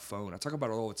set in my phone. I talk about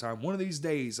it all the time. One of these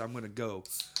days, I'm going to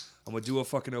do a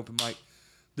fucking open mic.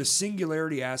 The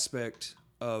singularity aspect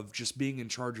of just being in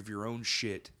charge of your own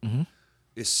shit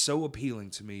is so appealing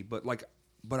to me. But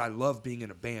I love being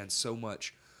in a band so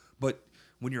much. But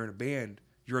when you're in a band,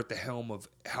 you're at the helm of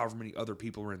however many other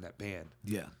people are in that band.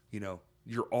 Yeah. You know,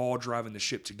 you're all driving the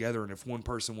ship together. And if one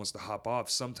person wants to hop off,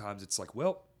 sometimes it's like,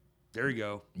 well, there you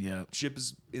go. Yeah. Ship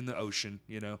is in the ocean,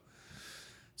 you know.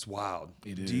 It's wild.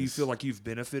 It is. Do you feel like you've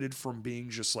benefited from being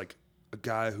just like a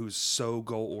guy who's so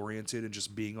goal-oriented and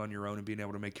just being on your own and being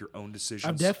able to make your own decisions?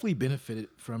 I've definitely benefited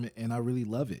from it, and I really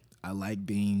love it. I like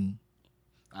being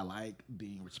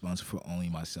responsible for only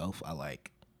myself. I like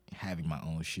having my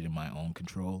own shit in my own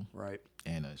control. Right.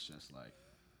 And it's just like,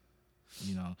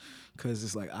 you know, because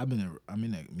it's like I'm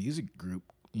in a music group,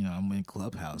 you know, I'm in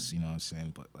Clubhouse, you know what I'm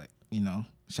saying? But like, you know,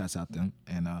 shouts out them.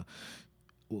 And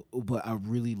but I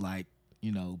really like,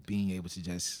 you know, being able to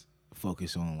just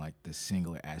focus on like the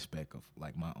singular aspect of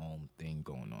like my own thing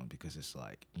going on, because it's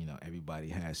like, you know, everybody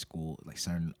has school, like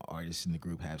certain artists in the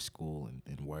group have school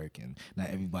and work, and not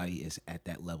everybody is at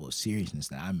that level of seriousness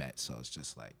that I'm at. So it's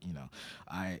just like, you know,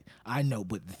 I know,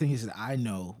 but the thing is that I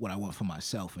know what I want for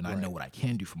myself, and I know what I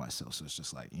can do for myself. So it's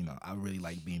just like, you know, I really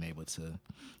like being able to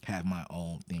have my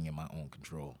own thing in my own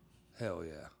control. Hell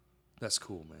yeah. That's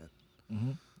cool, man.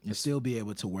 Mm-hmm. And still be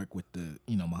able to work with the,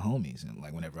 you know, my homies, and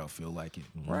like whenever I feel like it.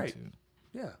 Right.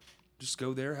 Yeah. Just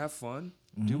go there, have fun,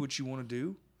 do what you want to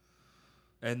do.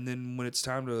 And then when it's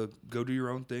time to go do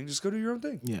your own thing, just go do your own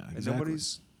thing. Yeah, exactly. And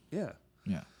nobody's, yeah.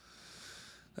 Yeah.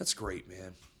 That's great,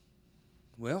 man.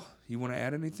 Well, you want to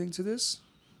add anything to this?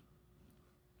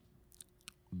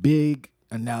 Big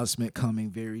announcement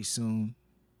coming very soon.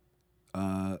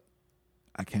 I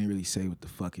can't really say what the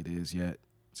fuck it is yet.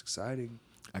 It's exciting.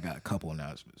 I got a couple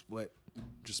announcements, but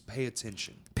just pay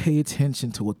attention. Pay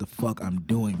attention to what the fuck I'm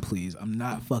doing, please. I'm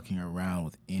not fucking around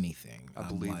with anything. I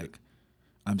believe it.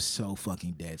 I'm so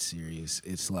fucking dead serious.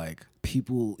 It's like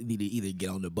people need to either get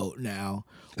on the boat now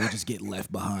or just get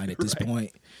left behind at this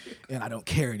point, and I don't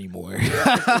care anymore. You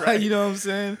know what I'm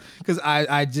saying? Because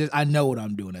I know what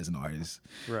I'm doing as an artist.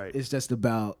 Right. It's just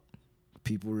about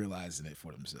people realizing it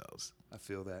for themselves. I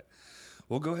feel that.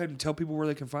 Well, go ahead and tell people where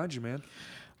they can find you, man.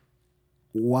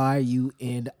 YUNIWA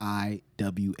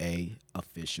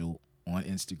official on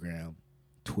Instagram,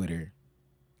 Twitter.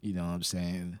 You know what I'm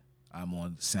saying? I'm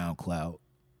on SoundCloud.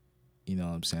 You know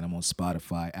what I'm saying? I'm on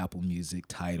Spotify, Apple Music,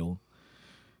 Tidal.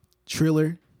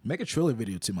 Triller. Make a Triller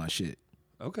video to my shit.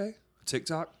 Okay.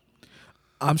 TikTok?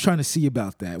 I'm trying to see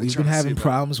about that. We've been trying to see having about-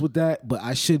 problems with that, but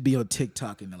I should be on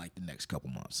TikTok in like the next couple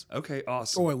months Okay,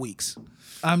 awesome. or weeks.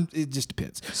 It just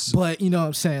depends. But you know what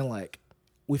I'm saying? Like,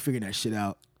 we figured that shit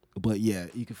out. But yeah,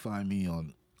 you can find me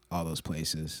on all those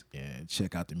places and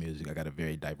check out the music. I got a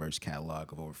very diverse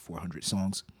catalog of over 400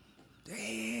 songs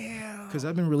Damn. because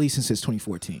I've been releasing since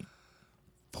 2014.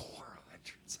 400.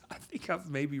 I think I've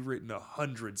maybe written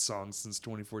 100 songs since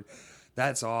 2014.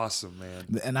 That's awesome,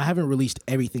 man. And I haven't released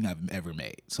everything I've ever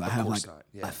made. So I have course like not,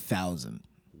 yeah. 1,000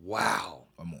 Wow.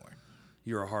 or more.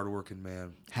 You're a hardworking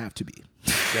man. Have to be.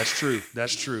 That's true.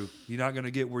 That's true. You're not going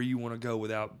to get where you want to go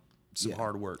without some Yeah.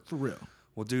 hard work. For real.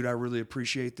 Well, dude, I really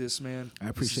appreciate this, man. I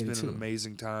appreciate it, This has been too. an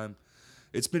amazing time.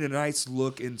 It's been a nice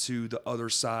look into the other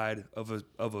side of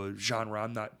a genre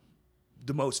I'm not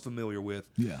the most familiar with.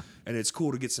 Yeah. And it's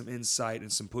cool to get some insight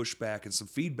and some pushback and some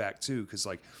feedback too, because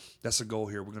like that's the goal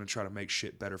here. We're gonna try to make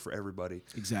shit better for everybody.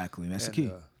 Exactly. That's And, the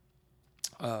key.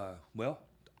 Well,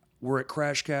 we're at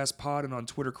Crashcast Pod and on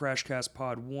Twitter Crashcast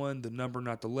Pod 1, the number,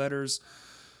 not the letters.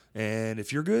 And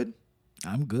if you're good,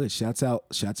 I'm good. Shouts out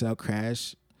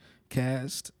Crash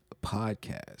Cast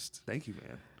Podcast. thank you,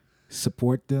 man.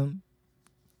 Support them.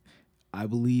 I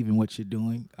believe in what you're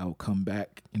doing. I will come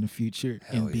back in the future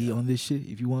Hell and be yeah. on this shit.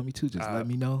 If you want me to, just let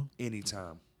me know.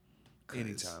 Anytime.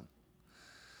 Anytime.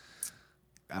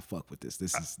 I fuck with this.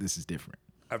 This is different.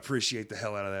 I appreciate the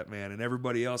hell out of that, man. And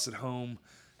everybody else at home,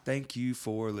 thank you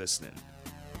for listening.